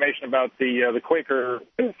more information about the Quaker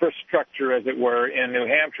infrastructure, as it were, in New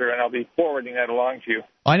Hampshire, and I'll be forwarding that along to you.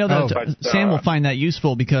 I know that Sam will find that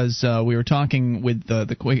useful because we were talking with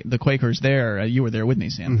the Quakers there. You were there with me,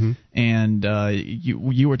 Sam, and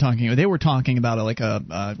you were talking. They were talking about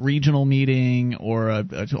a regional meeting or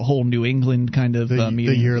a whole New England kind of meeting.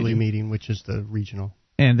 The yearly meeting, which is the regional.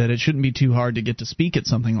 And that it shouldn't be too hard to get to speak at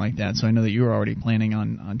something like that. So I know that you were already planning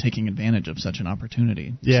on taking advantage of such an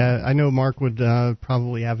opportunity. Yeah, I know Mark would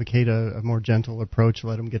probably advocate a more gentle approach,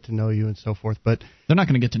 let them get to know you and so forth. But they're not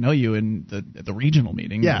going to get to know you in the regional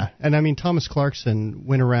meeting. Yeah, and I mean, Thomas Clarkson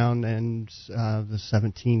went around in the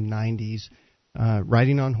 1790s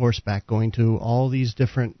riding on horseback, going to all these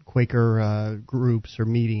different Quaker groups or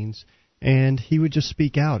meetings. And he would just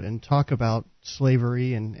speak out and talk about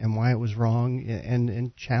slavery and why it was wrong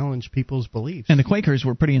and challenge people's beliefs. And the Quakers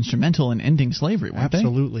were pretty instrumental in ending slavery, weren't they?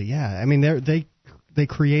 Absolutely, yeah. I mean, they they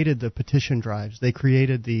created the petition drives. They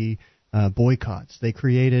created the boycotts. They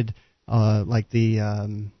created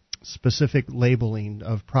the specific labeling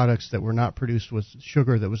of products that were not produced with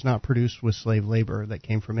sugar, that was not produced with slave labor, that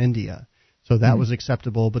came from India. So that was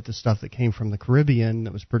acceptable, but the stuff that came from the Caribbean,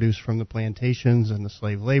 that was produced from the plantations and the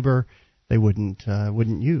slave labor, they wouldn't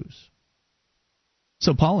use.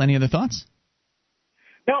 So, Paul, any other thoughts?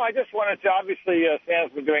 No, I just wanted to, obviously,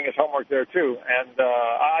 Sam's been doing his homework there, too. And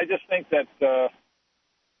I just think that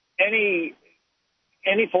any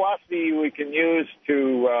philosophy we can use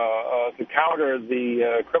to counter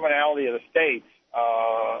the criminality of the state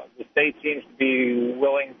seems to be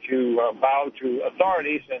willing to bow to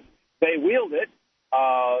authority since they wield it.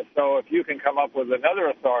 So if you can come up with another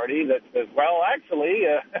authority that says, well, actually,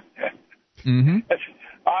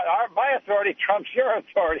 my authority trumps your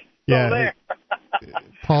authority. Yeah, so there.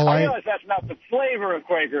 Paul, I realize that's not the flavor of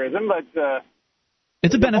Quakerism, but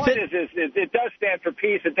it's a benefit. The point is it does stand for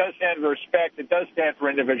peace, it does stand for respect, it does stand for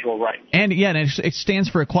individual rights. And it stands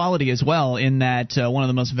for equality as well, in that one of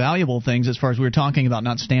the most valuable things, as far as we were talking about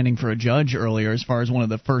not standing for a judge earlier, as far as one of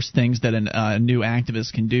the first things that a new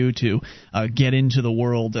activist can do to get into the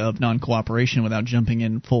world of non-cooperation without jumping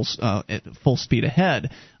in full speed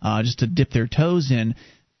ahead, just to dip their toes in.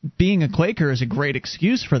 Being a Quaker is a great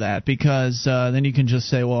excuse for that, because then you can just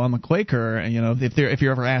say, well, I'm a Quaker. You know, if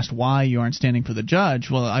you're ever asked why you aren't standing for the judge,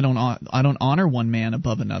 well, I don't honor one man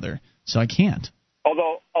above another, so I can't.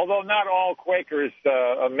 Although not all Quakers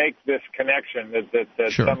make this connection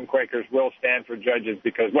that sure. Some Quakers will stand for judges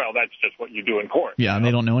because, well, that's just what you do in court. Yeah, and they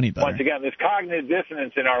don't know any better. Once again, this cognitive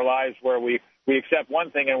dissonance in our lives where we accept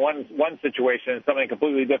one thing in one situation and something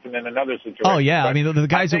completely different in another situation. Oh, yeah. But I mean, the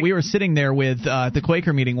guys that we were sitting there with at the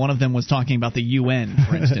Quaker meeting, one of them was talking about the UN,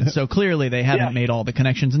 for instance. So clearly they haven't made all the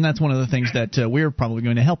connections, and that's one of the things that we're probably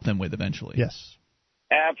going to help them with eventually. Yes.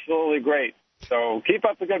 Absolutely great. So keep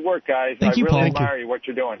up the good work, guys. Thank you, I really Paul. admire what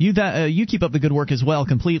you're doing. You keep up the good work as well.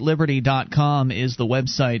 CompleteLiberty.com is the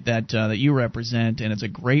website that you represent, and it's a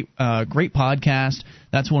great podcast.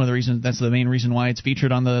 That's one of the reasons. That's the main reason why it's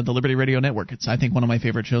featured on the Liberty Radio Network. It's, I think, one of my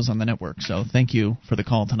favorite shows on the network. So thank you for the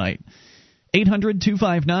call tonight.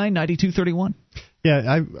 800-259-9231.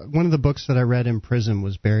 Yeah, one of the books that I read in prison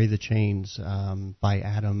was Bury the Chains by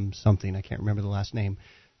Adam something. I can't remember the last name.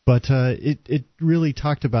 But it really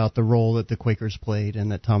talked about the role that the Quakers played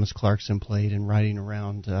and that Thomas Clarkson played in riding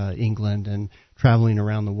around England and traveling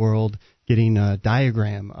around the world, getting a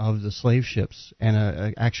diagram of the slave ships and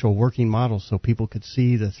an actual working model so people could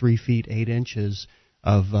see the 3 feet 8 inches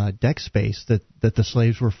of deck space that the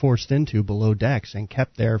slaves were forced into below decks and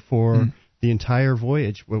kept there for the entire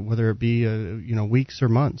voyage, whether it be weeks or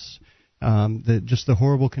months. Just the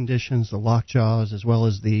horrible conditions, the lockjaws, as well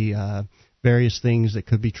as the various things that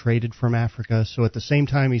could be traded from Africa. So at the same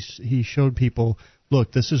time, he showed people,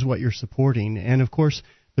 look, this is what you're supporting. And of course,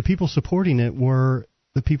 the people supporting it were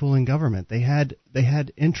the people in government. They had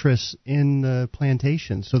interests in the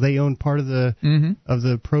plantation, so they owned part of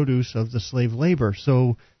the produce of the slave labor.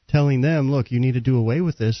 So telling them, look, you need to do away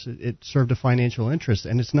with this, it served a financial interest.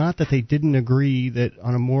 And it's not that they didn't agree that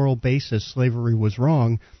on a moral basis slavery was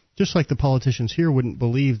wrong, just like the politicians here wouldn't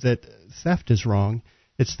believe that theft is wrong.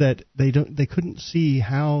 It's that they couldn't see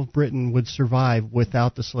how Britain would survive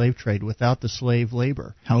without the slave trade, without the slave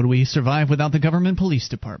labor. How would we survive without the government police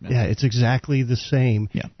department? Yeah, it's exactly the same.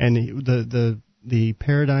 Yeah. And the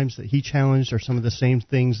paradigms that he challenged are some of the same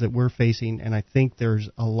things that we're facing, and I think there's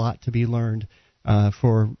a lot to be learned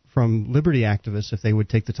from liberty activists if they would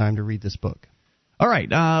take the time to read this book. All right.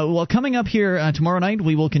 Well, coming up here tomorrow night,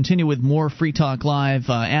 we will continue with more Free Talk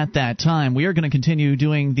Live at that time. We are going to continue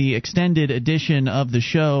doing the extended edition of the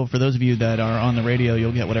show. For those of you that are on the radio,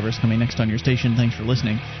 you'll get whatever's coming next on your station. Thanks for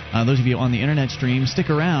listening. Those of you on the Internet stream,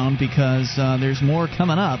 stick around because there's more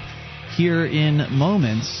coming up here in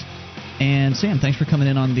moments. And Sam, thanks for coming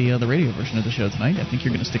in on the radio version of the show tonight. I think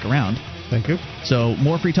you're going to stick around. Thank you. So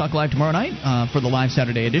more Free Talk Live tomorrow night for the live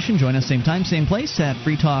Saturday edition. Join us same time, same place at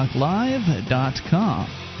freetalklive.com.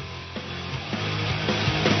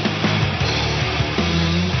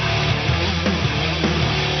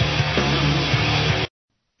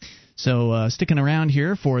 So sticking around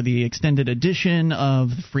here for the extended edition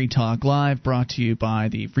of Free Talk Live, brought to you by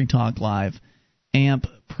the Free Talk Live AMP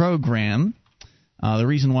program. The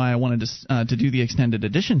reason why I wanted to do the extended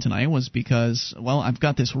edition tonight was because, well, I've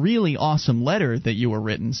got this really awesome letter that you were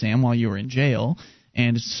written, Sam, while you were in jail,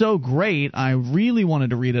 and it's so great. I really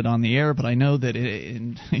wanted to read it on the air, but I know that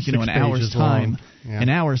in an hour's time,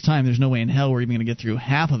 there's no way in hell we're even going to get through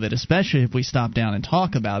half of it, especially if we stop down and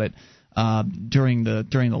talk about it. during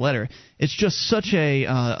the letter. It's just such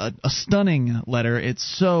a stunning letter. It's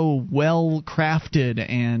so well crafted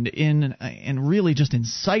and really just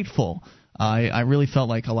insightful. I really felt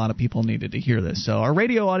like a lot of people needed to hear this. So our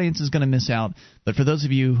radio audience is going to miss out. But for those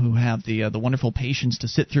of you who have the wonderful patience to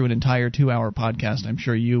sit through an entire 2-hour podcast, I'm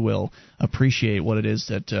sure you will appreciate what it is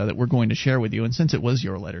that we're going to share with you. And since it was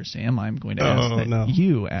your letter, Sam, I'm going to ask that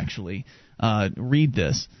you actually read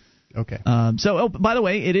this. Okay. By the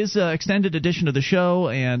way, it is an extended edition of the show,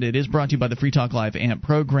 and it is brought to you by the Free Talk Live AMP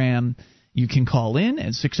program. You can call in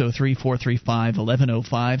at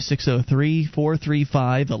 603-435-1105,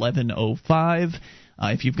 603-435-1105.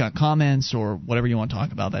 If you've got comments or whatever you want to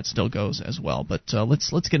talk about, that still goes as well. But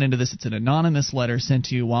let's get into this. It's an anonymous letter sent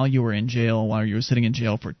to you while you were in jail, while you were sitting in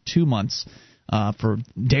jail for 2 months for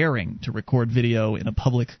daring to record video in a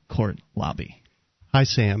public court lobby. Hi,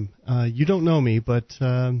 Sam. You don't know me, but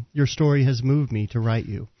your story has moved me to write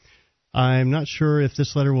you. I'm not sure if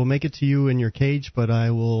this letter will make it to you in your cage, but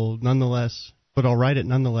I'll write it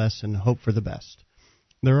nonetheless and hope for the best.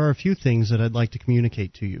 There are a few things that I'd like to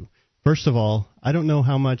communicate to you. First of all, I don't know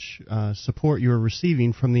how much support you are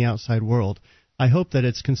receiving from the outside world. I hope that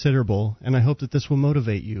it's considerable, and I hope that this will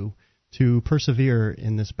motivate you to persevere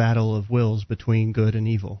in this battle of wills between good and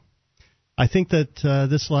evil. I think that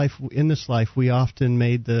in this life we often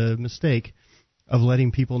made the mistake of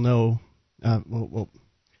letting people know.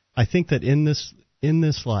 I think that in this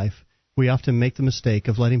life we often make the mistake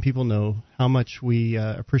of letting people know how much we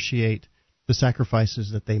appreciate the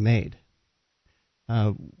sacrifices that they made.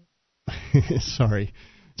 Sorry.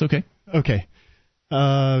 It's okay. Okay.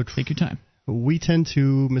 Take your time. We tend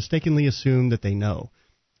to mistakenly assume that they know,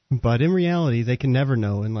 but in reality they can never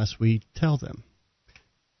know unless we tell them.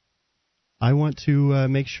 I want to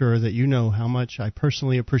make sure that you know how much I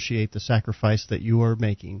personally appreciate the sacrifice that you are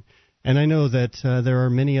making. And I know that there are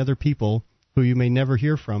many other people who you may never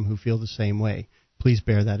hear from who feel the same way. Please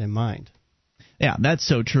bear that in mind. Yeah, that's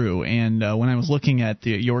so true. And when I was looking at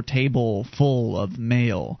your table full of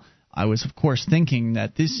mail, I was, of course, thinking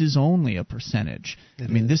that this is only a percentage.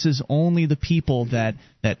 This is only the people that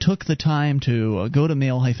took the time to go to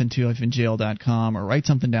mail-2-jail.com or write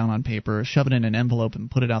something down on paper, shove it in an envelope, and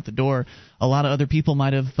put it out the door. A lot of other people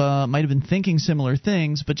might have been thinking similar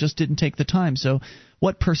things, but just didn't take the time. So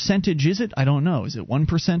what percentage is it? I don't know. Is it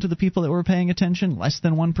 1% of the people that were paying attention? Less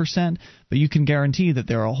than 1%? But you can guarantee that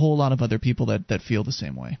there are a whole lot of other people that feel the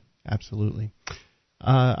same way. Absolutely.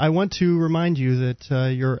 I want to remind you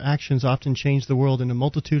that your actions often change the world in a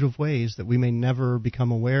multitude of ways that we may never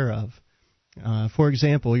become aware of. For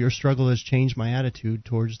example, your struggle has changed my attitude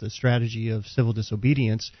towards the strategy of civil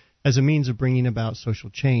disobedience as a means of bringing about social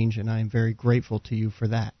change, and I am very grateful to you for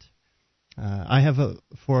that. I have,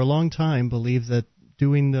 for a long time, believed that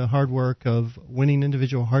doing the hard work of winning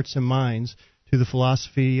individual hearts and minds to the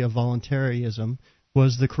philosophy of voluntarism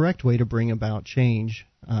was the correct way to bring about change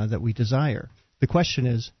that we desire. The question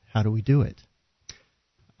is, how do we do it?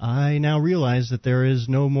 I now realize that there is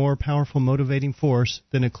no more powerful motivating force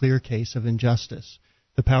than a clear case of injustice.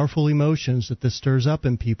 The powerful emotions that this stirs up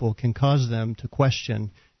in people can cause them to question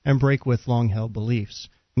and break with long-held beliefs.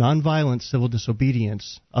 Nonviolent civil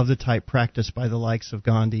disobedience of the type practiced by the likes of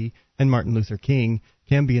Gandhi and Martin Luther King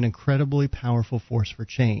can be an incredibly powerful force for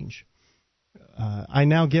change. I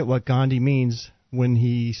now get what Gandhi means when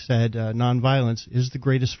he said nonviolence is the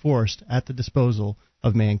greatest force at the disposal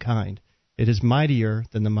of mankind. It is mightier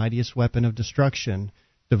than the mightiest weapon of destruction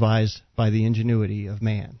devised by the ingenuity of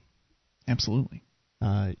man. Absolutely.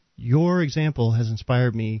 Your example has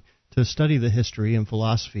inspired me to study the history and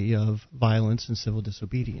philosophy of violence and civil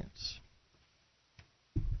disobedience.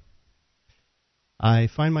 I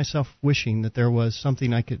find myself wishing that there was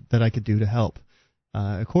something I could do to help.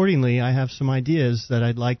 Accordingly, I have some ideas that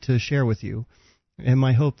I'd like to share with you. And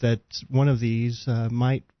my hope that one of these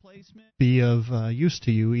might be of use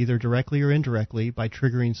to you, either directly or indirectly, by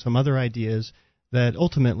triggering some other ideas that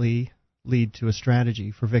ultimately lead to a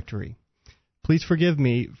strategy for victory. Please forgive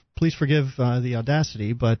the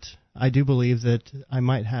audacity, but I do believe that I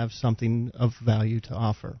might have something of value to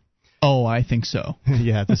offer. Oh, I think so.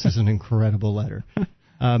 Yeah, this is an incredible letter.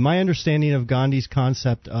 My understanding of Gandhi's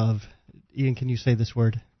concept of, Ian, can you say this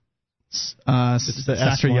word?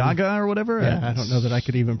 Satyagraha or whatever? Yeah, I don't know that I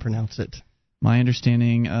could even pronounce it. My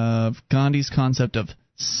understanding of Gandhi's concept of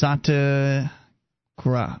satyagraha.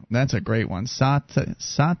 That's a great one. I'm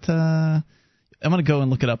going to go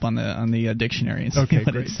and look it up on the dictionary and see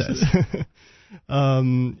what it says.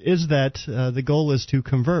 Is that the goal is to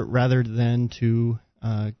convert rather than to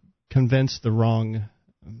convince the wrongdoer.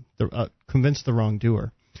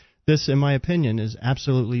 This, in my opinion, is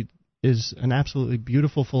absolutely is an absolutely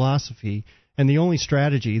beautiful philosophy and the only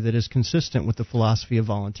strategy that is consistent with the philosophy of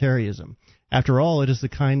voluntarism. After all, it is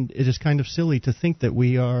kind of silly to think that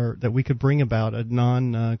we could bring about a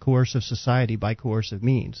non-coercive society by coercive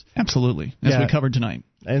means. Absolutely, as we covered tonight.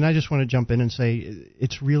 And I just want to jump in and say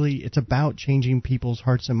it's about changing people's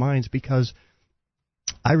hearts and minds, because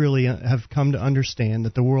I really have come to understand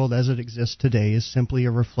that the world as it exists today is simply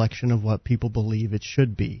a reflection of what people believe it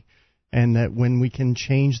should be. And that when we can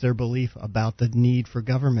change their belief about the need for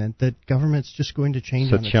government, that government's just going to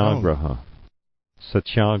change on its own.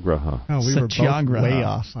 Satyagraha. Oh, we were both way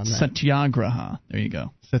off on that. Satyagraha. There you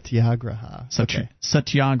go. Satyagraha. Okay.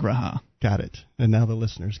 Satyagraha. Got it. And now the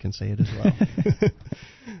listeners can say it as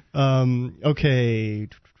well. Okay.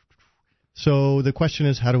 So the question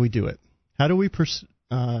is, how do we do it? How do we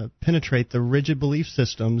penetrate the rigid belief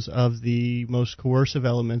systems of the most coercive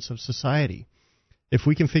elements of society? If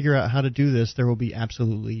we can figure out how to do this, there will be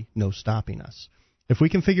absolutely no stopping us. If we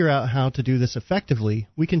can figure out how to do this effectively,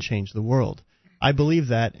 we can change the world. I believe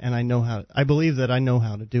that, and I know how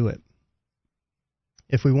to do it.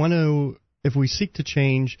 If we seek to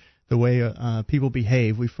change the way people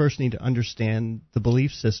behave, we first need to understand the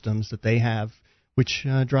belief systems that they have, which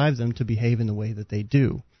drive them to behave in the way that they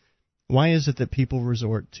do. Why is it that people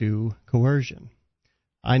resort to coercion?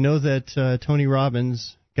 I know that Tony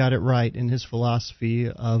Robbins got it right in his philosophy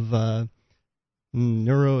of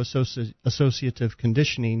neuroassociative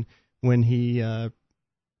conditioning when he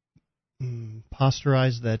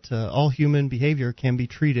postulated that all human behavior can be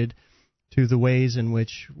treated to the ways in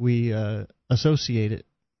which we associate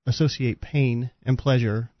pain and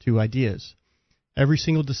pleasure to ideas. Every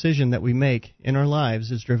single decision that we make in our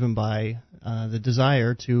lives is driven by the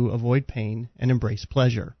desire to avoid pain and embrace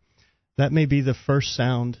pleasure. That may at first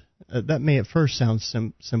sound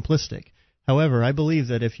simplistic. However, I believe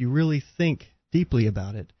that if you really think deeply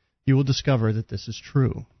about it, you will discover that this is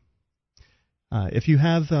true. If you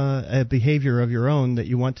have a behavior of your own that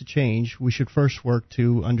you want to change, we should first work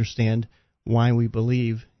to understand why we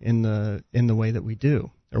believe in the way that we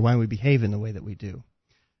do, or why we behave in the way that we do.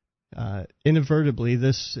 Inadvertently,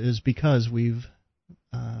 this is because we've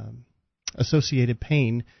associated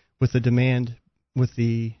pain with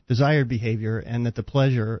the desired behavior, and the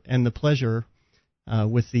pleasure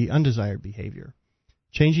with the undesired behavior.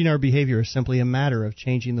 Changing our behavior is simply a matter of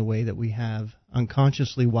changing the way that we have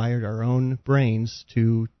unconsciously wired our own brains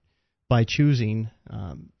by choosing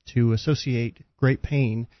to associate great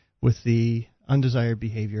pain with the undesired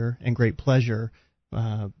behavior and great pleasure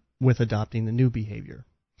with adopting the new behavior.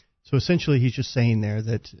 So essentially he's just saying there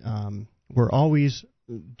that we're always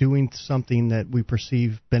doing something that we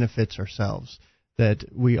perceive benefits ourselves, that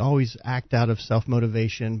we always act out of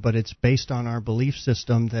self-motivation, but it's based on our belief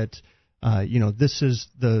system that this is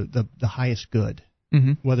the highest good.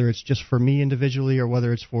 Mm-hmm. Whether it's just for me individually or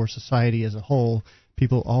whether it's for society as a whole,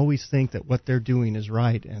 people always think that what they're doing is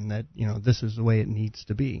right and that this is the way it needs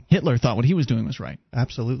to be. Hitler thought what he was doing was right.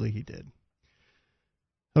 Absolutely, he did.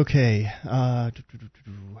 Okay. Find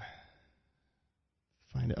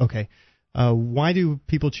it. Okay. Why do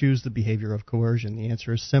people choose the behavior of coercion? The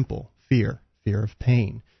answer is simple: fear of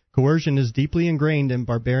pain. Coercion is deeply ingrained in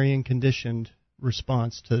barbarian conditioned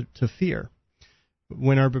response to fear.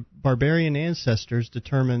 When our barbarian ancestors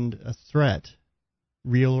determined a threat,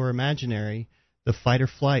 real or imaginary, the fight or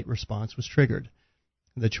flight response was triggered.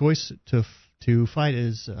 The choice to fight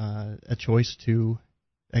is a choice to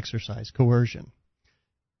exercise coercion.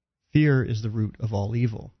 Fear is the root of all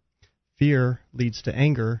evil. Fear leads to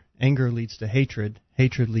anger. Anger leads to hatred.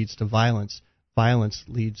 Hatred leads to violence. Violence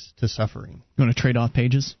leads to suffering. You want to trade off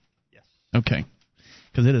pages? Yes. Okay,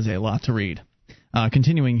 because it is a lot to read.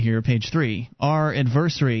 Continuing here, page 3. Our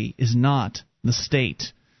adversary is not the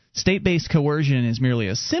state. State-based coercion is merely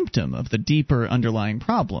a symptom of the deeper underlying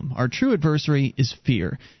problem. Our true adversary is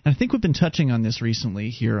fear. And I think we've been touching on this recently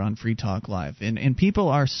here on Free Talk Live. And people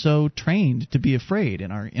are so trained to be afraid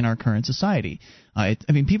in our current society.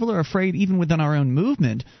 People are afraid even within our own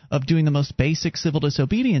movement of doing the most basic civil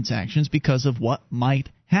disobedience actions because of what might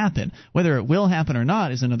happen. Whether it will happen or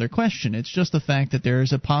not is another question. It's just the fact that there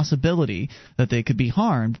is a possibility that they could be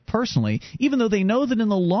harmed personally, even though they know that in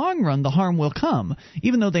the long run the harm will come,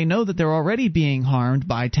 even though they know that they're already being harmed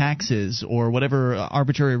by taxes or whatever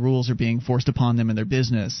arbitrary rules are being forced upon them in their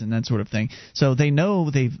business and that sort of thing. So they know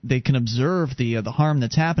they can observe the harm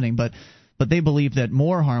that's happening, but but they believe that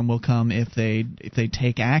more harm will come if they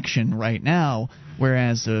take action right now.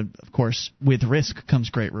 Whereas, of course, with risk comes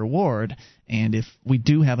great reward. And if we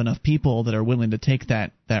do have enough people that are willing to take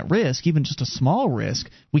that risk, even just a small risk,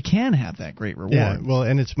 we can have that great reward. Yeah, well,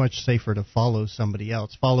 and it's much safer to follow somebody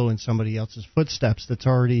else, follow in somebody else's footsteps that's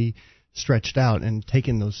already stretched out and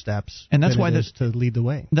taken those steps, and that's why it is to lead the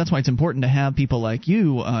way. That's why it's important to have people like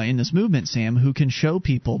you in this movement, Sam, who can show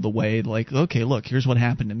people the way. Like, okay, look, here's what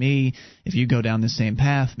happened to me. If you go down the same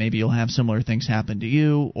path, maybe you'll have similar things happen to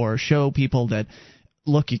you, or show people that,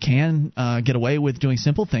 look, you can get away with doing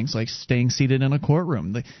simple things like staying seated in a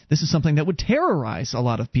courtroom. This is something that would terrorize a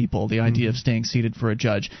lot of people, the idea of staying seated for a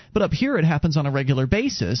judge. But up here it happens on a regular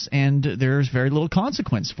basis, and there's very little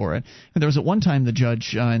consequence for it. And there was at one time the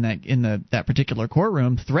judge in that particular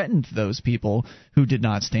courtroom threatened those people who did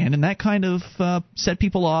not stand, and that kind of set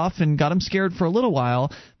people off and got them scared for a little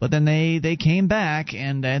while. But then they came back,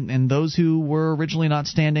 and those who were originally not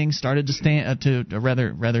standing started to stand.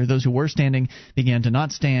 Rather, those who were standing began to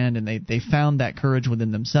not stand, and they found that courage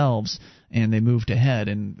within themselves, and they moved ahead,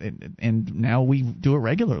 and now we do it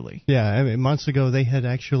regularly. Yeah, I mean, months ago they had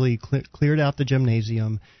actually cleared out the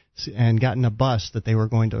gymnasium and gotten a bus that they were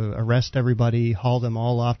going to arrest everybody, haul them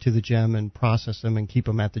all off to the gym, and process them and keep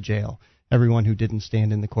them at the jail. Everyone who didn't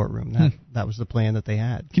stand in the courtroom. That was the plan that they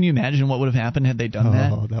had. Can you imagine what would have happened had they done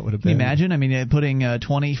that? Oh, that would have been. Can you imagine? I mean, putting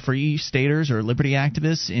 20 free staters or liberty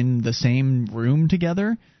activists in the same room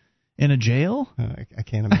together in a jail? I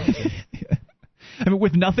can't imagine. I mean,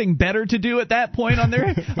 with nothing better to do at that point on their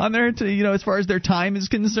as far as their time is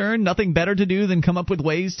concerned, nothing better to do than come up with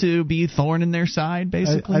ways to be thorn in their side,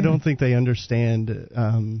 basically. I don't think they understand.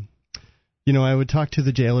 I would talk to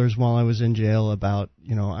the jailers while I was in jail about,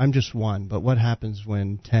 I'm just one, but what happens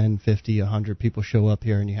when 10, 50, 100 people show up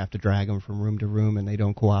here and you have to drag them from room to room and they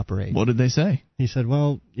don't cooperate? What did they say? He said,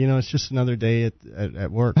 well, it's just another day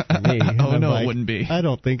at work for me. Oh, no, it wouldn't be. I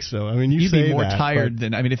don't think so. I mean, you'd be more that, tired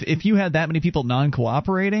than, if you had that many people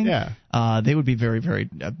non-cooperating, they would be very, very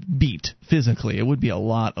beat physically. It would be a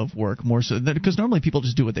lot of work, more so, because normally people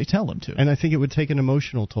just do what they tell them to. And I think it would take an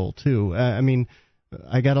emotional toll, too.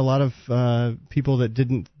 I got a lot of people that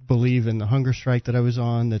didn't believe in the hunger strike that I was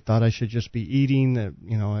on, that thought I should just be eating,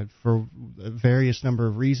 that for various number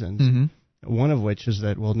of reasons. Mm-hmm. One of which is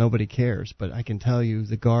that, well, nobody cares. But I can tell you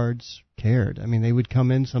the guards cared. I mean, they would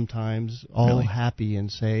come in sometimes all happy and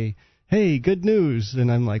say, hey, good news.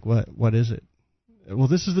 And I'm like, what is it? Well,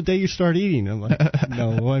 this is the day you start eating. I'm like,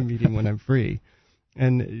 no, I'm eating when I'm free.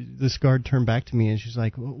 And this guard turned back to me and she's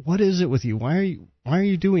like, well, what is it with you? Why are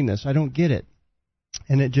you doing this? I don't get it.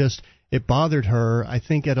 And it bothered her, I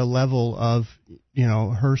think, at a level of,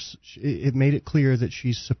 it made it clear that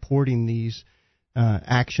she's supporting these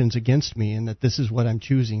actions against me, and that this is what I'm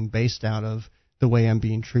choosing based out of the way I'm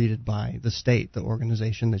being treated by the state, the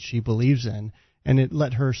organization that she believes in. And it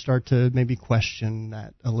let her start to maybe question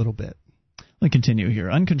that a little bit. Let me continue here.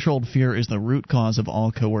 Uncontrolled fear is the root cause of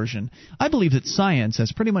all coercion. I believe that science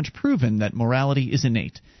has pretty much proven that morality is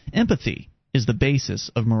innate. Empathy is the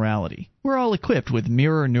basis of morality. We're all equipped with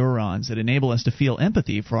mirror neurons that enable us to feel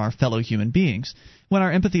empathy for our fellow human beings. When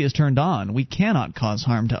our empathy is turned on, we cannot cause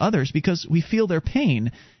harm to others because we feel their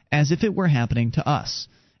pain as if it were happening to us.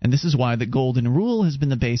 And this is why the Golden Rule has been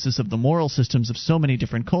the basis of the moral systems of so many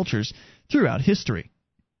different cultures throughout history.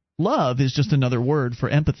 Love is just another word for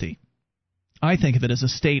empathy. I think of it as a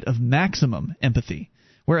state of maximum empathy,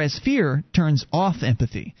 whereas fear turns off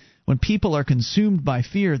empathy. When people are consumed by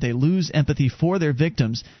fear, they lose empathy for their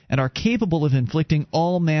victims and are capable of inflicting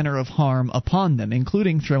all manner of harm upon them,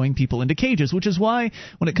 including throwing people into cages, which is why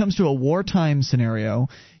when it comes to a wartime scenario,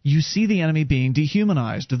 you see the enemy being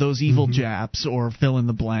dehumanized, those evil Japs or fill in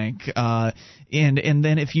the blank. And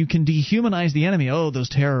then if you can dehumanize the enemy, those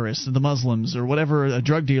terrorists, the Muslims, or whatever,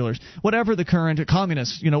 drug dealers, whatever the current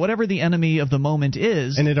communists, whatever the enemy of the moment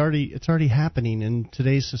is. And it's already happening in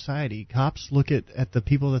today's society. Cops look at the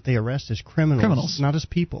people that they arrest as criminals, not as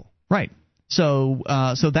people. Right. So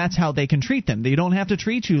that's how they can treat them. They don't have to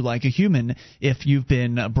treat you like a human if you've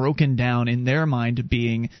been broken down in their mind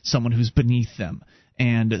being someone who's beneath them.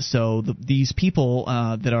 And so these people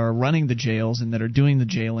that are running the jails and that are doing the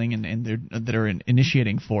jailing and that are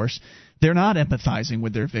initiating force, they're not empathizing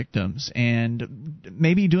with their victims. And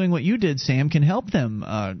maybe doing what you did, Sam, can help them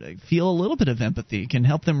feel a little bit of empathy, can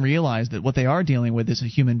help them realize that what they are dealing with is a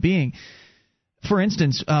human being. For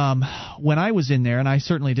instance, when I was in there, and I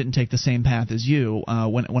certainly didn't take the same path as you,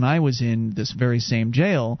 when I was in this very same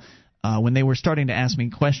jail, when they were starting to ask me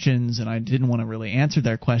questions and I didn't want to really answer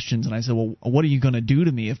their questions, and I said, well, what are you going to do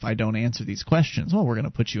to me if I don't answer these questions? Well, we're going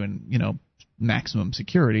to put you in, maximum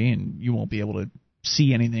security, and you won't be able to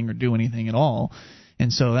see anything or do anything at all.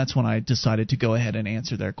 And so that's when I decided to go ahead and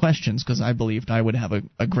answer their questions, because I believed I would have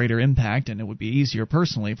a greater impact, and it would be easier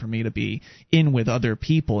personally for me to be in with other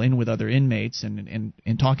people, in with other inmates, and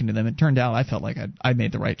talking to them. It turned out I felt like I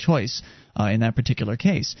made the right choice in that particular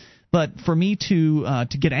case. But for me to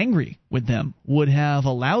get angry with them would have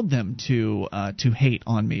allowed them to hate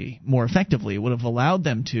on me more effectively. It would have allowed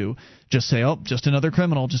them to just say, "Oh, just another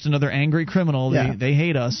criminal, just another angry criminal. Yeah. They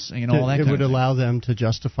hate us." You know, all that kind of thing. It would allow them to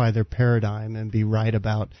justify their paradigm and be right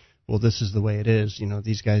about, well, this is the way it is. You know,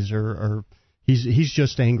 these guys are he's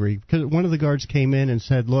just angry. Because one of the guards came in and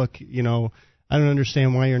said, "Look, you know, I don't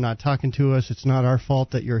understand why you're not talking to us. It's not our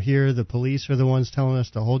fault that you're here. The police are the ones telling us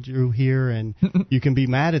to hold you here, and you can be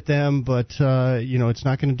mad at them, but you know, it's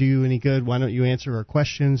not going to do you any good. Why don't you answer our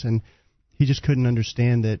questions?" And he just couldn't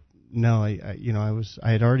understand that. No, I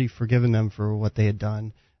had already forgiven them for what they had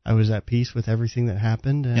done. I was at peace with everything that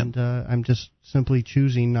happened, and I'm just simply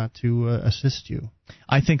choosing not to assist you.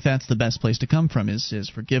 I think that's the best place to come from is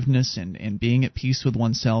forgiveness and being at peace with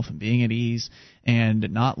oneself and being at ease and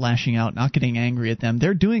not lashing out, not getting angry at them.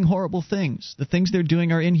 They're doing horrible things. The things they're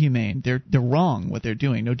doing are inhumane. They're wrong what they're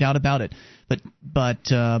doing, no doubt about it. But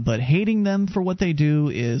hating them for what they do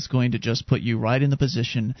is going to just put you right in the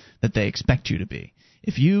position that they expect you to be.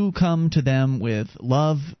 If you come to them with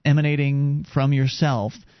love emanating from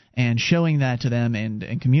yourself and showing that to them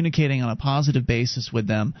and communicating on a positive basis with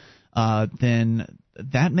them, then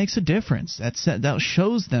that makes a difference. That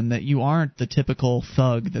shows them that you aren't the typical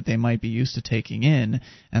thug that they might be used to taking in,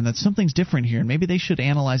 and that something's different here, and maybe they should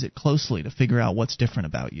analyze it closely to figure out what's different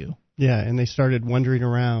about you. Yeah, and they started wandering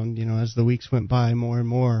around, you know, as the weeks went by, more and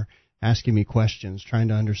more, asking me questions, trying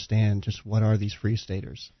to understand just what are these Free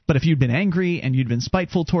Staters. But if you'd been angry and you'd been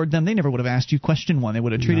spiteful toward them, they never would have asked you question one. They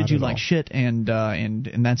would have treated you like shit, and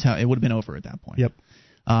that's how it would have been over at that point. Yep.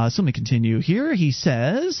 So let me continue here. He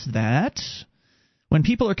says that when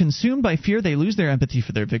people are consumed by fear, they lose their empathy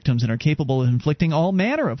for their victims and are capable of inflicting all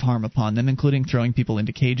manner of harm upon them, including throwing people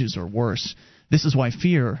into cages or worse. This is why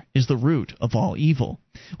fear is the root of all evil.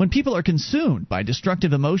 When people are consumed by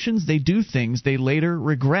destructive emotions, they do things they later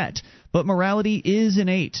regret. But morality is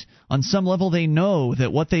innate. On some level, they know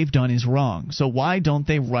that what they've done is wrong. So why don't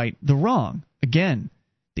they right the wrong? Again,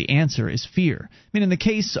 the answer is fear. I mean, in the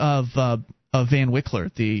case of Van Wickler,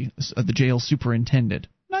 the jail superintendent,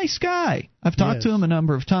 nice guy. I've talked to him a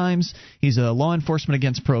number of times. He's a law enforcement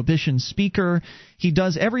against prohibition speaker. He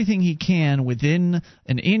does everything he can within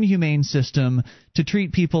an inhumane system to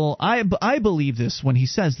treat people. I believe this when he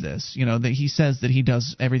says this, you know, that he says that he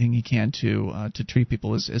does everything he can to treat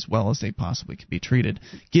people as well as they possibly can be treated,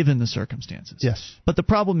 given the circumstances. Yes. But the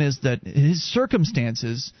problem is that his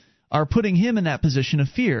circumstances are putting him in that position of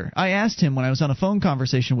fear. I asked him when I was on a phone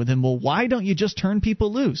conversation with him, well, why don't you just turn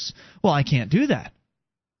people loose? Well, I can't do that.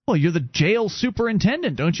 Well, you're the jail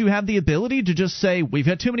superintendent. Don't you have the ability to just say, we've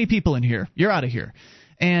had too many people in here, you're out of here?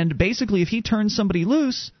 And basically, if he turns somebody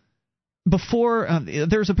loose before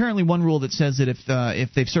there's apparently one rule that says that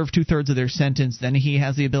if they've served 2/3 of their sentence, then he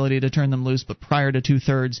has the ability to turn them loose, but prior to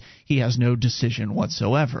 2/3, he has no decision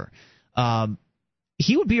whatsoever.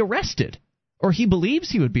 He would be arrested. Or he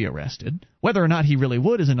believes he would be arrested. Whether or not he really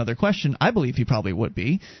would is another question. I believe he probably would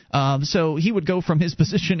be. So he would go from his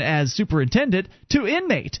position as superintendent to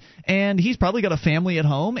inmate. And he's probably got a family at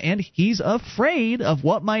home, and he's afraid of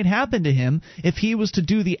what might happen to him if he was to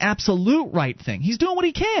do the absolute right thing. He's doing what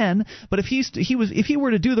he can, but if he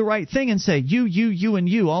were to do the right thing and say, you, and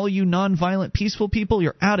you, all you nonviolent, peaceful people,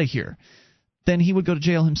 you're out of here, then he would go to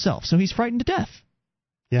jail himself. So he's frightened to death.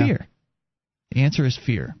 Yeah. Fear. The answer is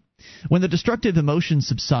fear. When the destructive emotions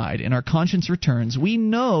subside and our conscience returns, we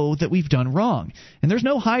know that we've done wrong, and there's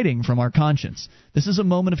no hiding from our conscience. This is a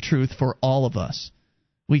moment of truth for all of us.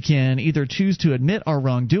 We can either choose to admit our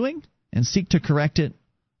wrongdoing and seek to correct it,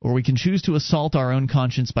 or we can choose to assault our own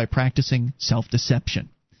conscience by practicing self-deception.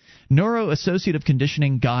 Neuroassociative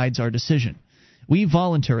conditioning guides our decision. We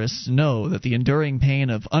voluntarists know that the enduring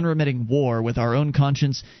pain of unremitting war with our own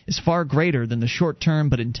conscience is far greater than the short-term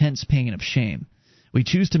but intense pain of shame. We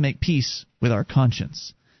choose to make peace with our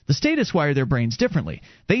conscience. The statists wire their brains differently.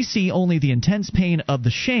 They see only the intense pain of the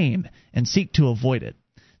shame and seek to avoid it.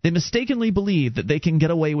 They mistakenly believe that they can get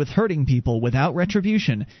away with hurting people without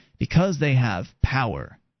retribution because they have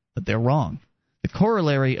power. But they're wrong. The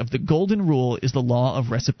corollary of the golden rule is the law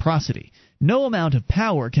of reciprocity. No amount of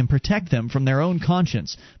power can protect them from their own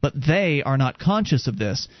conscience, but they are not conscious of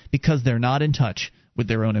this because they're not in touch with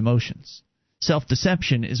their own emotions.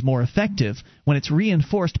 Self-deception is more effective when it's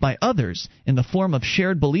reinforced by others in the form of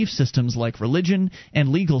shared belief systems like religion and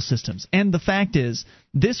legal systems. And the fact is,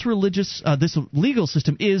 this legal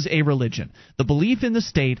system is a religion. The belief in the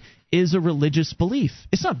state is a religious belief.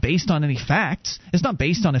 It's not based on any facts. It's not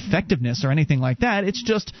based on effectiveness or anything like that. It's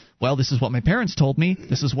just, well, this is what my parents told me.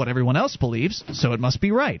 This is what everyone else believes, so it must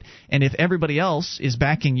be right. And if everybody else is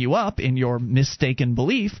backing you up in your mistaken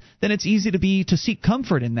belief, then it's easy to seek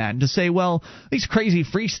comfort in that and to say, well, these crazy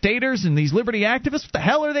free staters and these liberty activists, what the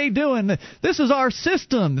hell are they doing? This is our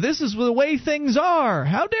system. This is the way things are.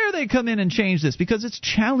 How dare they come in and change this? Because it's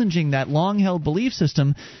challenging that long-held belief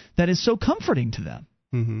system that is so comforting to them.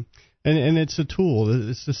 Mm-hmm. And it's a tool.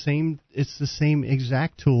 It's the same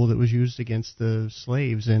exact tool that was used against the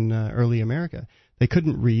slaves in early America. They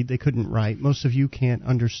couldn't read. They couldn't write. Most of you can't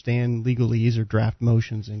understand legalese or draft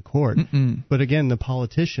motions in court. But again, the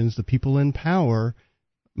politicians, the people in power,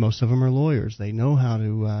 most of them are lawyers. They know how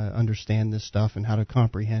to understand this stuff and how to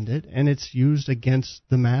comprehend it, and it's used against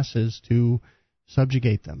the masses to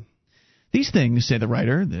subjugate them. These things, say the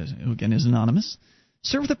writer, who again is anonymous,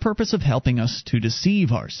 serve the purpose of helping us to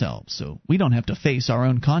deceive ourselves so we don't have to face our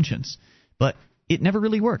own conscience. But it never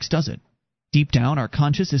really works, does it? Deep down, our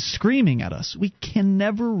conscience is screaming at us. We can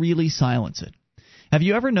never really silence it. Have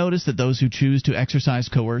you ever noticed that those who choose to exercise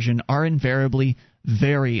coercion are invariably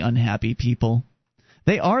very unhappy people?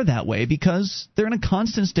 They are that way because they're in a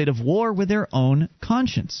constant state of war with their own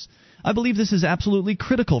conscience. I believe this is absolutely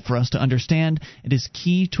critical for us to understand. It is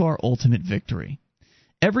key to our ultimate victory.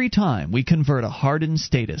 Every time we convert a hardened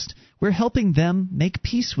statist, we're helping them make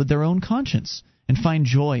peace with their own conscience and find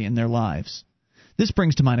joy in their lives. This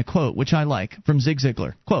brings to mind a quote which I like from Zig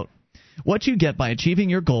Ziglar. Quote, "What you get by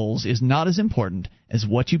achieving your goals is not as important as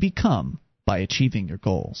what you become by achieving your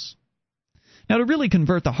goals." Now, to really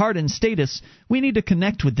convert the hardened statists, we need to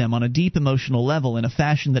connect with them on a deep emotional level in a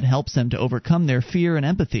fashion that helps them to overcome their fear and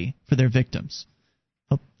empathy for their victims.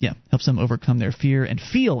 Helps them overcome their fear and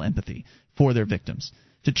feel empathy for their victims.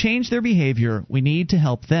 To change their behavior, we need to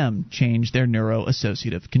help them change their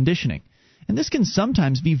neuroassociative conditioning. And this can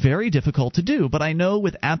sometimes be very difficult to do, but I know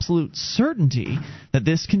with absolute certainty that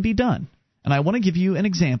this can be done. And I want to give you an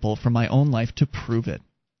example from my own life to prove it.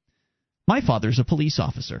 My father's a police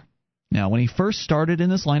officer. Now, when he first started in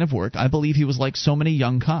this line of work, I believe he was like so many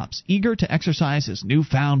young cops, eager to exercise his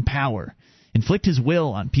newfound power, inflict his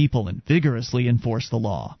will on people, and vigorously enforce the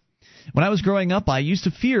law. When I was growing up, I used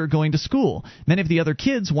to fear going to school. Many of the other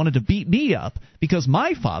kids wanted to beat me up because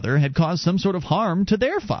my father had caused some sort of harm to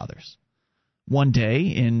their fathers. One day,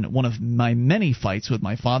 in one of my many fights with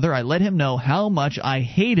my father, I let him know how much I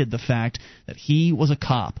hated the fact that he was a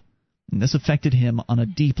cop, and this affected him on a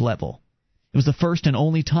deep level. It was the first and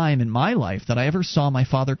only time in my life that I ever saw my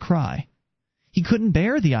father cry. He couldn't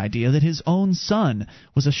bear the idea that his own son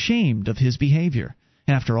was ashamed of his behavior.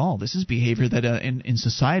 And after all, this is behavior that in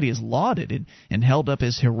society is lauded and held up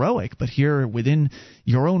as heroic. But here within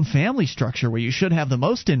your own family structure, where you should have the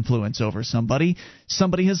most influence over somebody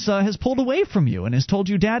has pulled away from you and has told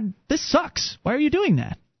you, "Dad, this sucks. Why are you doing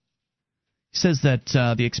that?" He says that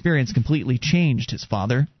the experience completely changed his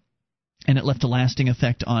father, and it left a lasting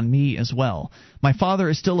effect on me as well. My father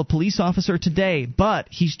is still a police officer today, but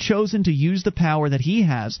he's chosen to use the power that he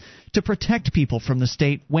has to protect people from the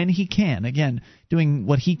state when he can, again, doing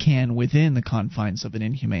what he can within the confines of an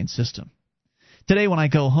inhumane system. Today, when I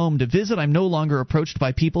go home to visit, I'm no longer approached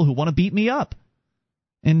by people who want to beat me up.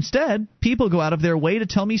 Instead, people go out of their way to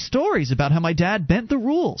tell me stories about how my dad bent the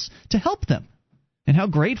rules to help them, and how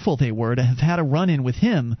grateful they were to have had a run-in with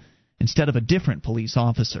him instead of a different police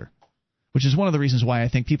officer. Which is one of the reasons why I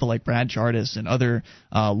think people like Brad Jardis and other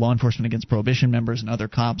law enforcement against prohibition members and other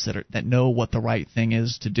cops that know what the right thing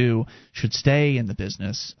is to do should stay in the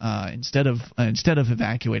business instead of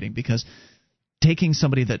evacuating, because taking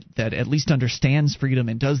somebody that at least understands freedom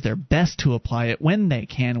and does their best to apply it when they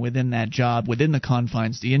can within that job, within the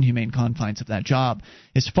confines, the inhumane confines of that job,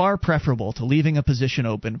 is far preferable to leaving a position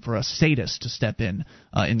open for a sadist to step in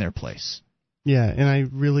their place. Yeah, and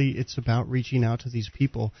it's about reaching out to these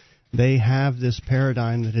people. They have this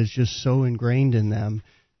paradigm that is just so ingrained in them.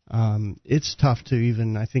 It's tough to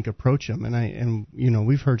even, I think, approach them. And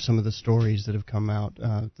we've heard some of the stories that have come out,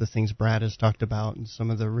 the things Brad has talked about, and some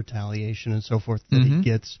of the retaliation and so forth that he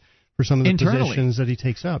gets for some of the positions that he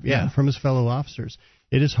takes up. Yeah, from his fellow officers.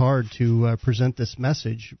 It is hard to present this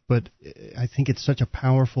message, but I think it's such a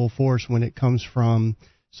powerful force when it comes from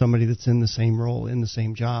somebody that's in the same role, in the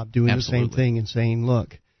same job, doing the same thing and saying,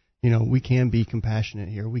 look, we can be compassionate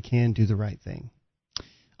here. We can do the right thing.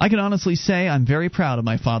 I can honestly say I'm very proud of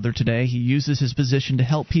my father today. He uses his position to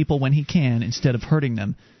help people when he can instead of hurting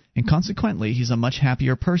them. and consequently he's a much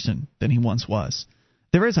happier person than he once was.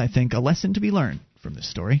 There is, I think, a lesson to be learned from this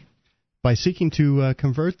story. By seeking to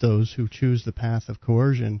convert those who choose the path of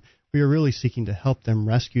coercion, we are really seeking to help them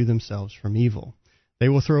rescue themselves from evil. They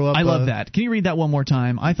will throw up. I love that. Can you read that one more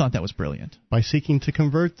time? I thought that was brilliant. By seeking to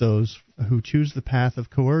convert those who choose the path of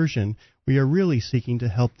coercion, we are really seeking to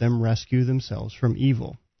help them rescue themselves from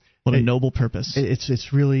evil. What a noble purpose.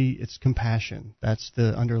 It's compassion. That's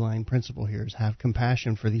the underlying principle here, is have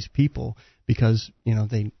compassion for these people because,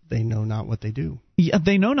 they know not what they do. Yeah,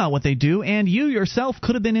 they know not what they do, and you yourself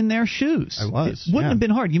could have been in their shoes. I was. It wouldn't have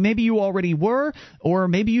been hard. Maybe you already were, or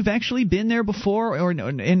maybe you've actually been there before,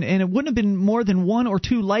 and it wouldn't have been more than one or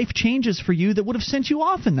two life changes for you that would have sent you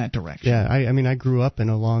off in that direction. Yeah, I grew up in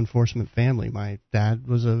a law enforcement family. My dad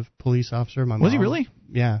was a police officer. My mom, was he really?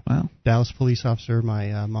 Yeah. Wow. Dallas police officer.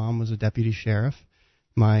 My mom was a deputy sheriff.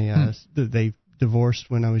 They divorced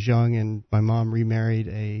when I was young, and my mom remarried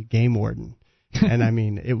a game warden.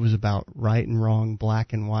 And it was about right and wrong,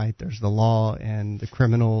 black and white. There's the law and the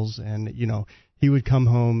criminals, and he would come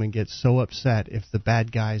home and get so upset if the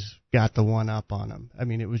bad guys got the one up on him.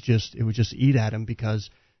 It would just eat at him because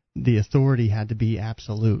the authority had to be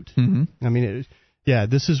absolute. Mm-hmm.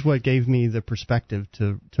 This is what gave me the perspective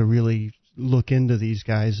to really look into these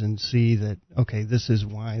guys and see that, okay, this is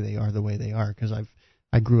why they are the way they are, because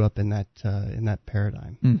I grew up in that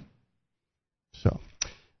paradigm. Mm. So.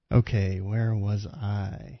 Okay, where was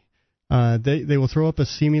I? They will throw up a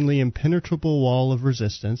seemingly impenetrable wall of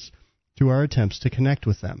resistance to our attempts to connect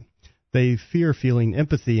with them. They fear feeling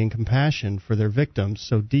empathy and compassion for their victims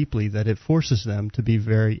so deeply that it forces them to be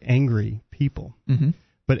very angry people. Mm-hmm.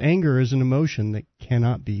 But anger is an emotion that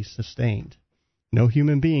cannot be sustained. No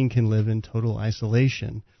human being can live in total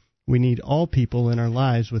isolation. We need all people in our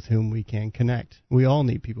lives with whom we can connect. We all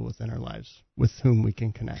need people within our lives with whom we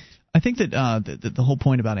can connect. I think that the whole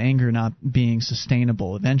point about anger not being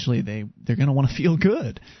sustainable, eventually they're going to want to feel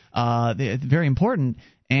good. It's very important,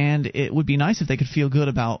 and it would be nice if they could feel good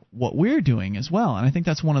about what we're doing as well. And I think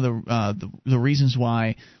that's one of the reasons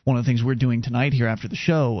why one of the things we're doing tonight here after the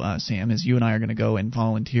show, Sam, is you and I are going to go and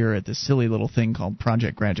volunteer at this silly little thing called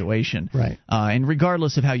Project Graduation. Right. And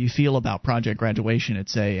regardless of how you feel about Project Graduation,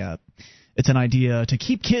 it's an idea to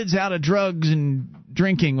keep kids out of drugs and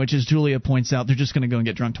drinking, which, as Julia points out, they're just going to go and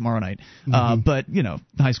get drunk tomorrow night. Mm-hmm. But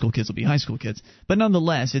high school kids will be high school kids. But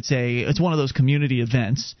nonetheless, it's one of those community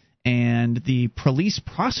events, and the police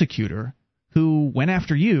prosecutor who went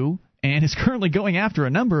after you and is currently going after a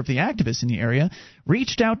number of the activists in the area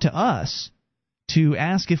reached out to us to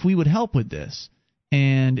ask if we would help with this.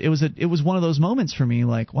 And it was one of those moments for me,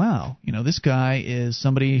 like, wow, this guy is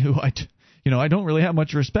somebody who I don't really have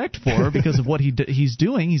much respect for because of what he's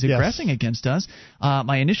doing. He's aggressing against us.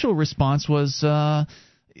 My initial response was, well,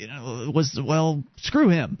 screw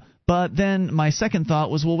him. But then my second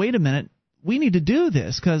thought was, well, wait a minute. We need to do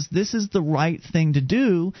this because this is the right thing to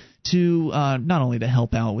do to not only to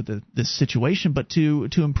help out with this situation, but to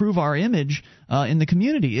improve our image in the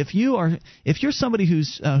community. If you're somebody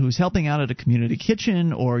who's helping out at a community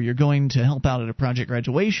kitchen, or you're going to help out at a Project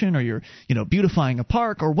Graduation, or you're beautifying a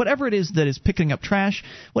park, or whatever it is that is picking up trash,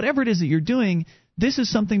 whatever it is that you're doing, this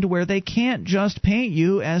is something to where they can't just paint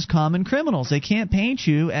you as common criminals. They can't paint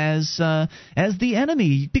you as the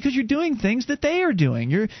enemy because you're doing things that they are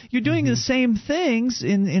doing. You're doing the same things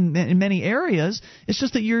in many areas. It's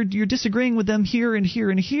just that you're disagreeing with them here and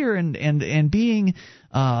here and here, and being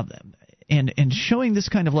and showing this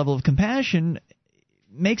kind of level of compassion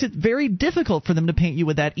makes it very difficult for them to paint you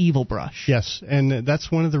with that evil brush. Yes, and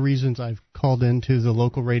that's one of the reasons I've called into the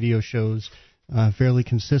local radio shows fairly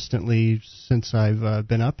consistently since I've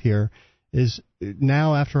been up here, is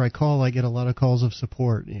now after I call, I get a lot of calls of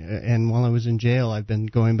support. And while I was in jail, I've been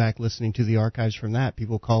going back listening to the archives from that.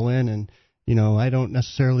 People call in and, I don't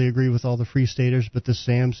necessarily agree with all the Free Staters, but this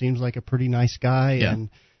Sam seems like a pretty nice guy. Yeah. And,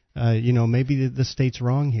 maybe the state's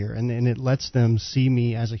wrong here. And it lets them see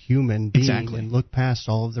me as a human being and look past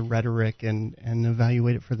all of the rhetoric and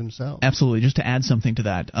evaluate it for themselves. Absolutely. Just to add something to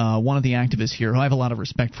that, one of the activists here, who I have a lot of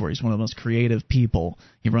respect for, he's one of the most creative people.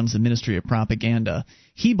 He runs the Ministry of Propaganda.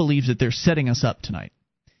 He believes that they're setting us up tonight.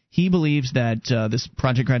 He believes that this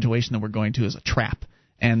Project Graduation that we're going to is a trap,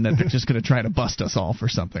 and that they're just going to try to bust us all for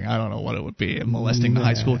something. I don't know what it would be, molesting the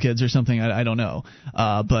high school kids or something. I don't know.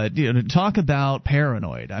 But talk about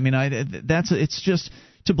paranoid. It's just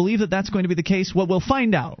to believe that that's going to be the case. Well, we'll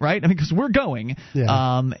find out, right? Because we're going.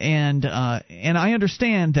 Yeah. And I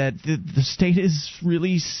understand that the state is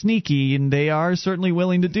really sneaky, and they are certainly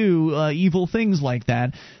willing to do evil things like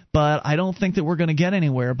that. But I don't think that we're going to get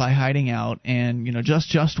anywhere by hiding out and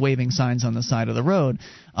just waving signs on the side of the road.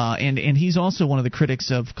 And he's also one of the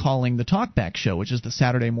critics of calling the Talkback Show, which is the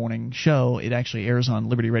Saturday morning show. It actually airs on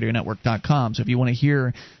LibertyRadioNetwork.com. So if you want to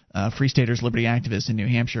hear Free Staters, liberty activists in New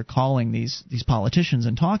Hampshire calling these politicians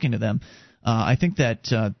and talking to them, I think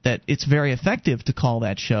that it's very effective to call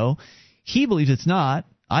that show. He believes it's not.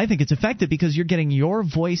 I think it's effective because you're getting your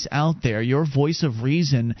voice out there, your voice of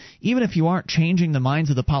reason. Even if you aren't changing the minds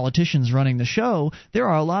of the politicians running the show, there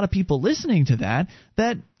are a lot of people listening to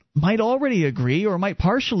that might already agree or might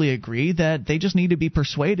partially agree that they just need to be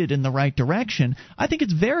persuaded in the right direction. I think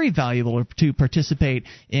it's very valuable to participate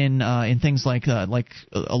in things like a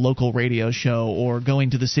local radio show or going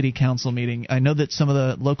to the city council meeting. I know that some of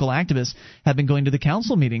the local activists have been going to the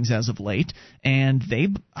council meetings as of late, and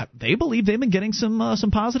they believe they've been getting some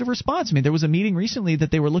positive response. I mean, there was a meeting recently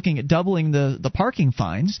that they were looking at doubling the parking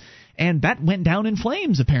fines, and that went down in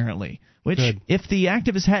flames apparently. Which, if the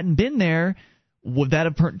activists hadn't been there, would that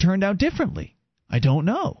have turned out differently? I don't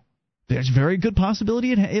know. There's a very good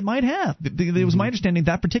possibility it might have. It was my understanding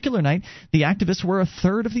that particular night the activists were a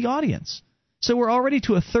third of the audience. So we're already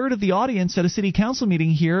to a third of the audience at a city council meeting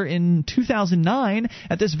here in 2009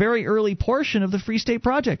 at this very early portion of the Free State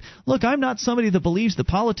Project. Look, I'm not somebody that believes that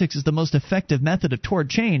politics is the most effective method toward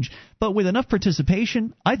change, but with enough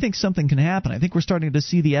participation, I think something can happen. I think we're starting to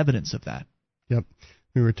see the evidence of that. Yep.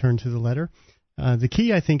 We return to the letter. The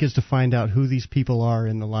key, I think, is to find out who these people are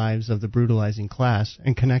in the lives of the brutalizing class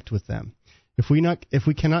and connect with them. If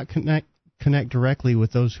we cannot connect directly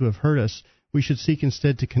with those who have hurt us, we should seek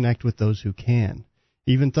instead to connect with those who can.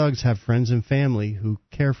 Even thugs have friends and family who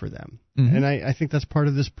care for them. Mm-hmm. And I think that's part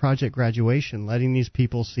of this Project Graduation, letting these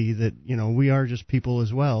people see that, we are just people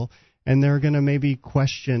as well. And they're going to maybe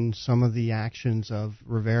question some of the actions of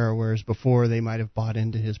Rivera, whereas before they might have bought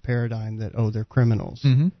into his paradigm that, they're criminals.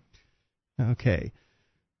 Mm-hmm. Okay.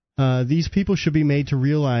 These people should be made to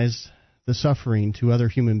realize the suffering to other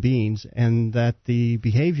human beings and that the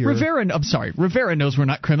behavior... Rivera knows we're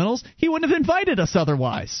not criminals. He wouldn't have invited us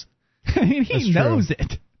otherwise. I mean, he knows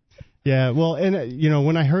it. Yeah, well, and,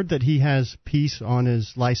 when I heard that he has peace on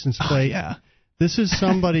his license plate, this is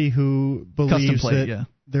somebody who believes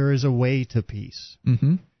there is a way to peace.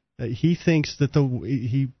 Mm-hmm. He thinks that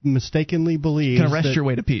he mistakenly believes you can arrest your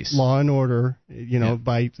way to peace. Law and order,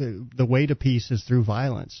 by the way to peace is through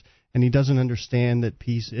violence, and he doesn't understand that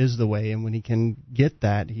peace is the way. And when he can get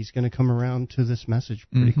that, he's going to come around to this message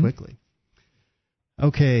pretty quickly.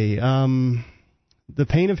 Okay, the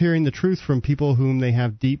pain of hearing the truth from people whom they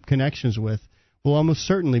have deep connections with will almost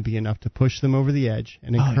certainly be enough to push them over the edge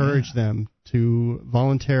and encourage them to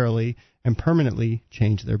voluntarily and permanently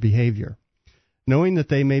change their behavior. Knowing that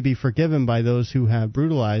they may be forgiven by those who have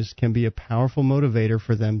brutalized can be a powerful motivator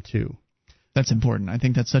for them too. That's important. I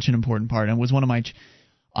think that's such an important part. And it was one of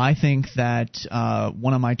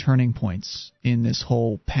my turning points in this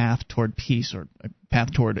whole path toward peace, or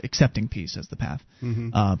path toward accepting peace as the path.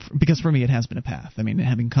 Mm-hmm. Because for me, it has been a path. I mean,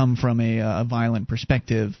 having come from a violent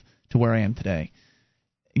perspective to where I am today.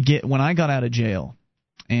 When I got out of jail,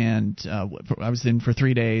 and I was in for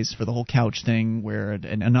 3 days for the whole couch thing, where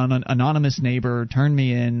an anonymous neighbor turned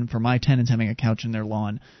me in for my tenants having a couch in their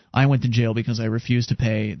lawn. I went to jail because I refused to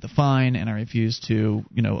pay the fine and I refused to,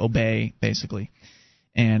 obey, basically.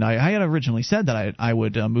 And I had originally said that I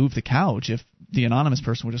would move the couch if the anonymous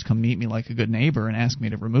person would just come meet me like a good neighbor and ask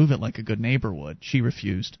me to remove it like a good neighbor would. She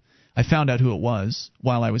refused. I found out who it was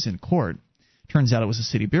while I was in court. Turns out it was a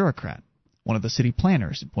city bureaucrat. One of the city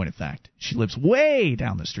planners, in point of fact. She lives way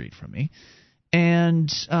down the street from me.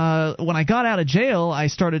 And when I got out of jail, I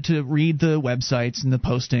started to read the websites and the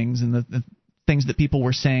postings and the things that people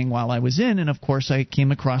were saying while I was in. And, of course, I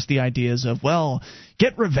came across the ideas of,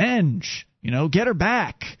 get revenge, get her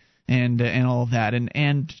back, and all of that.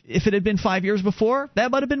 And if it had been 5 years before, that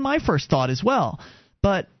might have been my first thought as well.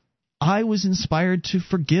 But I was inspired to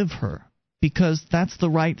forgive her because that's the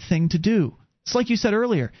right thing to do. It's like you said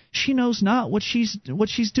earlier. She knows not what she's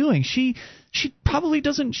doing. She probably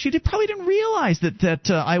didn't realize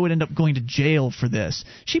that I would end up going to jail for this.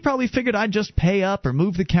 She probably figured I'd just pay up or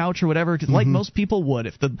move the couch or whatever, like most people would.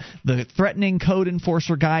 If the threatening code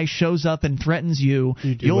enforcer guy shows up and threatens you'll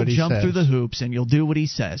jump through the hoops and you'll do what he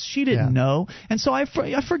says. She didn't know, and so I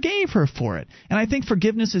forgave her for it. And I think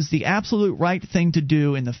forgiveness is the absolute right thing to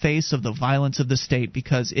do in the face of the violence of the state,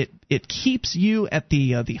 because it keeps you at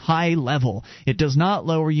the high level. It does not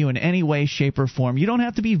lower you in any way, shape, or form. You don't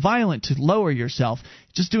have to be violent to lower lower yourself.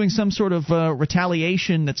 Just doing some sort of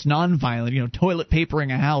retaliation that's nonviolent, toilet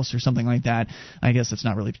papering a house or something like that. I guess it's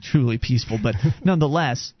not really truly peaceful, but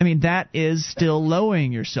nonetheless, I mean, that is still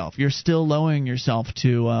lowering yourself. You're still lowering yourself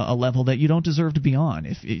to a level that you don't deserve to be on.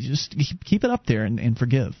 If you just keep it up there and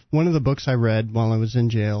forgive. One of the books I read while I was in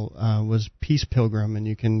jail was Peace Pilgrim, and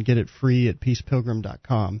you can get it free at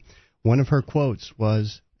peacepilgrim.com. One of her quotes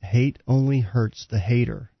was, "Hate only hurts the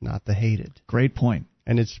hater, not the hated." Great point.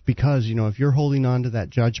 And it's because, if you're holding on to that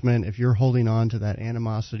judgment, if you're holding on to that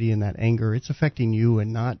animosity and that anger, it's affecting you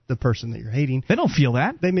and not the person that you're hating. They don't feel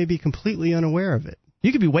that. They may be completely unaware of it.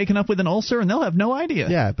 You could be waking up with an ulcer and they'll have no idea.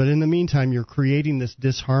 Yeah, but in the meantime, you're creating this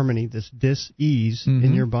disharmony, this dis-ease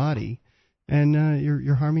in your body, and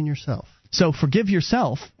you're harming yourself. So forgive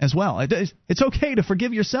yourself as well. It's okay to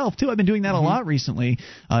forgive yourself, too. I've been doing that a lot recently.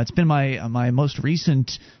 It's been my most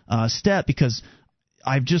recent step because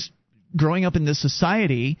I've just, growing up in this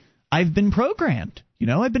society, I've been programmed.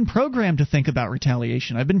 I've been programmed to think about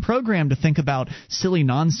retaliation. I've been programmed to think about silly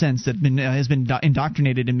nonsense that has been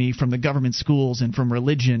indoctrinated in me from the government schools and from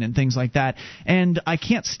religion and things like that. And I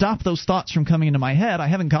can't stop those thoughts from coming into my head. I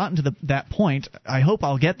haven't gotten to that point. I hope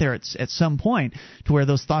I'll get there at some point to where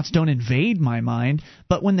those thoughts don't invade my mind.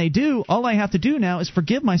 But when they do, all I have to do now is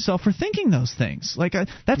forgive myself for thinking those things. Like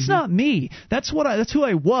that's not me. That's who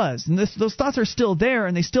I was. And those thoughts are still there,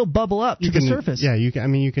 and they still bubble up to the surface. Yeah, you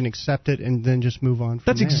can accept it and then just move on.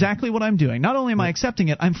 That's exactly what I'm doing. Not only am I accepting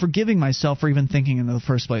it, I'm forgiving myself for even thinking in the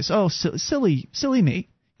first place. Oh, silly me.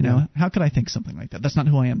 How could I think something like that? That's not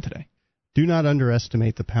who I am today. Do not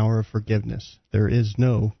underestimate the power of forgiveness. There is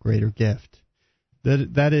no greater gift.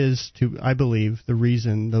 That is, I believe, the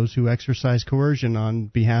reason those who exercise coercion on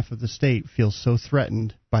behalf of the state feel so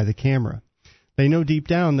threatened by the camera. They know deep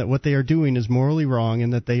down that what they are doing is morally wrong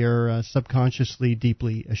and that they are subconsciously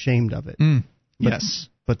deeply ashamed of it. Yes.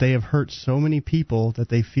 But they have hurt so many people that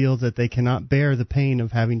they feel that they cannot bear the pain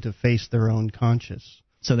of having to face their own conscience.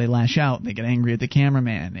 So they lash out, they get angry at the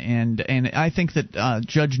cameraman. And I think that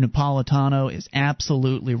Judge Napolitano is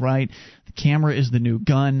absolutely right. The camera is the new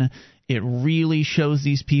gun. It really shows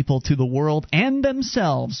these people to the world and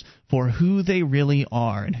themselves for who they really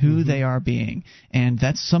are and who they are being. And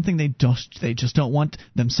that's something they just don't want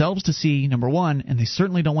themselves to see, number one, and they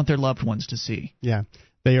certainly don't want their loved ones to see. Yeah.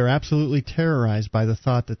 They are absolutely terrorized by the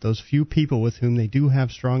thought that those few people with whom they do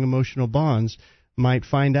have strong emotional bonds might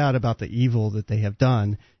find out about the evil that they have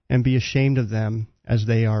done and be ashamed of them as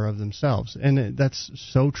they are of themselves. And that's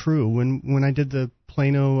so true. When I did the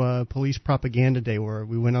Plano Police Propaganda Day where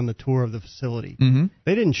we went on the tour of the facility,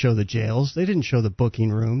 they didn't show the jails. They didn't show the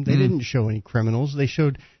booking room. They didn't show any criminals. They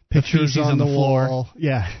showed pictures on the wall.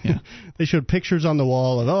 Yeah. They showed pictures on the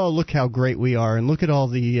wall of, oh, look how great we are, and look at all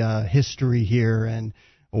the history here, and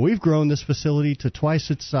well, we've grown this facility to twice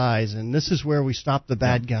its size, and this is where we stop the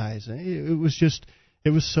bad guys. It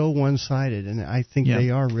was so one-sided, and I think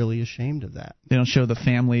they are really ashamed of that. They don't show the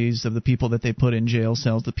families of the people that they put in jail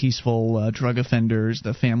cells, the peaceful drug offenders,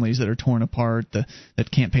 the families that are torn apart,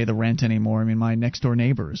 that can't pay the rent anymore. I mean, my next-door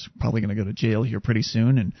neighbor is probably going to go to jail here pretty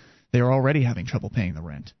soon, and they're already having trouble paying the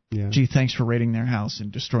rent. Yeah. Gee, thanks for raiding their house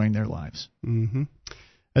and destroying their lives.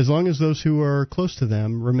 As long as those who are close to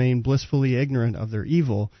them remain blissfully ignorant of their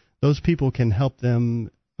evil, those people can help them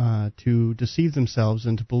to deceive themselves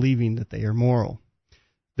into believing that they are moral.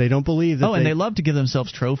 They don't believe that. And they love to give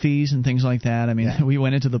themselves trophies and things like that. I mean, we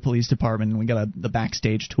went into the police department and we got the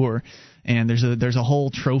backstage tour, and there's a whole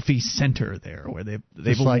trophy center there where they've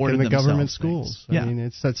just awarded like in the government schools. I mean,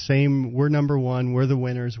 it's that same. We're number one. We're the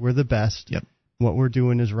winners. We're the best. Yep. What we're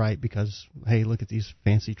doing is right because, hey, look at these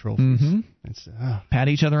fancy trophies. It's, pat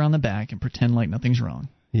each other on the back and pretend like nothing's wrong.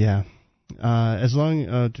 Yeah. As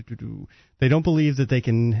long they don't believe that they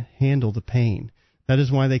can handle the pain. That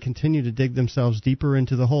is why they continue to dig themselves deeper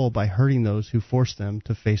into the hole by hurting those who force them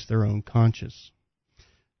to face their own conscience.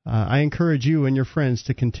 I encourage you and your friends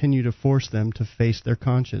to continue to force them to face their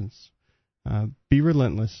conscience. Be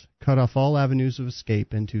relentless. Cut off all avenues of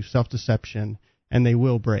escape into self-deception, and they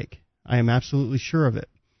will break. I am absolutely sure of it.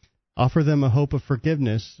 Offer them a hope of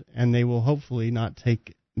forgiveness, and they will hopefully not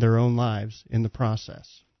take their own lives in the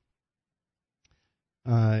process.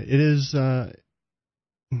 It is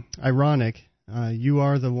ironic. You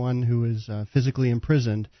are the one who is physically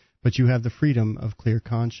imprisoned, but you have the freedom of clear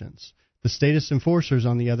conscience. The status enforcers,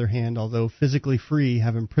 on the other hand, although physically free,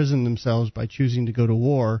 have imprisoned themselves by choosing to go to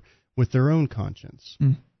war with their own conscience.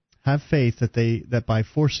 Have faith that by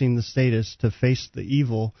forcing the status to face the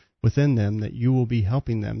evil within them, that you will be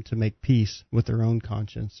helping them to make peace with their own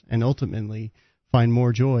conscience and ultimately find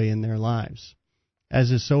more joy in their lives.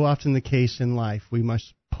 As is so often the case in life, we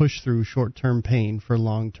must push through short-term pain for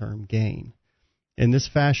long-term gain. In this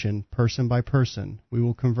fashion, person by person, we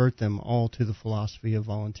will convert them all to the philosophy of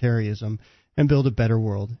voluntarism and build a better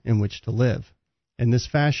world in which to live. In this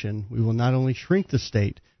fashion, we will not only shrink the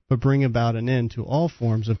state, but bring about an end to all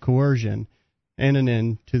forms of coercion and an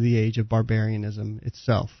end to the age of barbarianism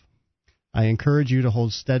itself. I encourage you to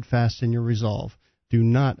hold steadfast in your resolve. Do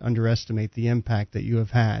not underestimate the impact that you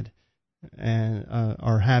have had and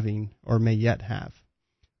are having or may yet have.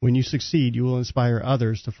 When you succeed, you will inspire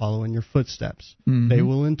others to follow in your footsteps. Mm-hmm. They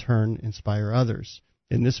will in turn inspire others.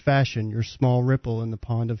 In this fashion, your small ripple in the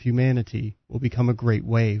pond of humanity will become a great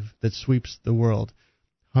wave that sweeps the world,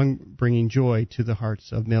 bringing joy to the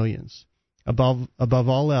hearts of millions. Above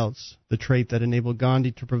all else, the trait that enabled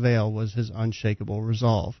Gandhi to prevail was his unshakable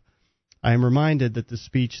resolve. I am reminded that the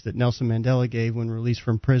speech that Nelson Mandela gave when released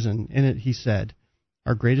from prison, in it he said,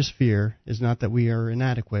 "Our greatest fear is not that we are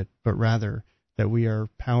inadequate, but rather that we are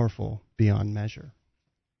powerful beyond measure."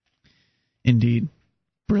 Indeed.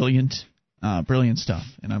 Brilliant. Brilliant stuff,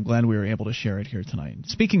 and I'm glad we were able to share it here tonight.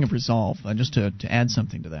 Speaking of resolve, just to add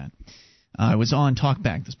something to that, I was on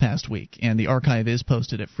Talkback this past week, and the archive is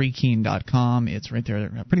posted at freekeen.com. It's right there,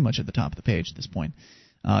 pretty much at the top of the page at this point.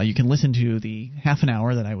 You can listen to the half an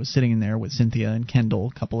hour that I was sitting in there with Cynthia and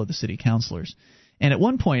Kendall, a couple of the city councilors. And at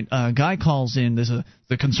one point, a guy calls in. There's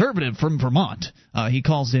the conservative from Vermont. He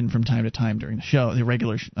calls in from time to time during the show, the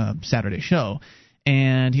regular Saturday show.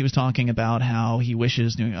 And he was talking about how he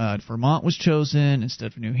wishes Vermont was chosen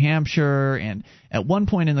instead of New Hampshire. And at one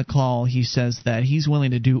point in the call, he says that he's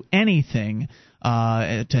willing to do anything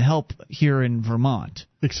to help here in Vermont.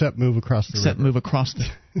 Except move across the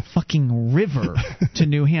fucking river to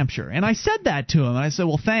New Hampshire. And I said that to him. And I said,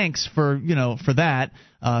 well, thanks for that.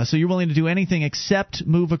 So you're willing to do anything except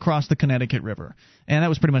move across the Connecticut River. And that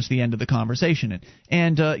was pretty much the end of the conversation.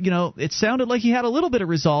 And it sounded like he had a little bit of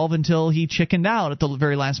resolve until he chickened out at the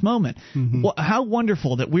very last moment. Mm-hmm. Well, how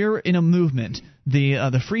wonderful that we're in a movement,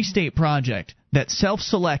 the Free State Project, that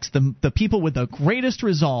self-selects the people with the greatest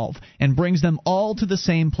resolve and brings them all to the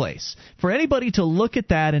same place. For anybody to look at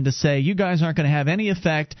that and to say, you guys aren't going to have any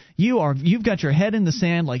effect, you've got your head in the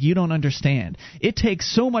sand like you don't understand. It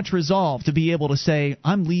takes so much resolve to be able to say,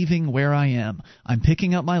 I'm leaving where I am. I'm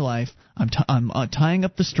picking up my life. I'm tying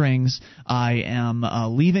up the strings. I am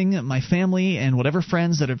leaving my family and whatever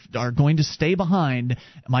friends that are going to stay behind,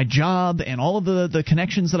 my job and all of the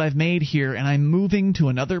connections that I've made here, and I'm moving to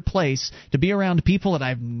another place to be around people that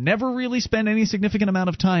I've never really spent any significant amount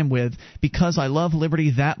of time with because I love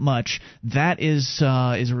liberty that much. That is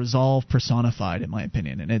a resolve personified, in my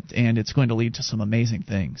opinion, and it's going to lead to some amazing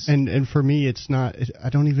things. And for me, it's not. I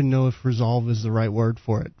don't even know if resolve is the right word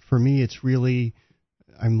for it. For me, it's really,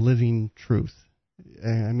 I'm living truth.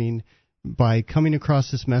 I mean, by coming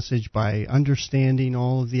across this message, by understanding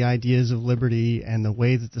all of the ideas of liberty and the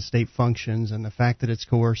way that the state functions and the fact that it's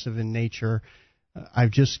coercive in nature,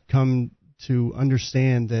 I've just come to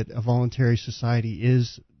understand that a voluntary society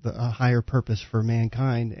is a higher purpose for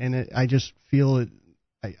mankind, and I just feel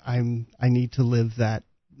I need to live that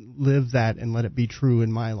and let it be true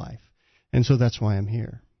in my life, and so that's why I'm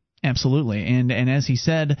here. Absolutely, and as he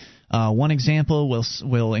said, one example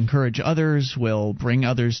will encourage others, will bring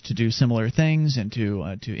others to do similar things and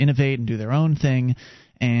to innovate and do their own thing.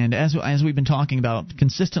 And as we've been talking about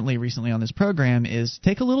consistently recently on this program, is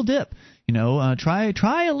take a little dip.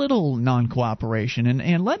 Try a little non-cooperation,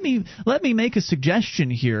 and let me make a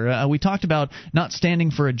suggestion here. We talked about not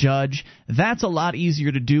standing for a judge. That's a lot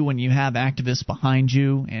easier to do when you have activists behind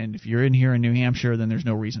you. And if you're in here in New Hampshire, then there's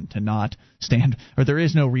no reason to not stand, or there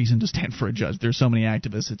is no reason to stand for a judge. There's so many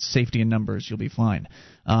activists. It's safety in numbers. You'll be fine.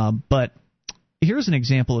 But here's an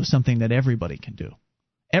example of something that everybody can do.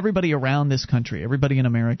 Everybody around this country, everybody in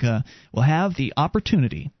America will have the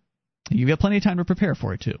opportunity, and you've got plenty of time to prepare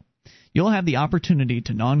for it too, you'll have the opportunity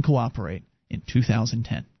to non-cooperate in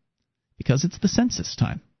 2010 because it's the census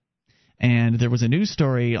time. And there was a news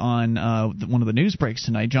story on one of the news breaks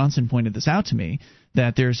tonight. Johnson pointed this out to me,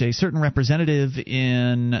 that there's a certain representative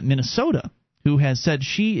in Minnesota who has said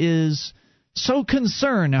she is so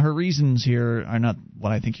concerned. Now, her reasons here are not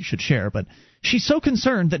what I think you should share, but she's so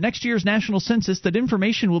concerned that next year's national census, that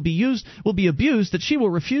information will be abused, that she will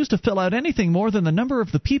refuse to fill out anything more than the number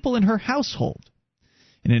of the people in her household.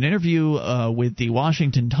 In an interview with the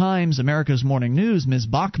Washington Times, America's Morning News, Ms.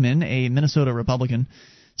 Bachman, a Minnesota Republican,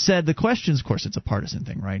 said the questions, of course, it's a partisan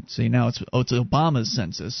thing, right? See, now it's Obama's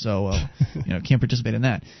census, so can't participate in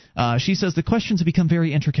that. She says the questions have become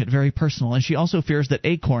very intricate, very personal, and she also fears that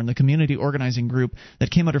ACORN, the community organizing group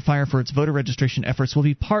that came under fire for its voter registration efforts, will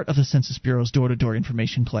be part of the Census Bureau's door-to-door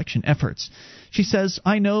information collection efforts. She says,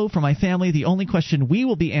 I know for my family the only question we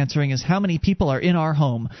will be answering is how many people are in our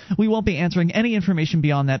home. We won't be answering any information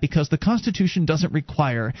beyond that because the Constitution doesn't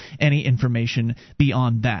require any information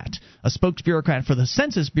beyond that. A spokesbureaucrat for the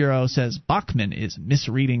Census Bureau says Bachmann is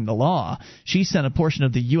misreading the law. She sent a portion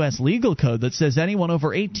of the U.S. legal code that says anyone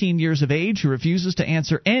over 18 years of age who refuses to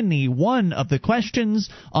answer any one of the questions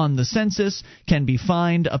on the census can be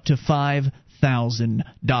fined up to $5,000.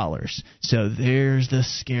 So there's the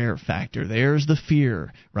scare factor. There's the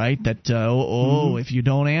fear, right? That, if you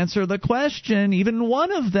don't answer the question, even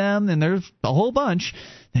one of them, and there's a whole bunch,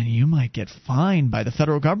 then you might get fined by the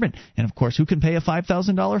federal government. And, of course, who can pay a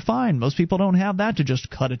 $5,000 fine? Most people don't have that to just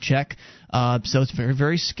cut a check. So it's very,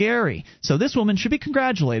 very scary. So this woman should be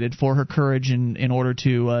congratulated for her courage in order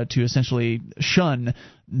to essentially shun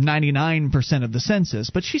 99% of the census.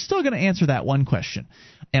 But she's still going to answer that one question.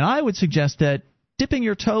 And I would suggest that dipping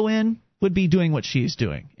your toe in would be doing what she's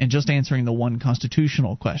doing and just answering the one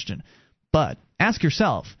constitutional question. But ask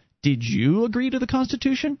yourself, did you agree to the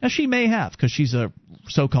Constitution? Now, she may have, because she's a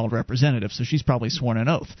so-called representative, so she's probably sworn an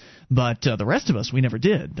oath. But the rest of us, we never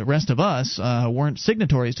did. The rest of us weren't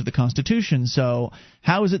signatories to the Constitution, so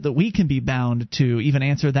how is it that we can be bound to even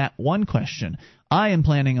answer that one question? I am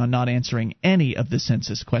planning on not answering any of the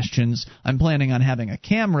census questions. I'm planning on having a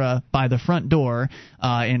camera by the front door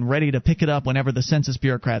and ready to pick it up whenever the census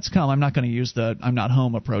bureaucrats come. I'm not going to use the I'm not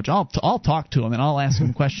home approach. I'll talk to them and I'll ask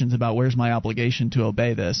them questions about where's my obligation to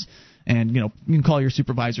obey this. And, you can call your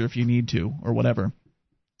supervisor if you need to or whatever.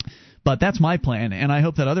 But that's my plan, and I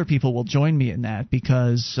hope that other people will join me in that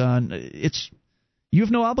because you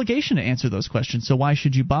have no obligation to answer those questions, so why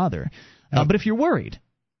should you bother? But if you're worried,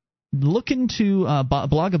 look into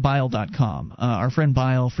blogabile.com. Our friend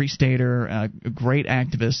Bile, Free Stater, a great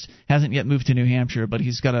activist, hasn't yet moved to New Hampshire, but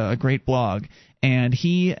he's got a great blog. And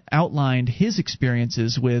he outlined his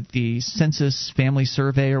experiences with the census family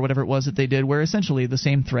survey or whatever it was that they did, where essentially the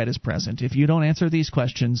same threat is present. If you don't answer these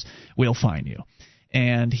questions, we'll fine you.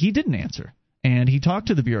 And he didn't answer. And he talked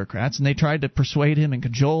to the bureaucrats, and they tried to persuade him and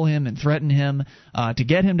cajole him and threaten him to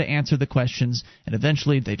get him to answer the questions, and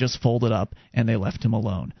eventually they just folded up and they left him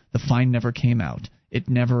alone. The fine never came out. It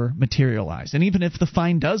never materialized. And even if the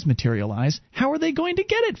fine does materialize, how are they going to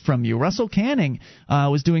get it from you? Russell Canning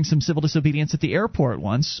was doing some civil disobedience at the airport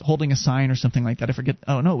once, holding a sign or something like that. I forget.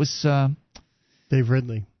 Oh, no, it was Dave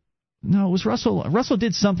Ridley. No, it was Russell. Russell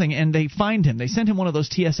did something, and they fined him. They sent him one of those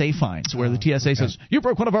TSA fines where the TSA says, you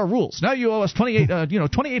broke one of our rules. Now you owe us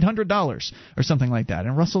 $2,800 or something like that.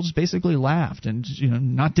 And Russell just basically laughed and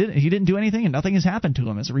he didn't do anything, and nothing has happened to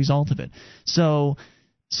him as a result of it. So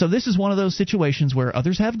this is one of those situations where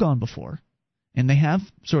others have gone before, and they have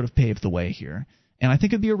sort of paved the way here. And I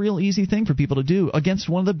think it would be a real easy thing for people to do against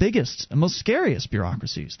one of the biggest and most scariest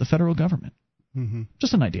bureaucracies, the federal government. Mm-hmm.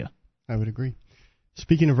 Just an idea. I would agree.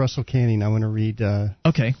 Speaking of Russell Canning, I want to read one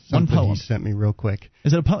poem he sent me real quick.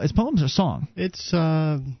 Is it it's poems or song? It's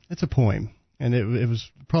a poem, and it was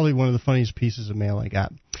probably one of the funniest pieces of mail I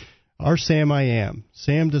got. Our Sam I am.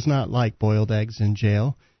 Sam does not like boiled eggs in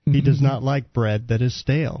jail. He does not like bread that is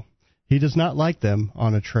stale. He does not like them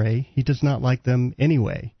on a tray. He does not like them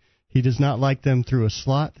anyway. He does not like them through a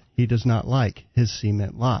slot. He does not like his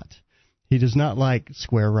cement lot. He does not like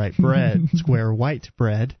square white bread.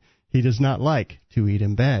 He does not like to eat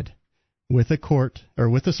in bed. With a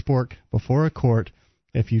spork before a court,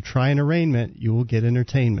 if you try an arraignment, you will get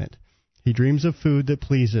entertainment. He dreams of food that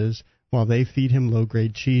pleases, while they feed him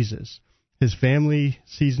low-grade cheeses. His family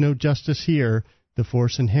sees no justice here. The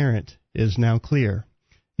force inherent is now clear.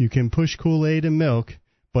 You can push Kool-Aid and milk,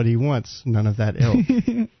 but he wants none of that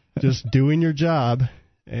ilk. Just doing your job,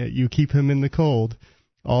 you keep him in the cold,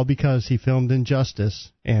 all because he filmed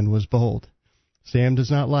injustice and was bold. Sam does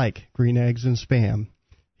not like green eggs and Spam.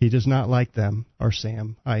 He does not like them, or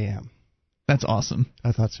Sam I am. That's awesome.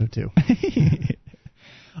 I thought so, too.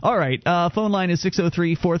 All right. Phone line is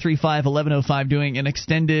 603-435-1105, doing an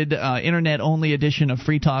extended Internet-only edition of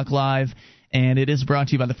Free Talk Live. And it is brought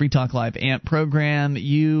to you by the Free Talk Live AMP program.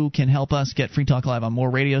 You can help us get Free Talk Live on more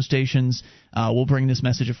radio stations. We'll bring this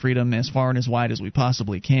message of freedom as far and as wide as we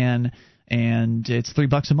possibly can. And it's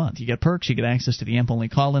 $3 a month. You get perks. You get access to the AMP-only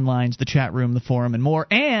call-in lines, the chat room, the forum, and more.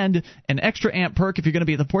 And an extra AMP perk if you're going to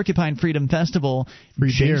be at the Porcupine Freedom Festival.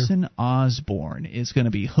 Jason Osborne is going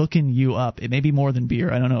to be hooking you up. It may be more than beer.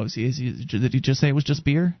 I don't know. Did he just say it was just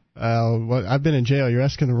beer? Well, I've been in jail. You're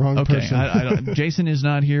asking the wrong person. Okay. Jason is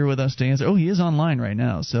not here with us to answer. Oh, he is online right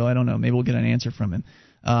now, so I don't know. Maybe we'll get an answer from him.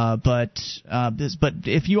 But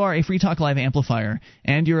if you are a Free Talk Live amplifier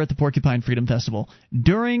and you're at the Porcupine Freedom Festival,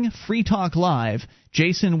 during Free Talk Live,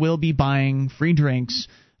 Jason will be buying free drinks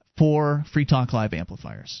for Free Talk Live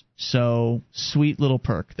amplifiers. So, sweet little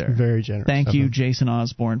perk there. Very generous. Thank you, Jason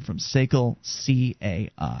Osborne from SACL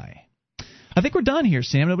CAI. I think we're done here,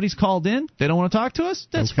 Sam. Nobody's called in. They don't want to talk to us.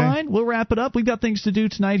 That's fine. We'll wrap it up. We've got things to do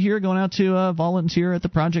tonight here, going out to volunteer at the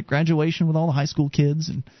project graduation with all the high school kids.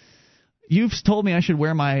 And you've told me I should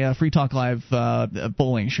wear my Free Talk Live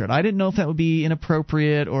bowling shirt. I didn't know if that would be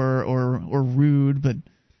inappropriate or rude, but...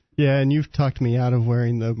 Yeah, and you've talked me out of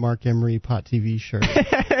wearing the Mark Emery Pot TV shirt.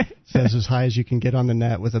 It says as high as you can get on the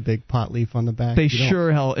net with a big pot leaf on the back. They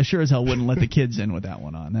sure as hell wouldn't let the kids in with that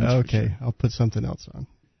one on. That's okay, sure. I'll put something else on.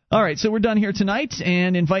 All right, so we're done here tonight,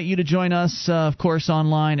 and invite you to join us, of course,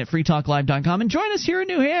 online at freetalklive.com, and join us here in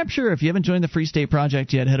New Hampshire. If you haven't joined the Free State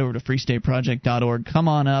Project yet, head over to freestateproject.org. Come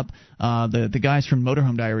on up. The guys from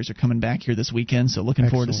Motorhome Diaries are coming back here this weekend, so looking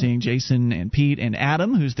forward to seeing Jason and Pete and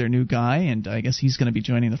Adam, who's their new guy, and I guess he's going to be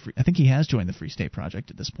joining I think he has joined the Free State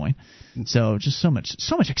Project at this point. So just so much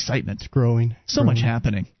excitement. It's growing. Much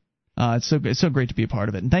happening. It's so great to be a part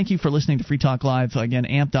of it. And thank you for listening to Free Talk Live. Again,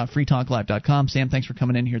 amp.freetalklive.com. Sam, thanks for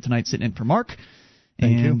coming in here tonight, sitting in for Mark.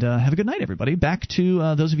 Thank you. Have a good night, everybody. Back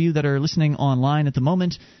to those of you that are listening online at the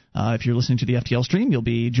moment. If you're listening to the FTL stream, you'll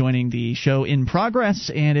be joining the show in progress.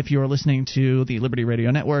 And if you're listening to the Liberty Radio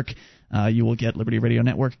Network, you will get Liberty Radio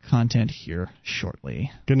Network content here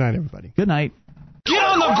shortly. Good night, everybody. Good night. Get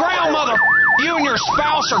on the ground, mother! You and your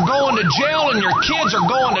spouse are going to jail and your kids are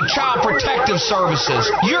going to Child Protective Services.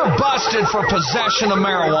 You're busted for possession of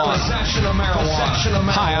marijuana.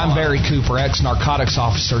 Hi, I'm Barry Cooper, ex-narcotics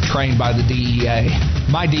officer trained by the DEA.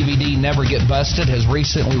 My DVD, Never Get Busted, has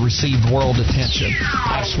recently received world attention.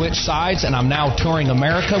 I've switched sides and I'm now touring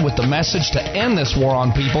America with the message to end this war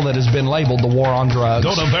on people that has been labeled the war on drugs.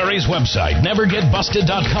 Go to Barry's website,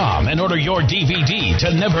 nevergetbusted.com, and order your DVD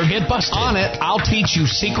to Never Get Busted. On it, I'll teach you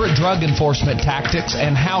secret drug enforcement tactics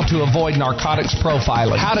and how to avoid narcotics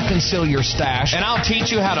profiling, how to conceal your stash, and I'll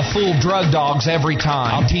teach you how to fool drug dogs every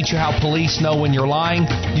time. I'll teach you how police know when you're lying.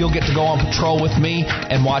 You'll get to go on patrol with me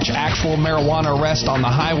and watch actual marijuana arrests on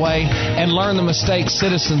the highway and learn the mistakes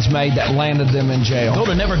citizens made that landed them in jail. Go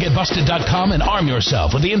to nevergetbusted.com and arm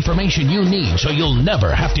yourself with the information you need so you'll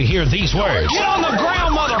never have to hear these words. Get on the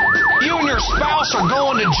ground, mother! You and your spouse are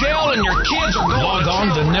going to jail and your kids are going Log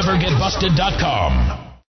on to nevergetbusted.com.